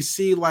literally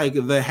see like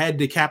the head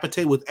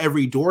decapitate with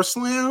every door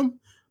slam,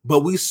 but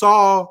we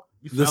saw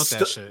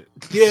that shit.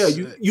 Yeah,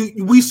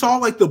 we saw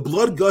like the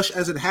blood gush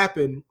as it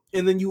happened,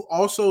 and then you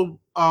also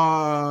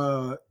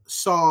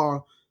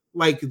saw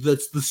like the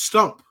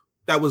stump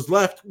that was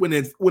left when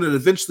it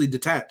eventually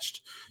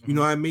detached. You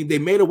know what I mean? They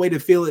made a way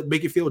to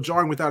make it feel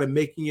jarring without it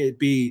making it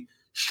be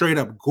straight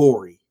up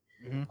gory.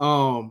 And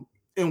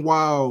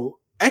while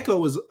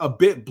Echo is a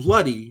bit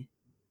bloody,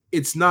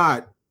 it's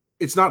not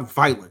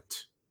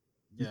violent.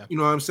 Yeah. You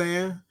know what I'm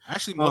saying?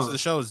 Actually, most of the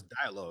show is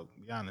dialogue,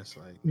 to be honest.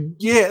 Like,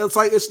 yeah,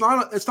 it's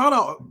not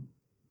a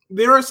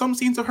there are some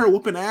scenes of her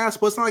whooping ass,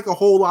 but it's not like a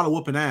whole lot of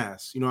whooping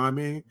ass. You know what I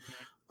mean?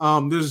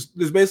 There's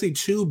basically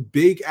two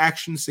big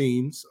action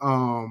scenes,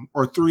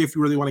 or three if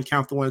you really want to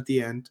count the one at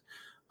the end.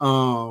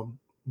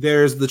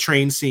 There's the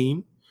train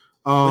scene,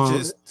 which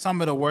is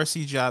some of the worst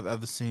CGI I've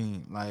ever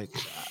seen. Like,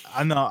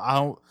 I know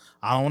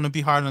I don't want to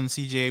be hard on the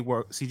CGI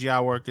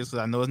workers because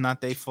I know it's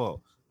not their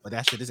fault, but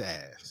that shit is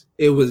ass.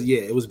 It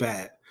was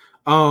bad.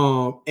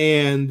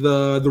 And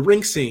the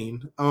ring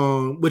scene,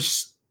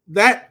 which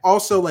that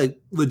also like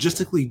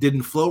logistically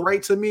didn't flow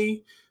right to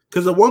me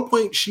because at one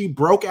point she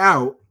broke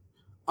out,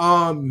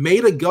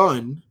 made a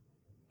gun,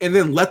 and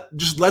then let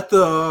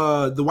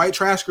the white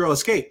trash girl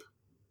escape.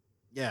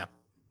 Yeah,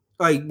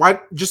 like why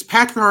just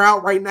pack her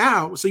out right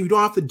now so you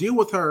don't have to deal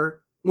with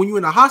her when you're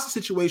in a hostage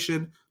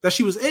situation that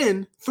she was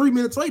in 3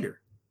 minutes later.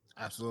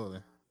 Absolutely.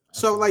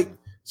 So like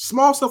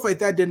small stuff like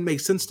that didn't make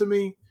sense to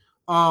me.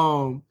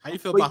 How you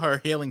feel about her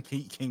healing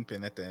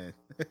Kingpin at the end?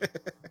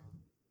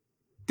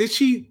 Did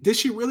she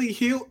really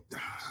heal?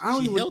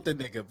 She healed the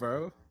nigga,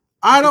 bro.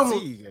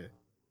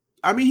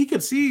 I mean, he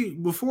could see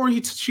before he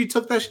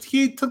took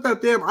that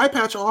damn eye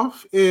patch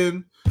off,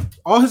 and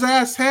all his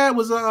ass had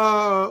was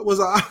a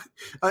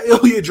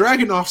Ilya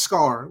Dragunov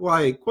scar.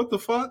 Like, what the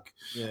fuck?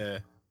 Yeah.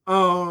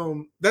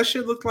 That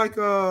shit looked like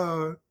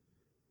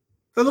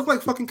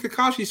fucking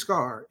Kakashi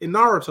scar in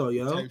Naruto,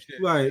 yo.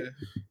 Like,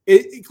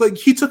 it like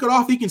he took it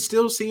off. He can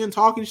still see and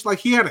talk, and like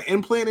he had an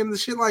implant in the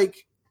shit.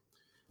 Like,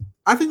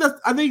 I think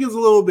it's a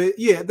little bit.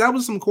 Yeah, that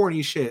was some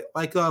corny shit.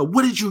 Like,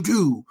 what did you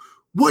do?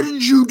 What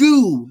did you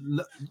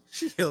do?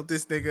 She healed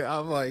this nigga.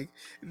 I'm like,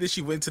 and then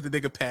she went to the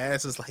nigga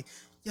past. It's like,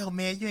 yo,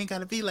 man, you ain't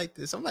gotta be like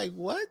this. I'm like,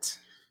 what?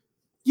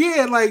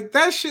 Yeah, like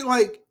that shit.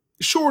 Like,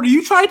 Shorty,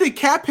 you tried to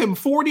cap him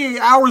 48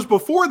 hours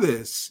before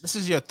this. This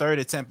is your third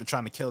attempt at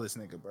trying to kill this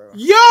nigga, bro.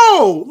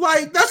 Yo,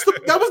 like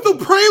that was the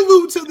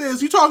prelude to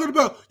this. You talking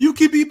about you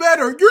can be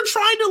better. You're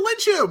trying to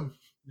lynch him.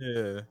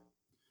 Yeah.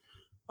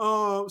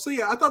 So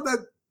yeah, I thought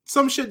that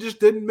some shit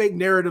just didn't make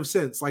narrative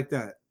sense like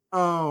that.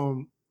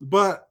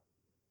 But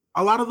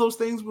a lot of those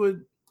things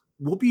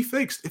will be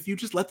fixed if you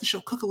just let the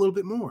show cook a little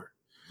bit more.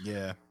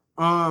 Yeah.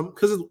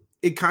 Because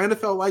it kind of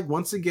felt like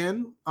once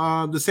again,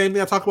 the same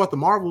thing I talked about the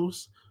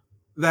Marvels,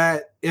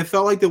 that it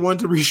felt like they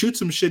wanted to reshoot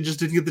some shit, just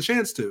didn't get the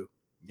chance to.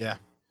 Yeah.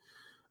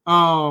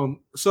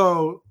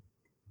 So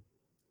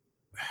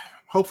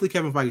hopefully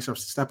Kevin Feige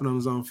starts stepping on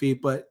his own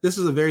feet, but this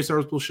is a very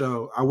serviceable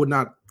show. I would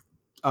not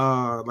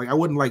I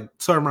wouldn't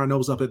turn my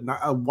nose up at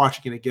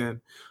watching it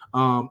again.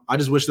 I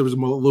just wish there was a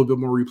little bit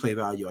more replay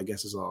value, I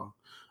guess is all.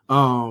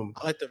 I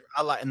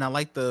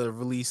like the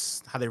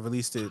release, how they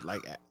released it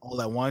like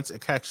all at once.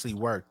 It actually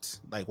worked.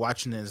 Like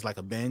watching it is like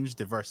a binge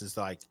versus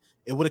like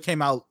it would have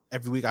came out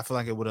every week. I feel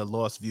like it would have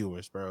lost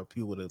viewers, bro.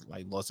 People would have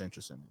like lost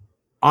interest in it.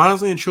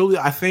 Honestly and truly,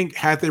 I think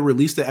had they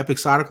released it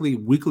episodically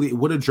weekly, it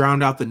would have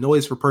drowned out the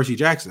noise for Percy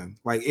Jackson.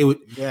 Like it would,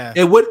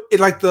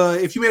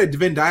 if you made a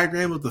Venn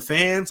diagram of the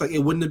fans, like it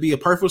wouldn't be a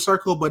perfect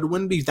circle, but it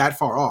wouldn't be that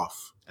far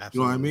off. Absolutely.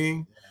 You know what I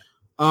mean?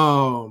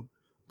 Yeah.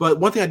 But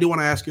one thing I do want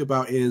to ask you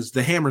about is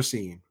the hammer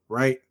scene,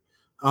 right?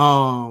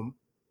 The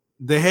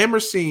hammer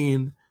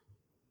scene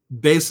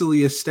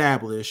basically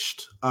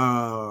established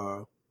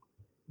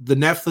the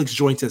Netflix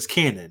joints as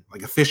canon,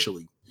 like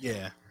officially.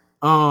 Yeah.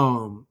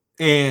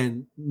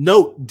 And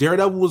note,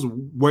 Daredevil was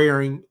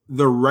wearing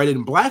the red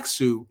and black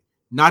suit,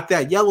 not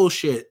that yellow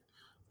shit.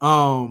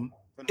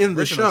 In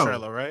the show,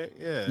 trailer, right?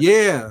 Yeah.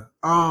 Yeah.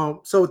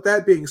 So with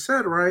that being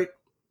said, right,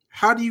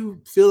 how do you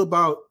feel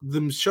about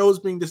them shows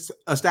being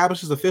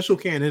established as official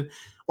canon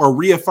or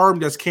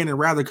reaffirmed as canon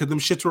rather? Because them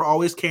shits were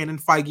always canon.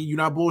 Feige, you're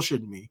not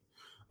bullshitting me.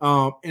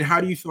 And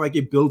how do you feel like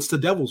it builds to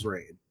Devil's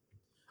Reign?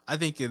 I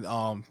think it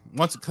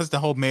once because the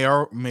whole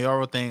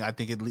mayoral thing, I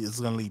think it is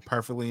gonna lead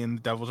perfectly in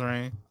Devil's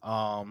Reign.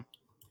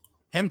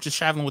 Him just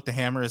traveling with the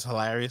hammer is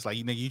hilarious. Like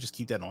you just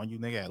keep that on you,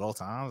 nigga, at all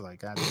times. Like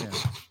goddamn.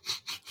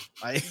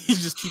 Like you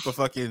just keep a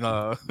fucking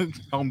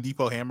Home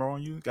Depot hammer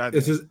on you. God,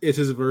 it's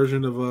his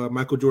version of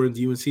Michael Jordan's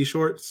UNC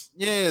shorts.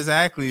 Yeah,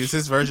 exactly. It's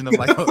his version of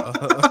like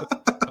a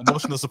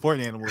emotional support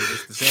animal.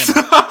 It's the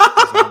Sandman.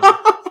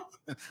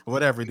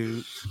 Whatever,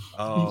 dude.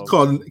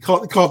 Called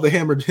the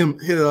hammer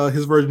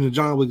his version of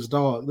John Wick's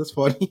dog. That's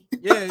funny.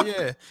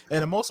 yeah.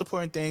 And the most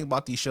important thing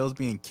about these shows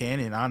being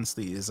canon,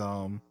 honestly, is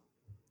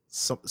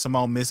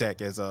Simone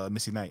Misak as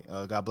Missy Knight.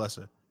 God bless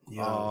her.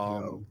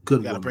 Good.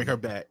 We gotta bring her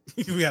back.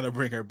 We gotta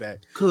bring her back.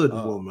 Good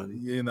woman.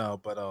 You know,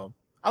 but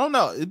I don't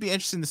know. It'd be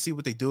interesting to see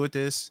what they do with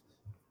this.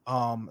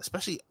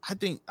 Especially, I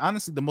think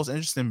honestly, the most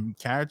interesting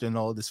character in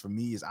all of this for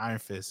me is Iron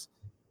Fist.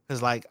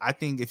 Because, like, I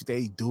think if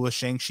they do a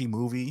Shang-Chi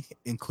movie,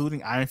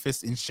 including Iron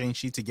Fist and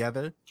Shang-Chi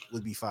together,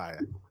 would be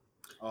fire.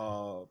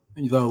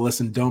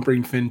 Listen, don't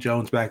bring Finn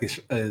Jones back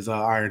as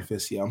Iron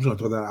Fist. Yeah, I'm just gonna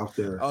throw that out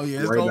there. Oh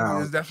yeah,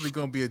 it's definitely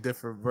gonna be a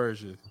different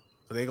version.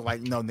 But they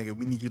like, no, nigga,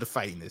 we need you to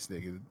fight in this,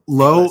 nigga.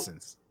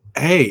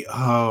 Hey,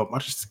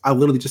 I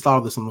literally just thought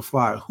of this on the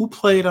fly. Who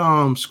played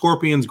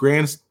Scorpion's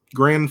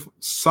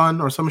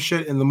grandson or some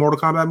shit in the Mortal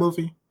Kombat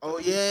movie? Oh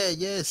yeah,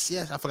 yes.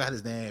 I forgot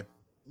his name.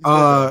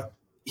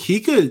 He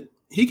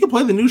could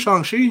play the new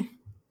Shang-Chi,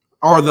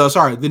 or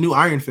the new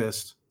Iron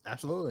Fist.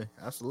 Absolutely.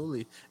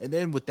 And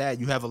then with that,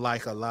 you have a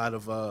lot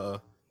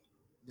of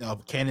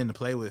canon to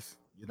play with.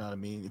 You know what I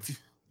mean? If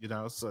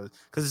so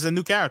because it's a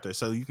new character,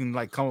 so you can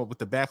like come up with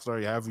the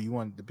backstory however you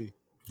want it to be.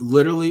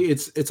 Literally,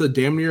 it's a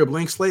damn near a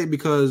blank slate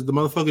because the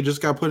motherfucker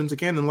just got put into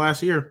canon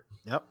last year.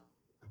 Yep.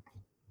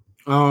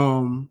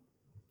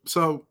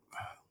 So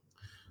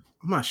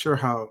I'm not sure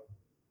how.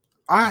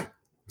 I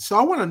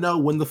want to know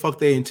when the fuck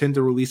they intend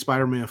to release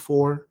Spider-Man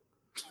 4.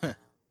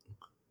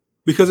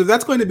 Because if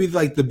that's going to be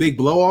like the big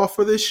blow off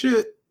for this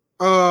shit,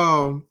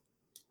 it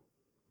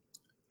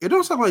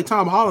don't sound like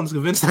Tom Holland's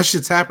convinced that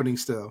shit's happening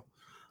still.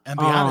 And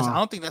be honest, I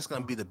don't think that's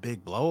going to be the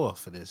big blow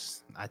off for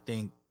this. I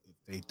think if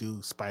they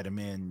do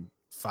Spider-Man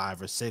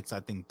 5 or 6, I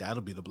think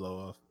that'll be the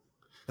blow off.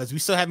 Because we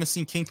still haven't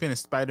seen Kingpin and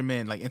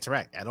Spider-Man like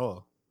interact at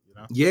all. You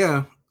know?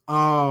 Yeah.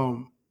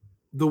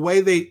 The way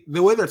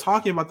they're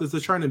talking about this,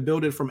 they're trying to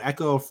build it from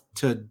Echo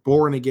to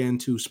Born Again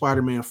to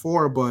Spider-Man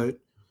 4, but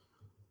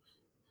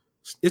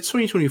it's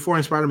 2024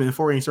 and Spider-Man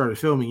 4 ain't started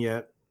filming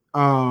yet.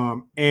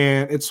 And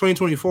it's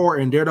 2024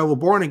 and Daredevil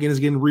Born Again is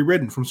getting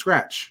rewritten from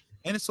scratch.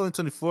 And it's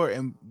 2024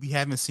 and we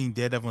haven't seen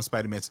Daredevil and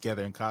Spider-Man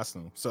together in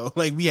costume. So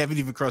like we haven't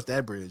even crossed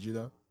that bridge, you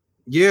know?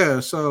 Yeah,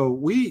 so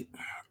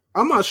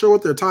I'm not sure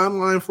what their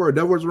timeline for a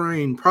Devil's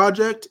Reign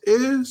project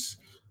is.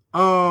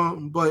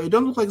 But it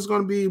doesn't look like it's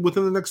going to be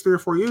within the next 3 or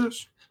 4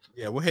 years.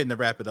 Yeah, we're hitting the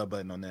wrap it up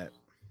button on that.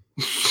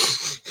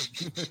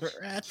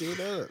 Wrap it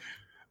up.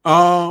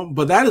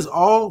 But that is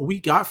all we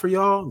got for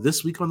y'all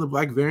this week on the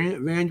Black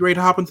Variant. Van, you ready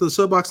to hop into the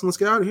soapbox and let's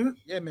get out of here?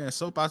 Yeah, man.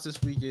 Soapbox this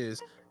week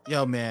is,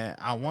 yo, man,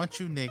 I want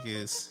you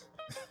niggas.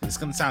 It's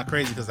gonna sound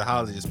crazy because the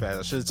holiday just passed.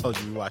 I should have told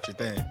you we watch your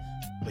thing.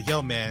 But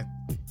yo, man,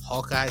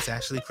 Hawkeye is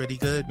actually pretty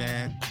good,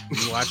 man.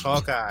 You watch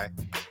Hawkeye.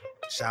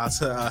 Shout out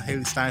to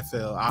Haley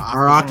Steinfeld.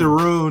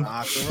 Octoroon.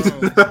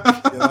 You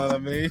know what I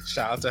mean?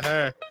 Shout out to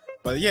her.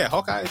 But yeah,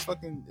 Hawkeye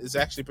is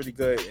actually pretty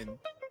good. And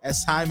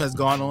as time has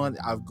gone on,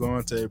 I've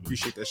grown to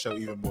appreciate the show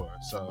even more.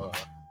 So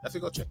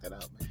definitely go check that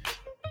out, man.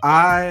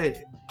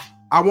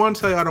 I want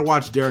to tell y'all to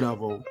watch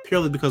Daredevil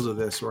purely because of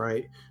this,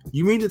 right?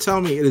 You mean to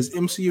tell me it is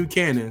MCU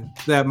canon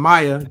that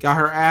Maya got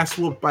her ass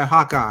whooped by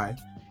Hawkeye,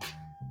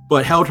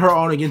 but held her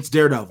own against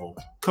Daredevil?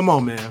 Come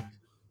on, man.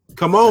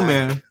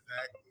 Man.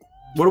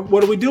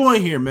 What are we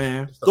doing here,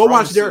 man? Go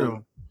watch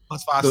Daredevil.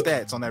 Plus 5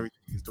 stats on everything.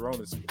 He's throwing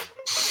his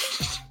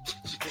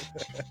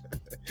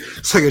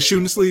It's like a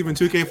shooting sleeve in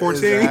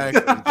 2K14.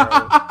 Exactly,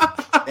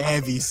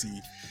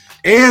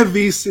 and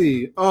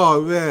VC.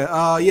 Oh man.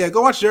 Yeah,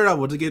 go watch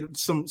Daredevil to get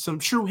some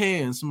true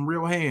hands, some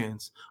real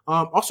hands.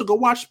 Also go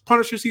watch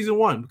Punisher season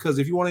 1 because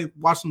if you want to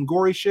watch some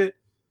gory shit,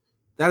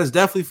 that is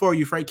definitely for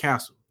you, Frank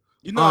Castle.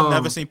 You know, I've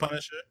never seen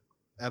Punisher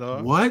at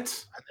all.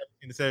 What? I've never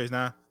seen the series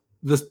now.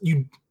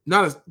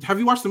 Have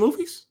you watched the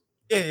movies?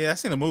 Yeah, I've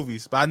seen the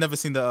movies, but I've never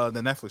seen the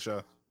Netflix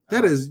show.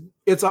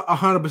 It's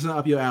 100%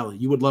 up your alley.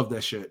 You would love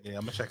that shit. Yeah,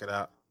 I'm gonna check it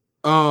out.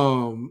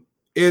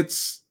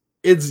 It's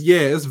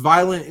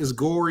violent, it's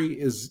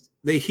gory,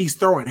 he's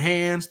throwing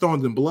hands,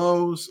 throwing them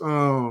blows.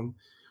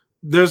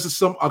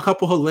 There's a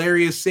couple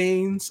hilarious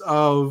scenes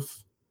of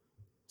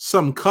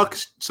some cuck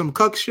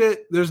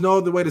shit. There's no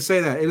other way to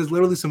say that. It is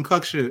literally some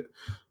cuck shit.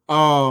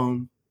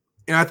 And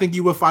and I think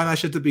you would find that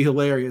shit to be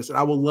hilarious. And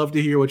I would love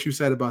to hear what you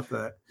said about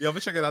that. Yeah, I'm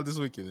gonna check it out this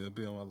weekend. It'll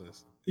be on my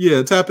list.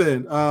 Yeah, tap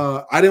in.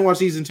 I didn't watch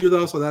season 2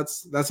 though, so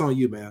that's on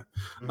you, man.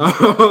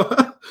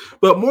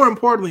 But more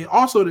importantly,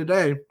 also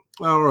today,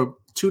 or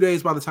 2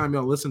 days by the time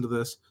y'all listen to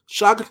this,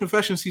 Shaka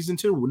Confession season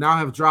 2 will now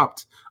have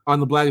dropped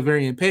on the Black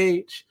Variant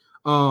page.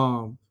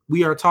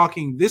 We are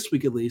talking this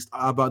week at least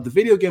about the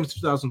video games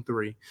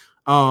 2003,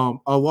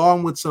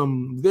 along with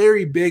some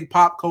very big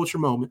pop culture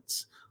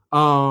moments.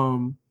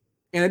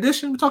 In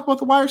addition, we talk about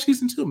The Wire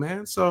season 2,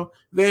 man. So,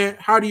 Van,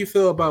 how do you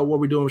feel about what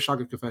we're doing with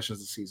Shaka Confessions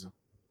this season?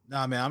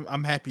 Nah, man,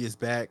 I'm happy it's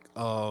back.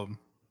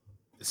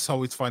 It's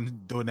always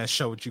fun doing that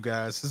show with you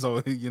guys.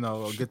 So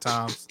good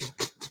times.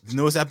 The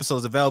newest episode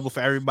is available for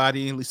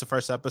everybody. At least the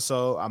first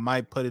episode. I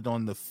might put it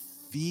on the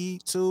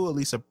feed too. At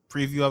least a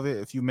preview of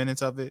it, a few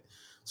minutes of it,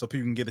 so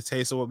people can get a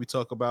taste of what we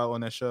talk about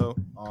on that show.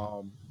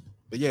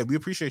 But yeah, we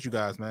appreciate you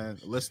guys, man,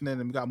 listening,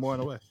 and we got more on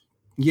the way.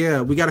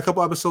 Yeah, we got a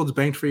couple episodes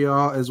banked for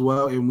y'all as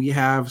well, and we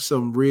have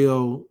some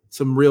real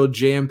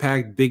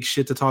jam-packed big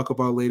shit to talk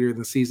about later in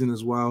the season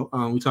as well.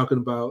 We're talking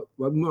about,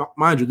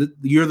 mind you, the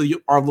year of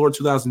our Lord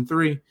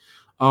 2003.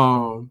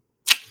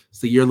 It's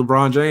the year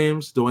LeBron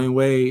James, Dwayne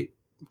Wade,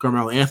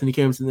 Carmelo Anthony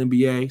came to the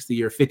NBA. It's the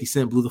year 50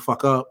 Cent blew the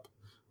fuck up.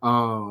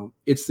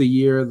 It's the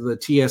year the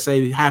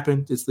TSA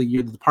happened. It's the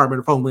year the Department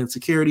of Homeland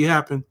Security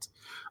happened.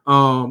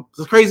 It's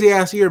a crazy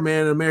ass year,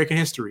 man, in American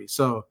history.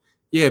 So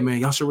yeah, man,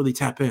 y'all should really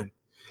tap in.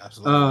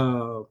 Absolutely.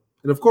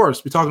 And of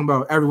course, we're talking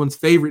about everyone's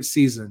favorite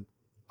season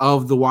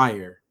of The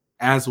Wire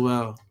as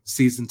well,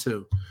 season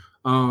 2.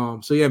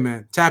 So yeah,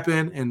 man, tap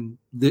in, and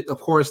of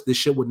course, this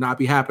shit would not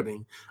be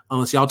happening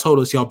unless y'all told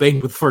us y'all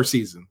banged with the first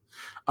season.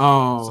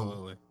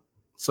 Absolutely.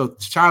 So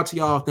shout out to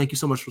y'all. Thank you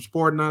so much for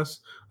supporting us.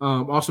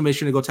 Also, make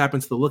sure to go tap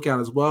into the Lookout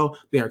as well.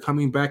 They are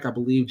coming back, I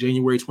believe,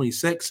 January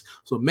 26th.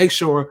 So make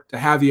sure to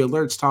have the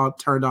alerts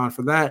turned on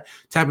for that.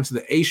 Tap into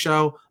the A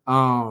Show.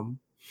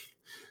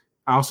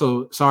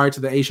 Also, sorry to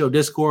the A Show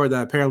Discord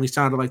that apparently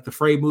sounded like the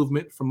Frey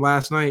movement from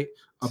last night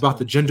about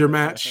the gender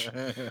match.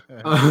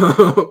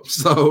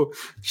 So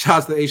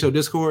shout out to the A Show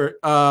Discord.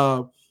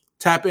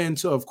 Tap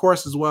into, of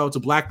course, as well to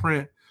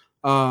Blackprint.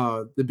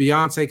 The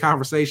Beyonce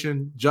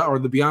conversation or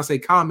the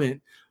Beyonce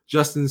comment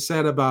Justin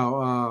said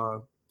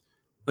about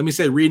let me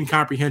say reading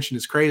comprehension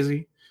is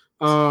crazy.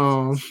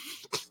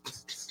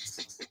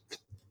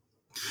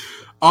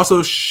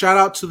 Also, shout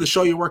out to the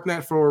Show Your Work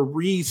Net for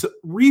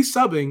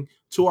resubbing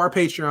to our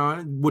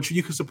Patreon, which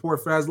you can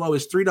support for as low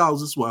as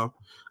 $3 as well.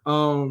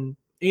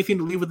 Anything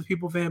to leave with the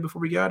people, Van,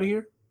 before we get out of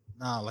here?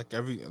 Nah, like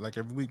every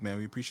week, man.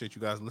 We appreciate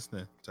you guys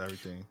listening to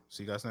everything.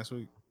 See you guys next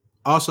week.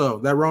 Also,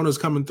 that Rona's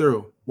coming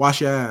through.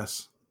 Wash your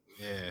ass.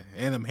 Yeah,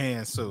 and them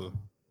hands too.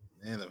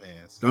 And them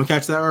hands. Don't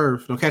catch that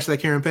Irv. Don't catch that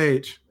Karen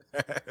Page.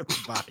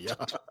 Bye,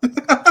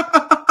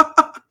 y'all.